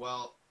 okay,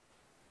 well,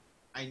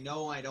 I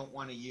know I don't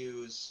want to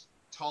use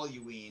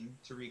toluene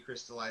to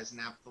recrystallize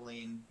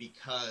naphthalene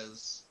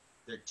because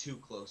they're too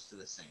close to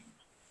the same.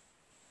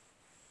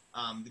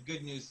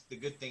 The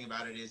good thing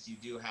about it is you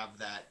do have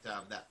that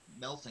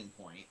melting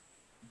point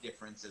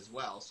difference as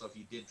well. So if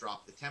you did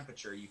drop the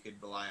temperature, you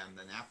could rely on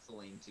the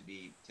naphthalene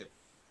to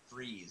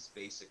freeze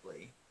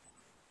basically.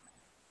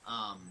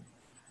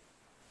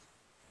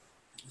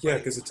 Yeah,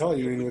 because the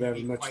toluene would have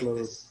a much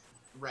lower.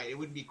 Right, it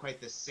wouldn't be quite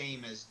the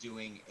same as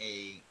doing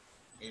a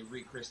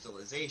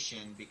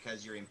recrystallization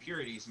because your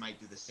impurities might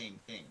do the same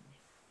thing.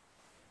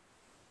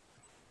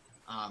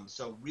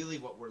 So really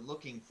what we're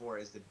looking for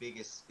is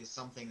is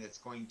something that's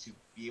going to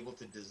be able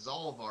to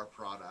dissolve our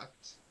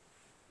product,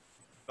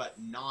 but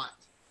not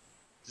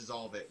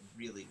dissolve it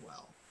really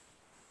well.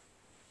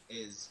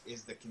 Is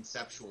the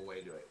conceptual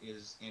way to it.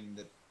 Is in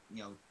the,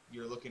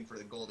 you're looking for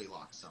the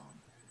Goldilocks zone.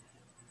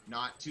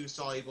 Not too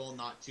soluble,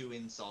 not too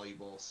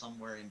insoluble,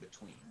 somewhere in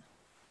between.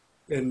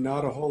 And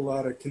not a whole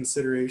lot of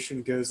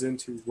consideration goes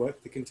into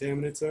what the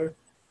contaminants are?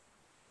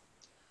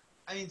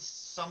 I mean,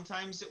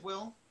 sometimes it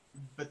will,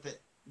 but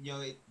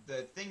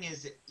the thing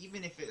is that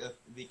even if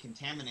the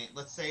contaminant,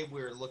 let's say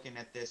we're looking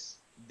at this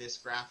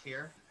graph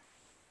here,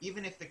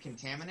 even if the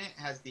contaminant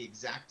has the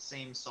exact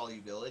same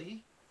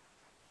solubility,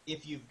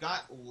 if you've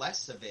got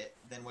less of it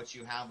than what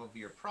you have of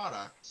your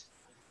product,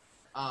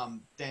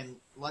 then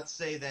let's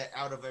say that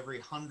out of every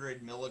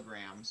 100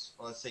 milligrams,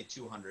 well, let's say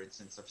 200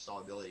 since the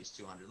solubility is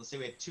 200. Let's say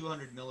we had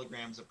 200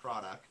 milligrams of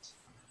product,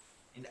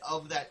 and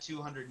of that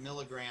 200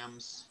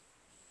 milligrams,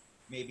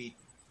 maybe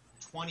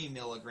 20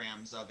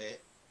 milligrams of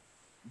it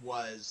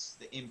was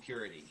the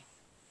impurity.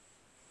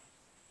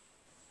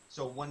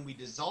 So when we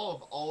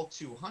dissolve all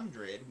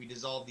 200, we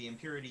dissolve the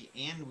impurity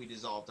and we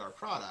dissolved our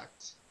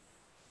product.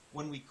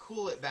 When we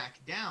cool it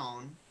back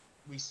down,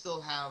 we still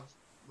have,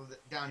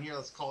 down here,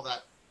 let's call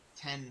that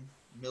 10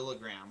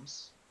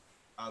 milligrams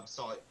of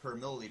per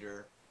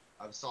milliliter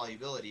of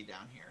solubility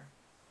down here.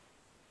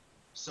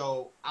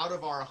 So out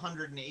of our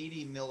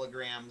 180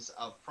 milligrams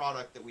of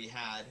product that we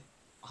had,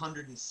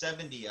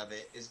 170 of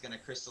it is going to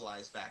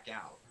crystallize back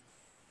out.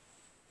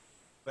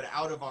 But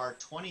out of our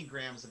 20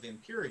 grams of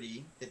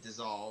impurity that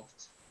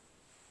dissolved,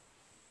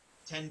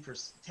 10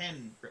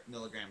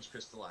 milligrams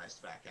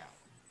crystallized back out,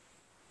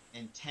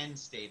 and 10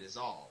 stay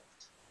dissolved.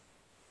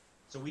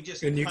 So we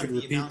just and you could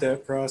repeat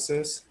that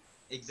process?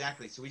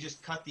 Exactly. So we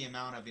just cut the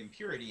amount of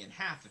impurity in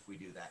half if we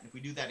do that. And if we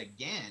do that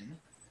again,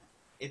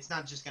 it's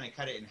not just going to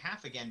cut it in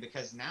half again,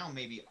 because now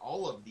maybe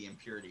all of the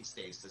impurity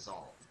stays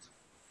dissolved,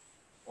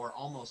 or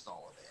almost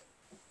all of it.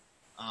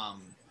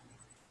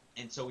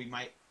 And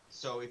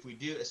so if we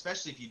do,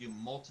 especially if you do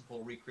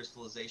multiple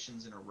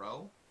recrystallizations in a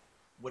row,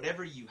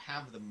 whatever you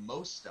have the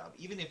most of,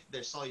 even if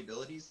their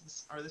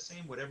solubilities are the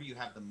same, whatever you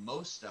have the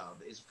most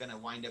of is going to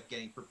wind up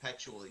getting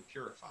perpetually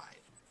purified.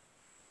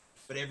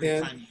 But every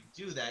time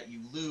you do that,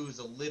 you lose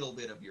a little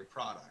bit of your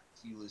product.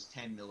 You lose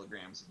 10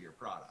 milligrams of your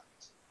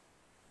product.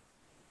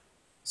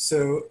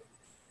 So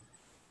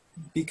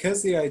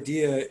because the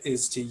idea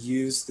is to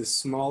use the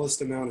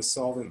smallest amount of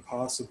solvent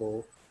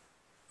possible,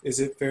 is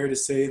it fair to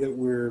say that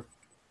we're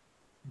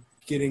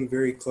getting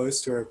very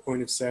close to our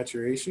point of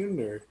saturation,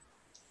 or?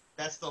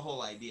 That's the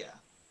whole idea,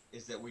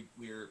 is that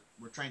we're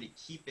trying to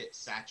keep it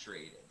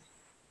saturated.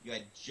 You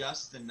had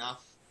just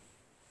enough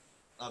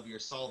of your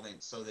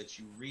solvent so that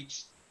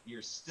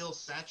you're still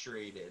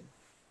saturated,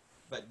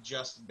 but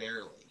just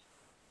barely.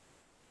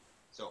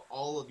 So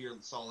all of your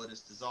solid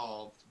is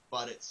dissolved,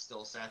 but it's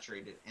still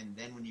saturated. And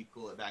then when you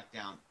cool it back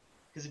down,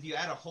 because if you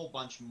add a whole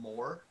bunch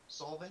more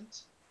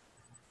solvent,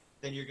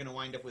 then you're going to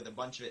wind up with a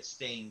bunch of it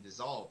staying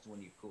dissolved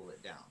when you cool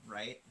it down,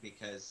 right?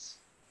 Because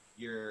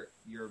you're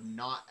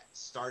not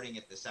starting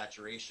at the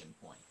saturation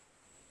point.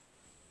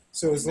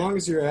 So as long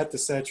as you're at the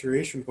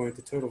saturation point,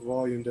 the total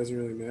volume doesn't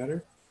really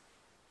matter?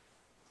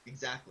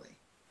 Exactly.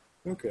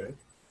 Okay.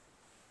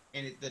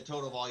 And the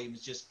total volume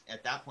is just,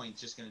 at that point,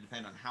 it's just going to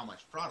depend on how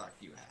much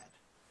product you had,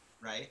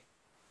 right?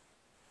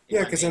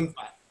 Yeah, because I'm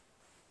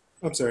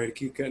sorry to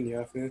keep cutting you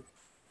off, man.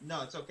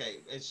 No, it's okay.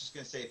 It's just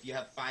going to say if you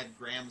have 5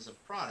 grams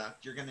of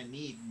product, you're going to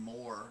need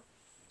more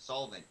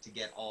solvent to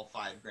get all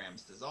 5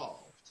 grams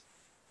dissolved.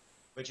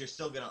 But you're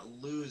still going to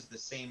lose the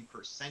same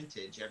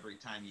percentage every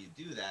time you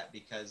do that,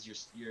 because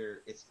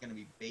it's going to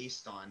be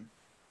based on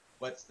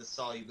what's the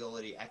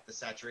solubility at the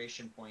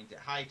saturation point at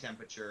high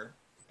temperature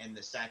and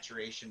the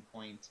saturation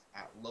point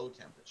at low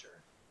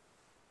temperature.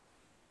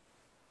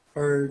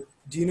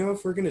 Do you know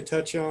if we're going to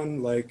touch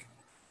on like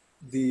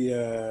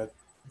the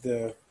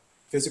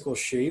physical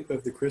shape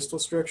of the crystal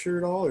structure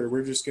at all, or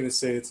we're just going to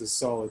say it's a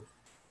solid?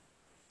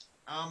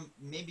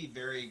 Maybe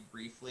very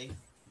briefly.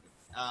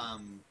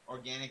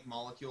 Organic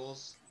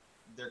molecules,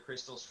 their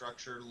crystal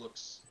structure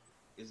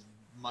is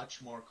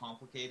much more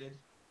complicated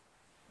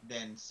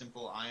than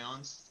simple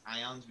ions.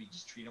 Ions, we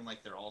just treat them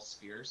like they're all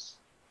spheres.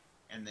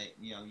 And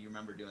you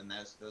remember doing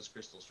those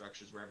crystal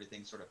structures where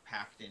everything's sort of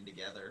packed in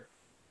together.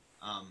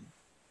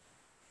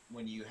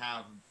 When you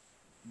have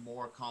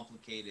more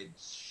complicated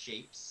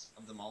shapes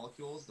of the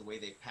molecules, the way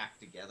they pack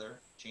together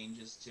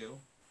changes too.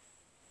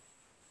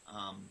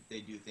 They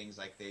do things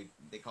like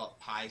they call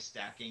it pi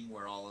stacking,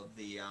 where all of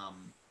the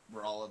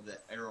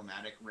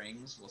aromatic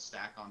rings will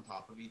stack on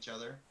top of each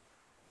other.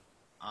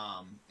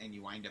 And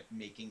you wind up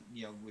making,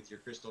 with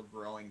your crystal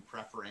growing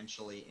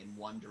preferentially in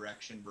one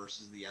direction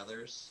versus the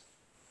others.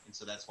 And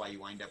so that's why you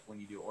wind up, when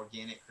you do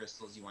organic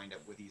crystals, you wind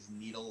up with these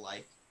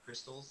needle-like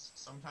crystals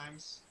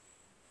sometimes,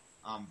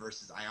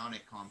 versus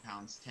ionic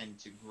compounds tend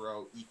to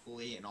grow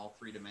equally in all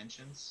 3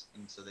 dimensions.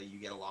 And so that you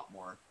get a lot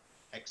more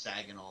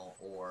hexagonal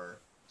or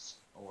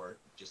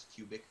just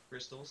cubic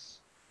crystals.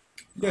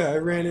 Yeah, I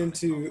ran ionic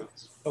into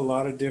compounds. a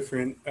lot of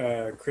different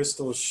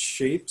crystal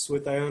shapes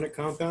with ionic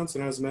compounds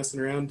when I was messing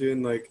around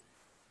doing like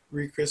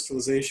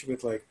recrystallization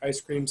with like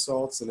ice cream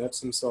salts and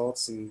Epsom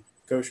salts and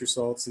kosher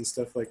salts and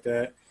stuff like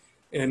that.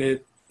 And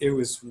it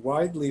was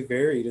widely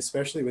varied,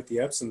 especially with the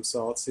Epsom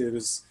salts. It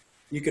was,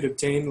 you could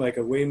obtain like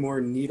a way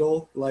more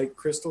needle like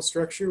crystal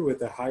structure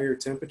with a higher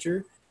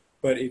temperature.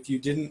 But if you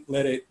didn't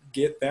let it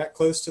get that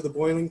close to the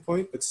boiling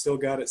point but still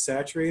got it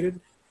saturated,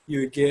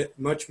 you would get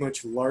much,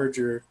 much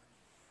larger,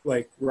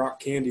 like rock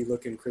candy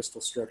looking crystal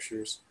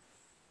structures.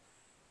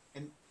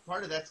 And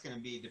part of that's going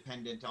to be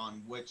dependent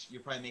on which,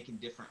 you're probably making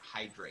different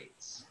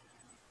hydrates,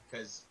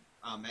 because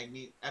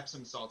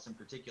Epsom salts in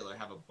particular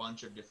have a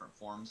bunch of different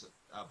forms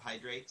of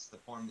hydrates. The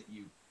form that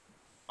you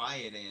buy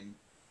it in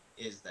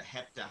is the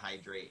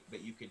heptahydrate,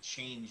 but you could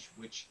change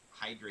which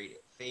hydrate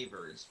it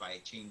favors by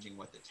changing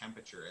what the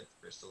temperature at the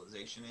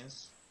crystallization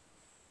is.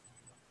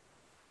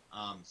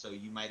 So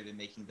you might have been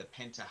making the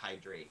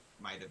pentahydrate,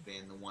 might have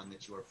been the one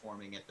that you are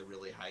forming at the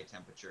really high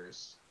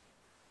temperatures.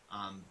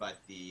 But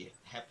the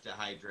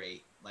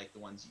heptahydrate, like the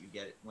ones that you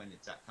get when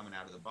it's coming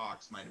out of the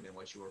box, might have been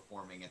what you were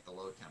forming at the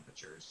low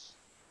temperatures.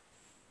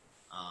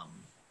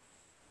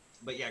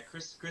 But yeah,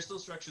 crystal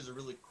structures are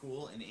really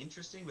cool and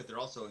interesting, but they're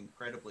also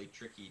incredibly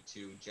tricky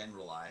to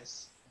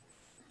generalize,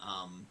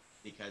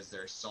 because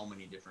there are so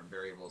many different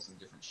variables and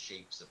different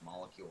shapes of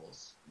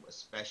molecules,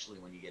 especially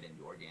when you get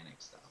into organic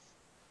stuff.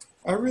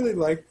 I really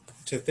like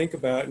to think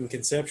about and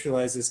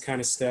conceptualize this kind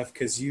of stuff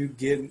because you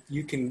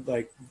can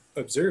like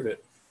observe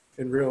it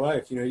in real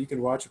life. You know, you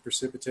can watch a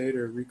precipitate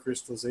or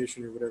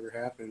recrystallization or whatever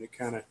happen, and it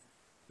kind of,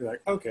 you're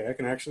like, okay, I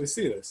can actually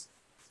see this.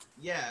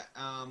 Yeah,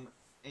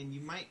 and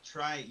you might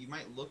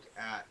look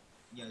at,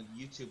 you know,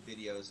 YouTube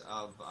videos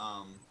of,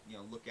 you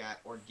know, look at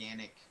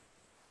organic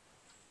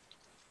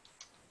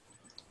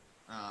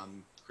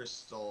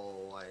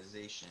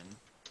crystallization.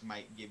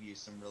 Might give you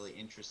some really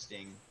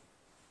interesting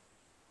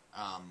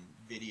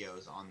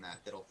videos on that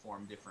that'll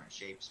form different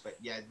shapes. But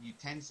yeah, you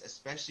tend,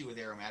 especially with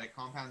aromatic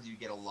compounds, you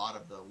get a lot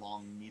of the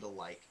long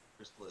needle-like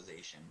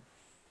crystallization.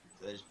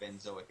 So there's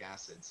benzoic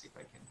acid. See if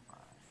I can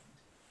find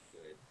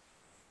good.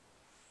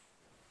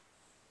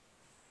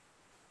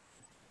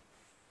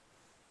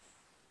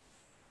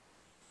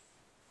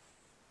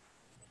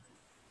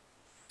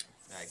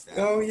 Like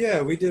that. Oh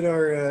yeah, we did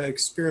our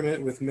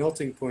experiment with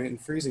melting point and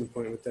freezing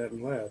point with that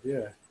in lab.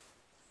 Yeah.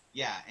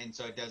 Yeah, and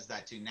so it does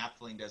that too.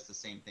 Naphthalene does the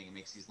same thing. It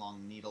makes these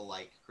long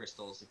needle-like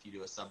crystals if you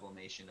do a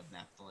sublimation of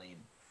naphthalene.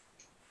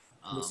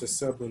 What's a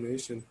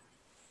sublimation?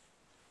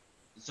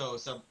 So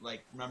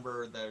like,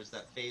 remember there's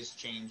that phase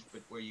change,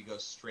 but where you go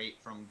straight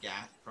from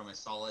a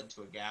solid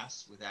to a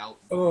gas without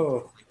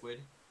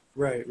liquid.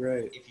 Right.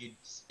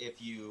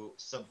 If you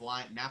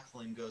sublime,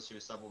 naphthalene goes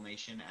through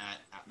sublimation at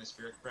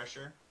atmospheric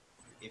pressure.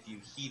 If you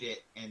heat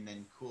it and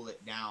then cool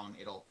it down,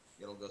 it'll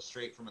go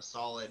straight from a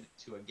solid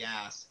to a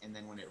gas, and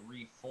then when it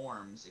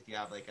reforms, if you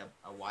have like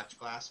a watch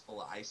glass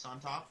full of ice on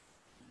top,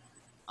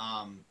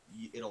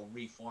 it'll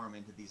reform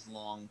into these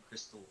long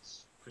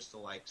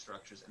crystal-like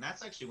structures. And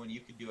that's actually one you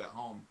could do at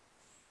home,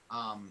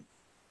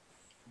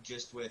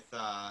 just with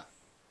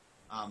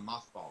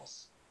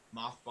mothballs.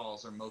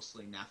 Mothballs are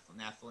mostly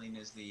naphthalene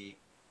is the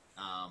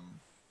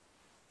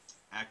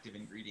active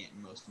ingredient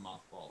in most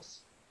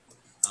mothballs.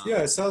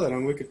 Yeah, I saw that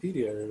on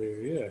Wikipedia earlier.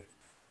 Yeah.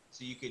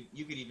 So you could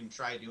even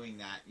try doing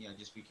that. You know,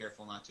 just be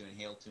careful not to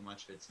inhale too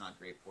much. If it's not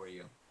great for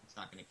you, it's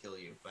not going to kill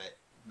you, but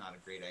not a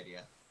great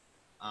idea.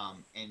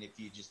 And if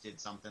you just did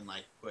something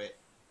like put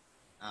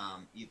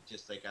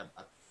just like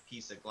a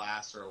piece of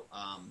glass or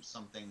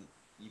something,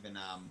 even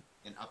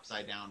an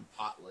upside down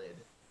pot lid,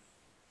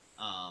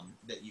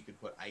 that you could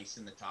put ice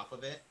in the top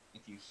of it.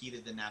 If you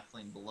heated the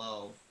naphthalene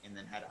below and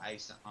then had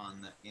ice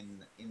on the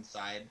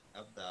inside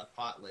of the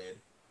pot lid,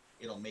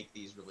 it'll make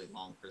these really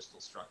long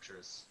crystal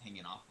structures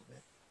hanging off of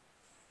it.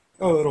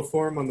 Oh, it'll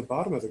form on the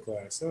bottom of the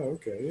glass. Oh,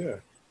 okay, yeah.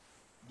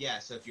 Yeah,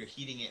 so if you're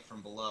heating it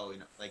from below, you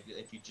know, like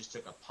if you just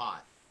took a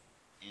pot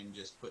and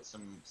just put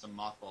some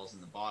mothballs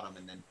in the bottom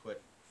and then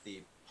put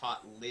the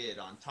pot lid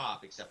on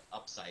top, except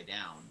upside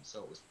down,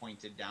 so it was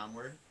pointed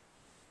downward,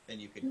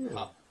 then you could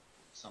cup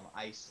some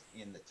ice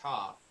in the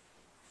top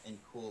and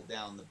cool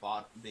down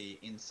the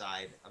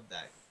inside of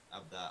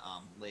the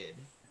lid.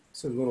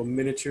 Some little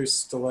miniature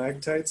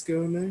stalactites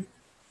going there.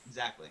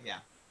 Exactly, yeah.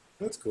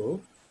 That's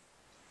cool.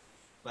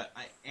 But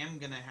I am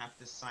gonna have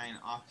to sign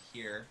off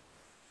here,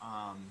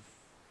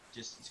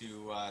 just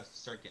to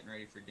start getting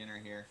ready for dinner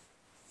here.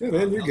 Yeah,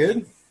 man, you're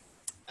good.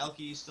 Elke,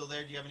 you still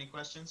there? Do you have any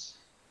questions?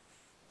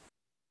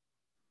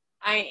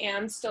 I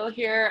am still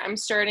here. I'm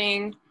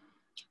starting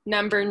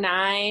number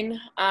 9.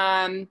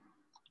 I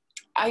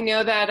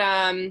know that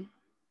I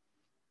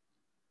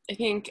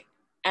think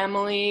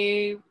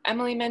Emily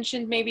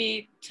mentioned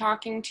maybe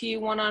talking to you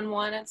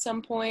one-on-one at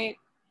some point,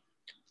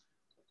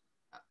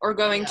 or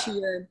going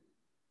to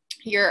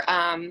your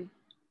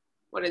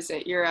what is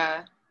it, your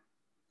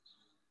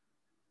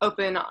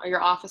open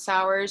your office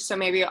hours. So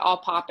maybe I'll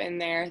pop in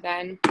there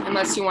then,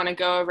 unless you want to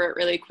go over it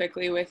really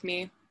quickly with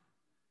me.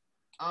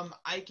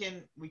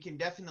 We can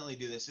definitely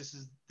do this.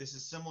 This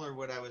is similar to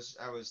what I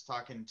was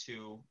talking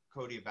to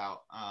Cody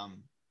about.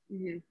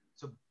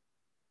 So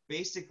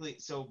basically,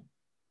 so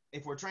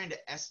if we're trying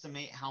to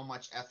estimate how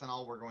much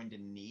ethanol we're going to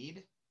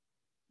need,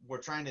 we're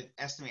trying to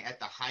estimate at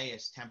the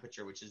highest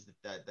temperature, which is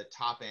the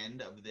top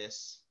end of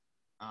this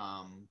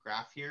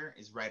graph here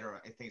is right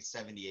around, I think it's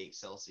 78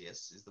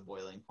 Celsius is the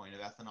boiling point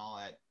of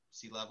ethanol at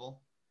sea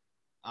level.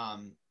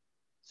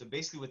 So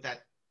basically what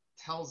that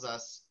tells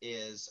us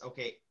is,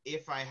 okay,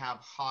 if I have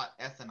hot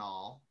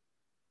ethanol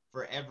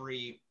for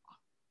every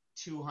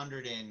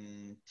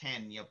 210,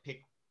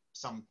 pick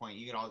some point,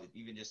 you can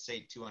even just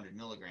say 200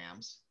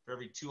 milligrams. For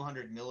every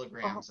 200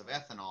 milligrams of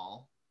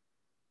ethanol,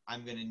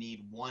 I'm going to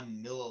need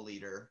 1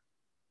 milliliter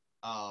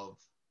of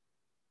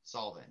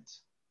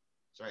solvent.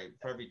 Sorry,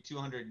 for every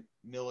 200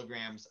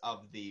 milligrams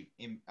of the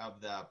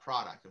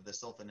product, of the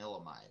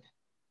sulfanilamide,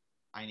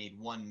 I need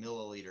 1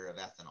 milliliter of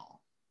ethanol.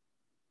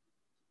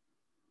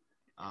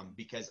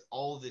 Because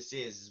all this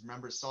is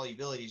remember,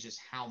 solubility is just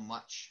how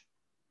much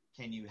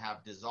can you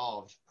have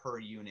dissolved per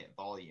unit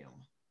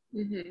volume.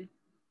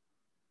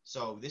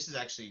 So this is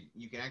actually,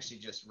 you can actually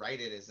just write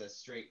it as a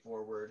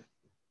straightforward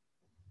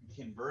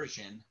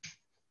conversion.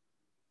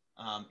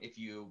 If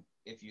you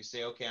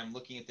say, okay, I'm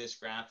looking at this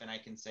graph and I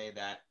can say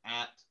that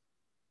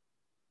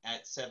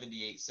at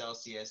 78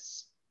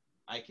 Celsius,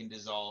 I can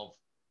dissolve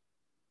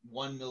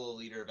 1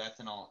 milliliter of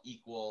ethanol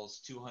equals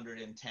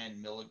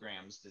 210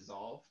 milligrams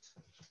dissolved.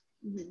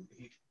 If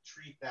you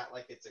treat that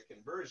like it's a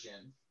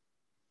conversion,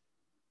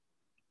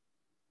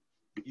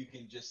 you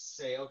can just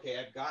say, okay,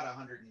 I've got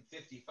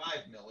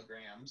 155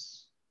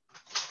 milligrams.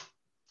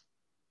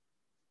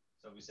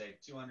 So we say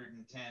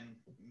 210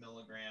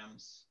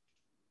 milligrams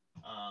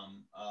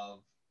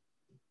of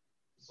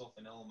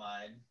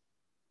sulfanilamide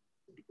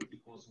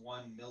equals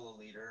 1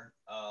 milliliter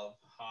of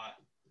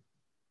hot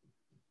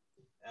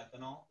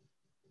ethanol.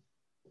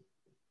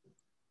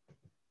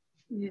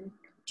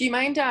 Do you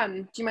mind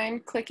pinning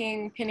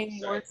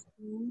your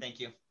screen? Thank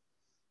you.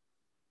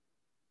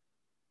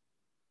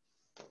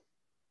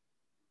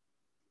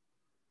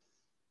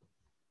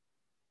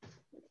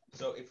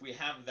 So if we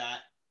have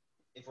that,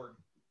 if we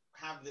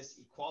have this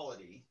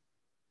equality,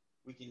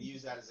 we can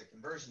use that as a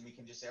conversion. We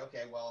can just say,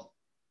 okay, well,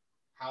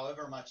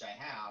 however much I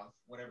have,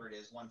 whatever it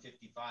is,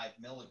 155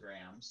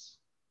 milligrams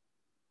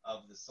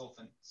of the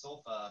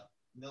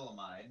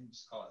sulfanilamide,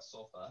 just call it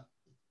sulfa.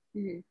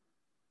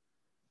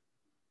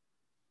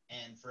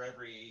 And for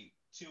every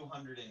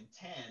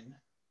 210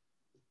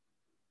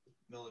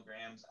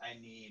 milligrams, I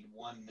need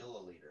 1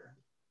 milliliter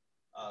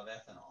of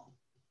ethanol.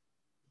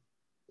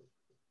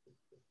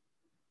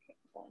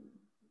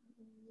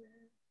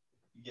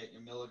 You get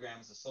your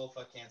milligrams of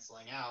sulfa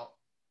canceling out,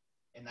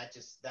 and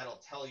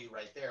that'll tell you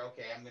right there,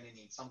 okay, I'm going to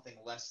need something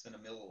less than a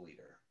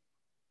milliliter.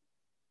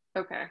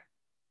 Okay.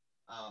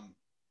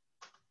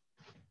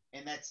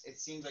 And it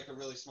seems like a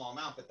really small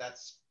amount, but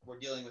we're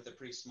dealing with a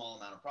pretty small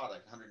amount of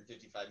product.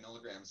 155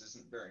 milligrams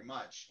isn't very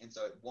much, and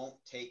so it won't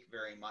take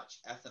very much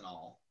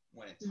ethanol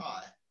when it's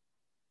hot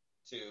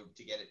to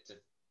get it to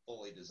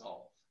fully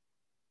dissolve.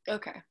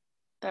 Okay,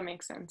 that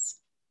makes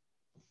sense.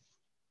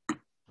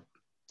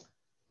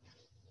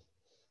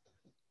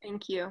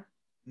 Thank you.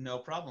 No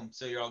problem.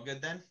 So you're all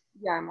good then?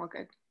 Yeah, I'm all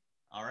good.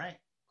 All right,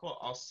 cool.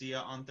 I'll see you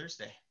on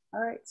Thursday.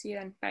 All right, see you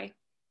then. Bye.